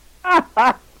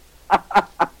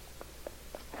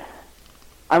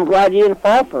 I'm glad you didn't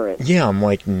fall for it. Yeah, I'm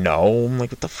like, no. I'm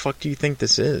like, what the fuck do you think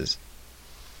this is?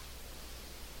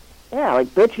 Yeah, like,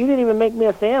 bitch, you didn't even make me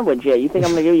a sandwich yet. You think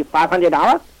I'm going to give you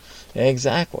 $500?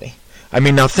 Exactly. I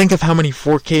mean, now think of how many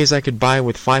 4Ks I could buy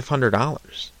with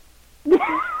 $500.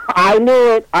 I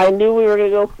knew it. I knew we were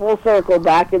going to go full circle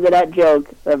back into that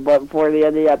joke before the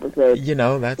end of the episode.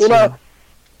 That's...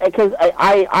 Because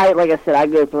I like I said, I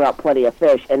go throughout Plenty of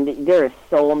Fish, and there are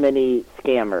so many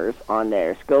scammers on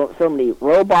there. So many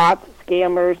robots,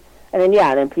 scammers, and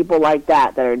then people like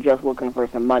that are just looking for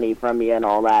some money from you and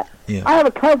all that. Yeah. I have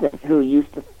a cousin who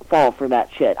used to fall for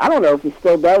that shit. I don't know if he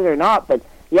still does or not, but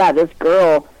this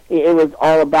girl, it was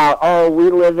all about, we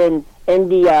live in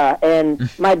India, and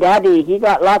my daddy, he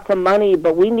got lots of money,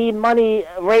 but we need money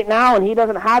right now, and he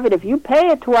doesn't have it. If you pay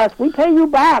it to us, we pay you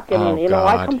back, and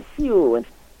I come see you, and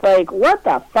like, what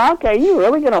the fuck? Are you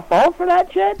really going to fall for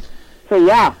that shit? So,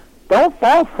 don't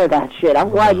fall for that shit. I'm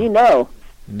glad you know.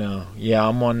 No. Yeah,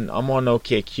 I'm on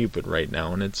OkCupid right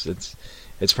now, and it's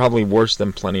probably worse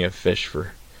than Plenty of Fish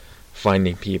for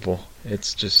finding people.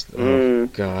 It's just, oh,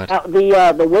 God.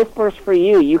 Now, the Whispers for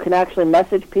You, you can actually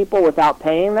message people without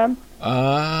paying them?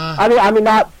 I mean,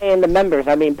 not paying the members.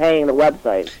 I mean, paying the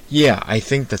website. Yeah, I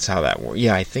think that's how that works.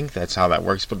 Yeah, I think that's how that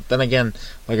works. But then again,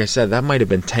 like I said, that might have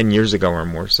been 10 years ago or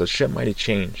more, so shit might have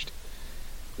changed.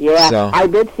 Yeah, so, I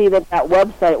did see that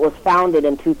website was founded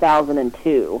in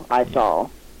 2002, I saw.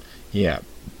 Yeah.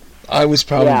 I was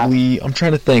probably, I'm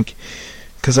trying to think,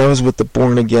 because I was with the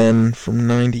Born Again from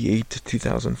 98 to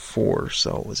 2004,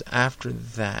 so it was after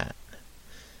that.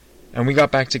 And we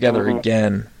got back together Mhm.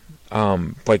 again,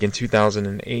 like in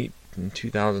 2008 and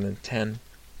 2010.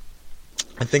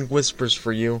 I think Whispers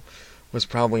for You was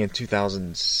probably in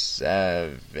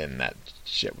 2007, that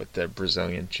shit with the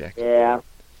Brazilian chick. Yeah.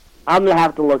 I'm going to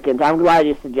have to look into. I'm glad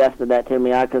you suggested that to me,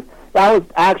 because that was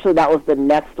the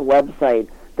next website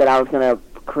that I was going to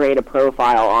create a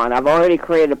profile on. I've already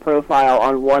created a profile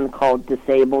on one called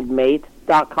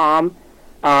disabledmate.com,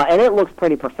 and it looks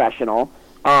pretty professional.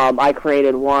 I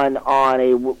created one on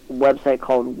a website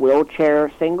called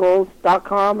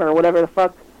wheelchairsingles.com or whatever the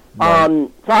fuck. Right.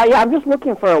 I'm just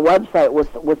looking for a website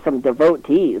with some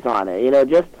devotees on it. You know,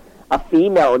 just a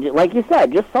female, like you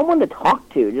said, just someone to talk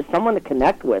to, just someone to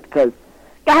connect with. Because,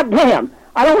 goddamn,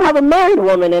 I don't have a married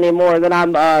woman anymore that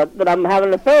I'm having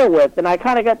an affair with, and I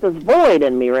kind of got this void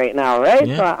in me right now, right?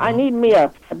 Yeah, So I need me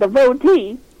a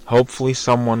devotee. Hopefully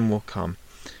someone will come.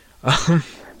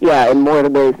 Yeah, in more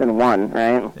ways than one,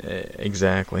 right?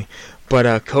 Exactly.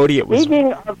 But, Cody, it was...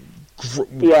 Speaking of...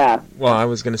 Yeah. Well, I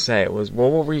was going to say, it was...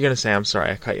 Well, what were you going to say? I'm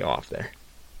sorry, I cut you off there.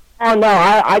 Oh, no,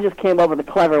 I just came up with a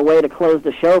clever way to close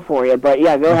the show for you, but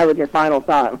yeah, go ahead with your final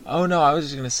thought. Oh, no, I was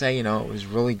just going to say, it was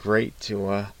really great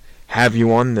to have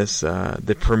you on this,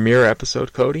 the premiere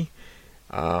episode, Cody.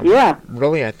 Yeah.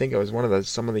 Really, I think it was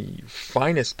some of the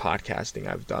finest podcasting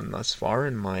I've done thus far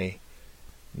in my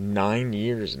 9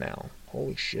 years now.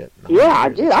 Holy shit. Yeah,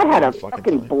 dude, I had a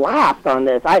fucking blast on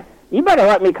this. You better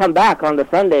let me come back on the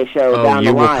Sunday show down the line.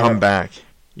 You will come back.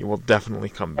 You will definitely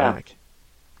come back.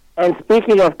 And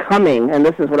speaking of coming, and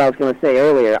this is what I was going to say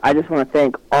earlier, I just want to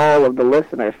thank all of the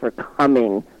listeners for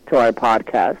coming to our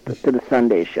podcast, to the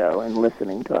Sunday show, and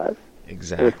listening to us.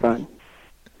 Exactly. It was fun.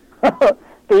 But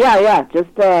yeah,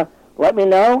 just let me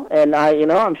know, and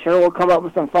I'm sure we'll come up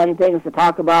with some fun things to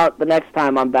talk about the next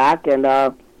time I'm back. And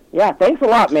yeah, thanks a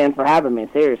lot, man, for having me.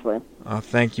 Seriously.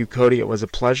 Thank you, Cody. It was a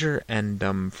pleasure.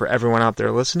 And for everyone out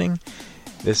there listening,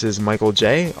 this is Michael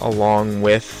J. along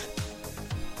with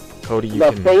Cody.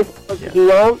 Facebook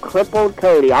heel, Crippled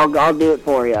Cody. I'll do it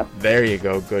for you. There you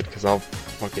go. Good, because I'll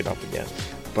fuck it up again.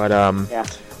 But yeah.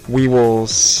 We will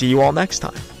see you all next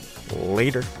time.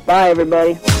 Later. Bye,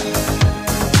 everybody.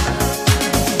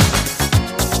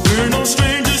 We're no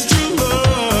strangers to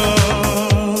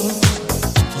love.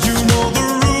 You know the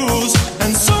rules,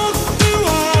 and so do I.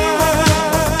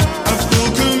 I've full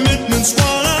commitment's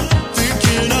what I'm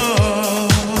thinking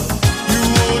of. You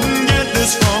wouldn't get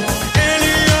this from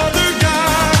any other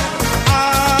guy.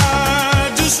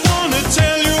 I just wanna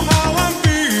tell you how I'm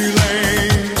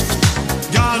feeling.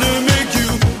 Gotta make you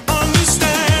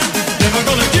understand. Never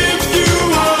gonna give you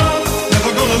up.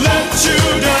 Never gonna let you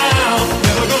down.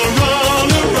 Never gonna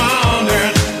run around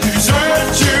and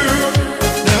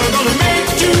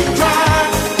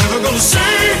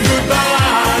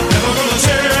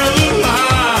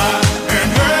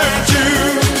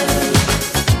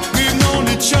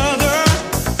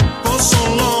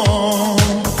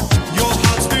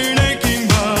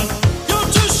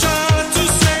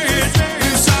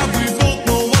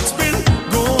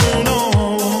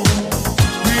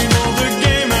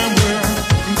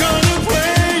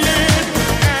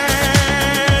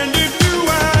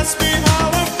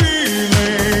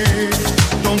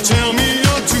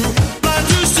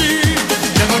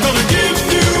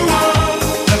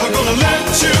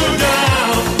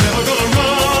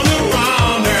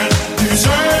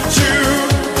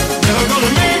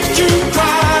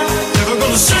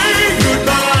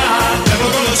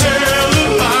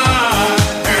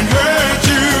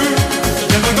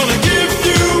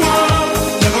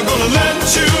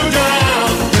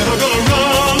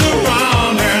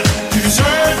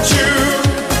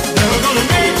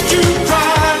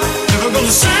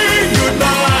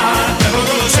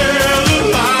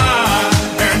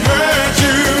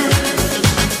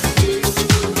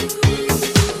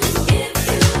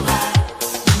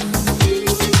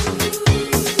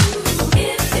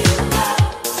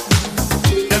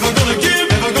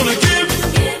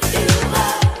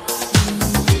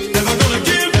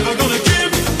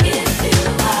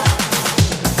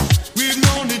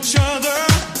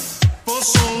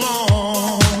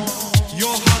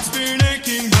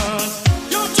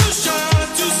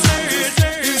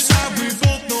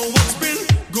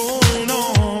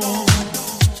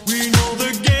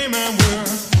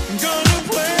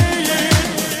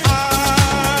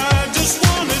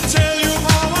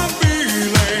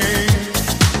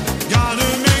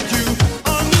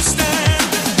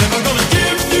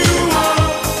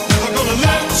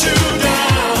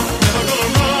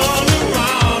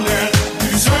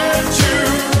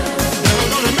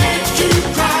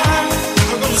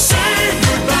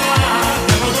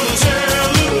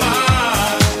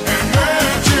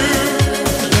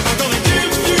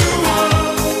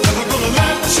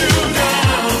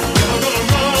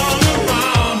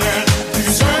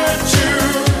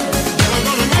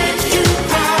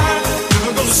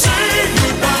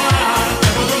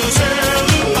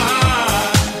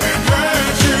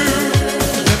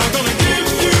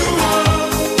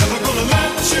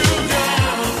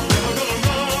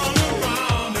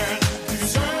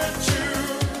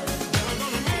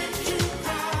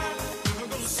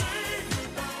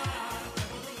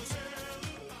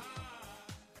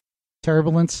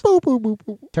Turbulence.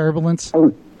 Turbulence.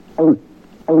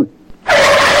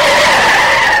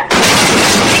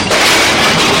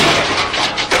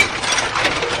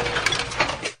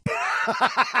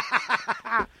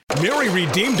 Mary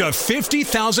redeemed a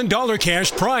 $50,000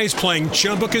 cash prize playing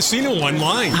Chumba Casino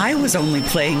online. I was only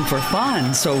playing for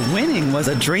fun, so winning was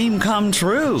a dream come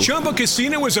true. Chumba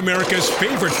Casino is America's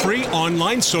favorite free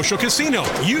online social casino.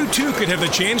 You too could have the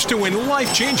chance to win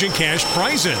life-changing cash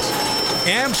prizes.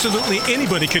 Absolutely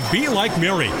anybody could be like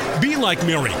Mary. Be like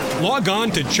Mary. Log on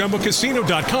to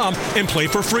ChumbaCasino.com and play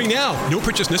for free now. No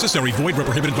purchase necessary. Void where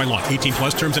prohibited by law. 18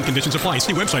 plus terms and conditions apply.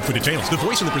 See website for details. The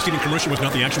voice in the preceding commercial was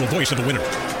not the actual voice of the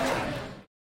winner.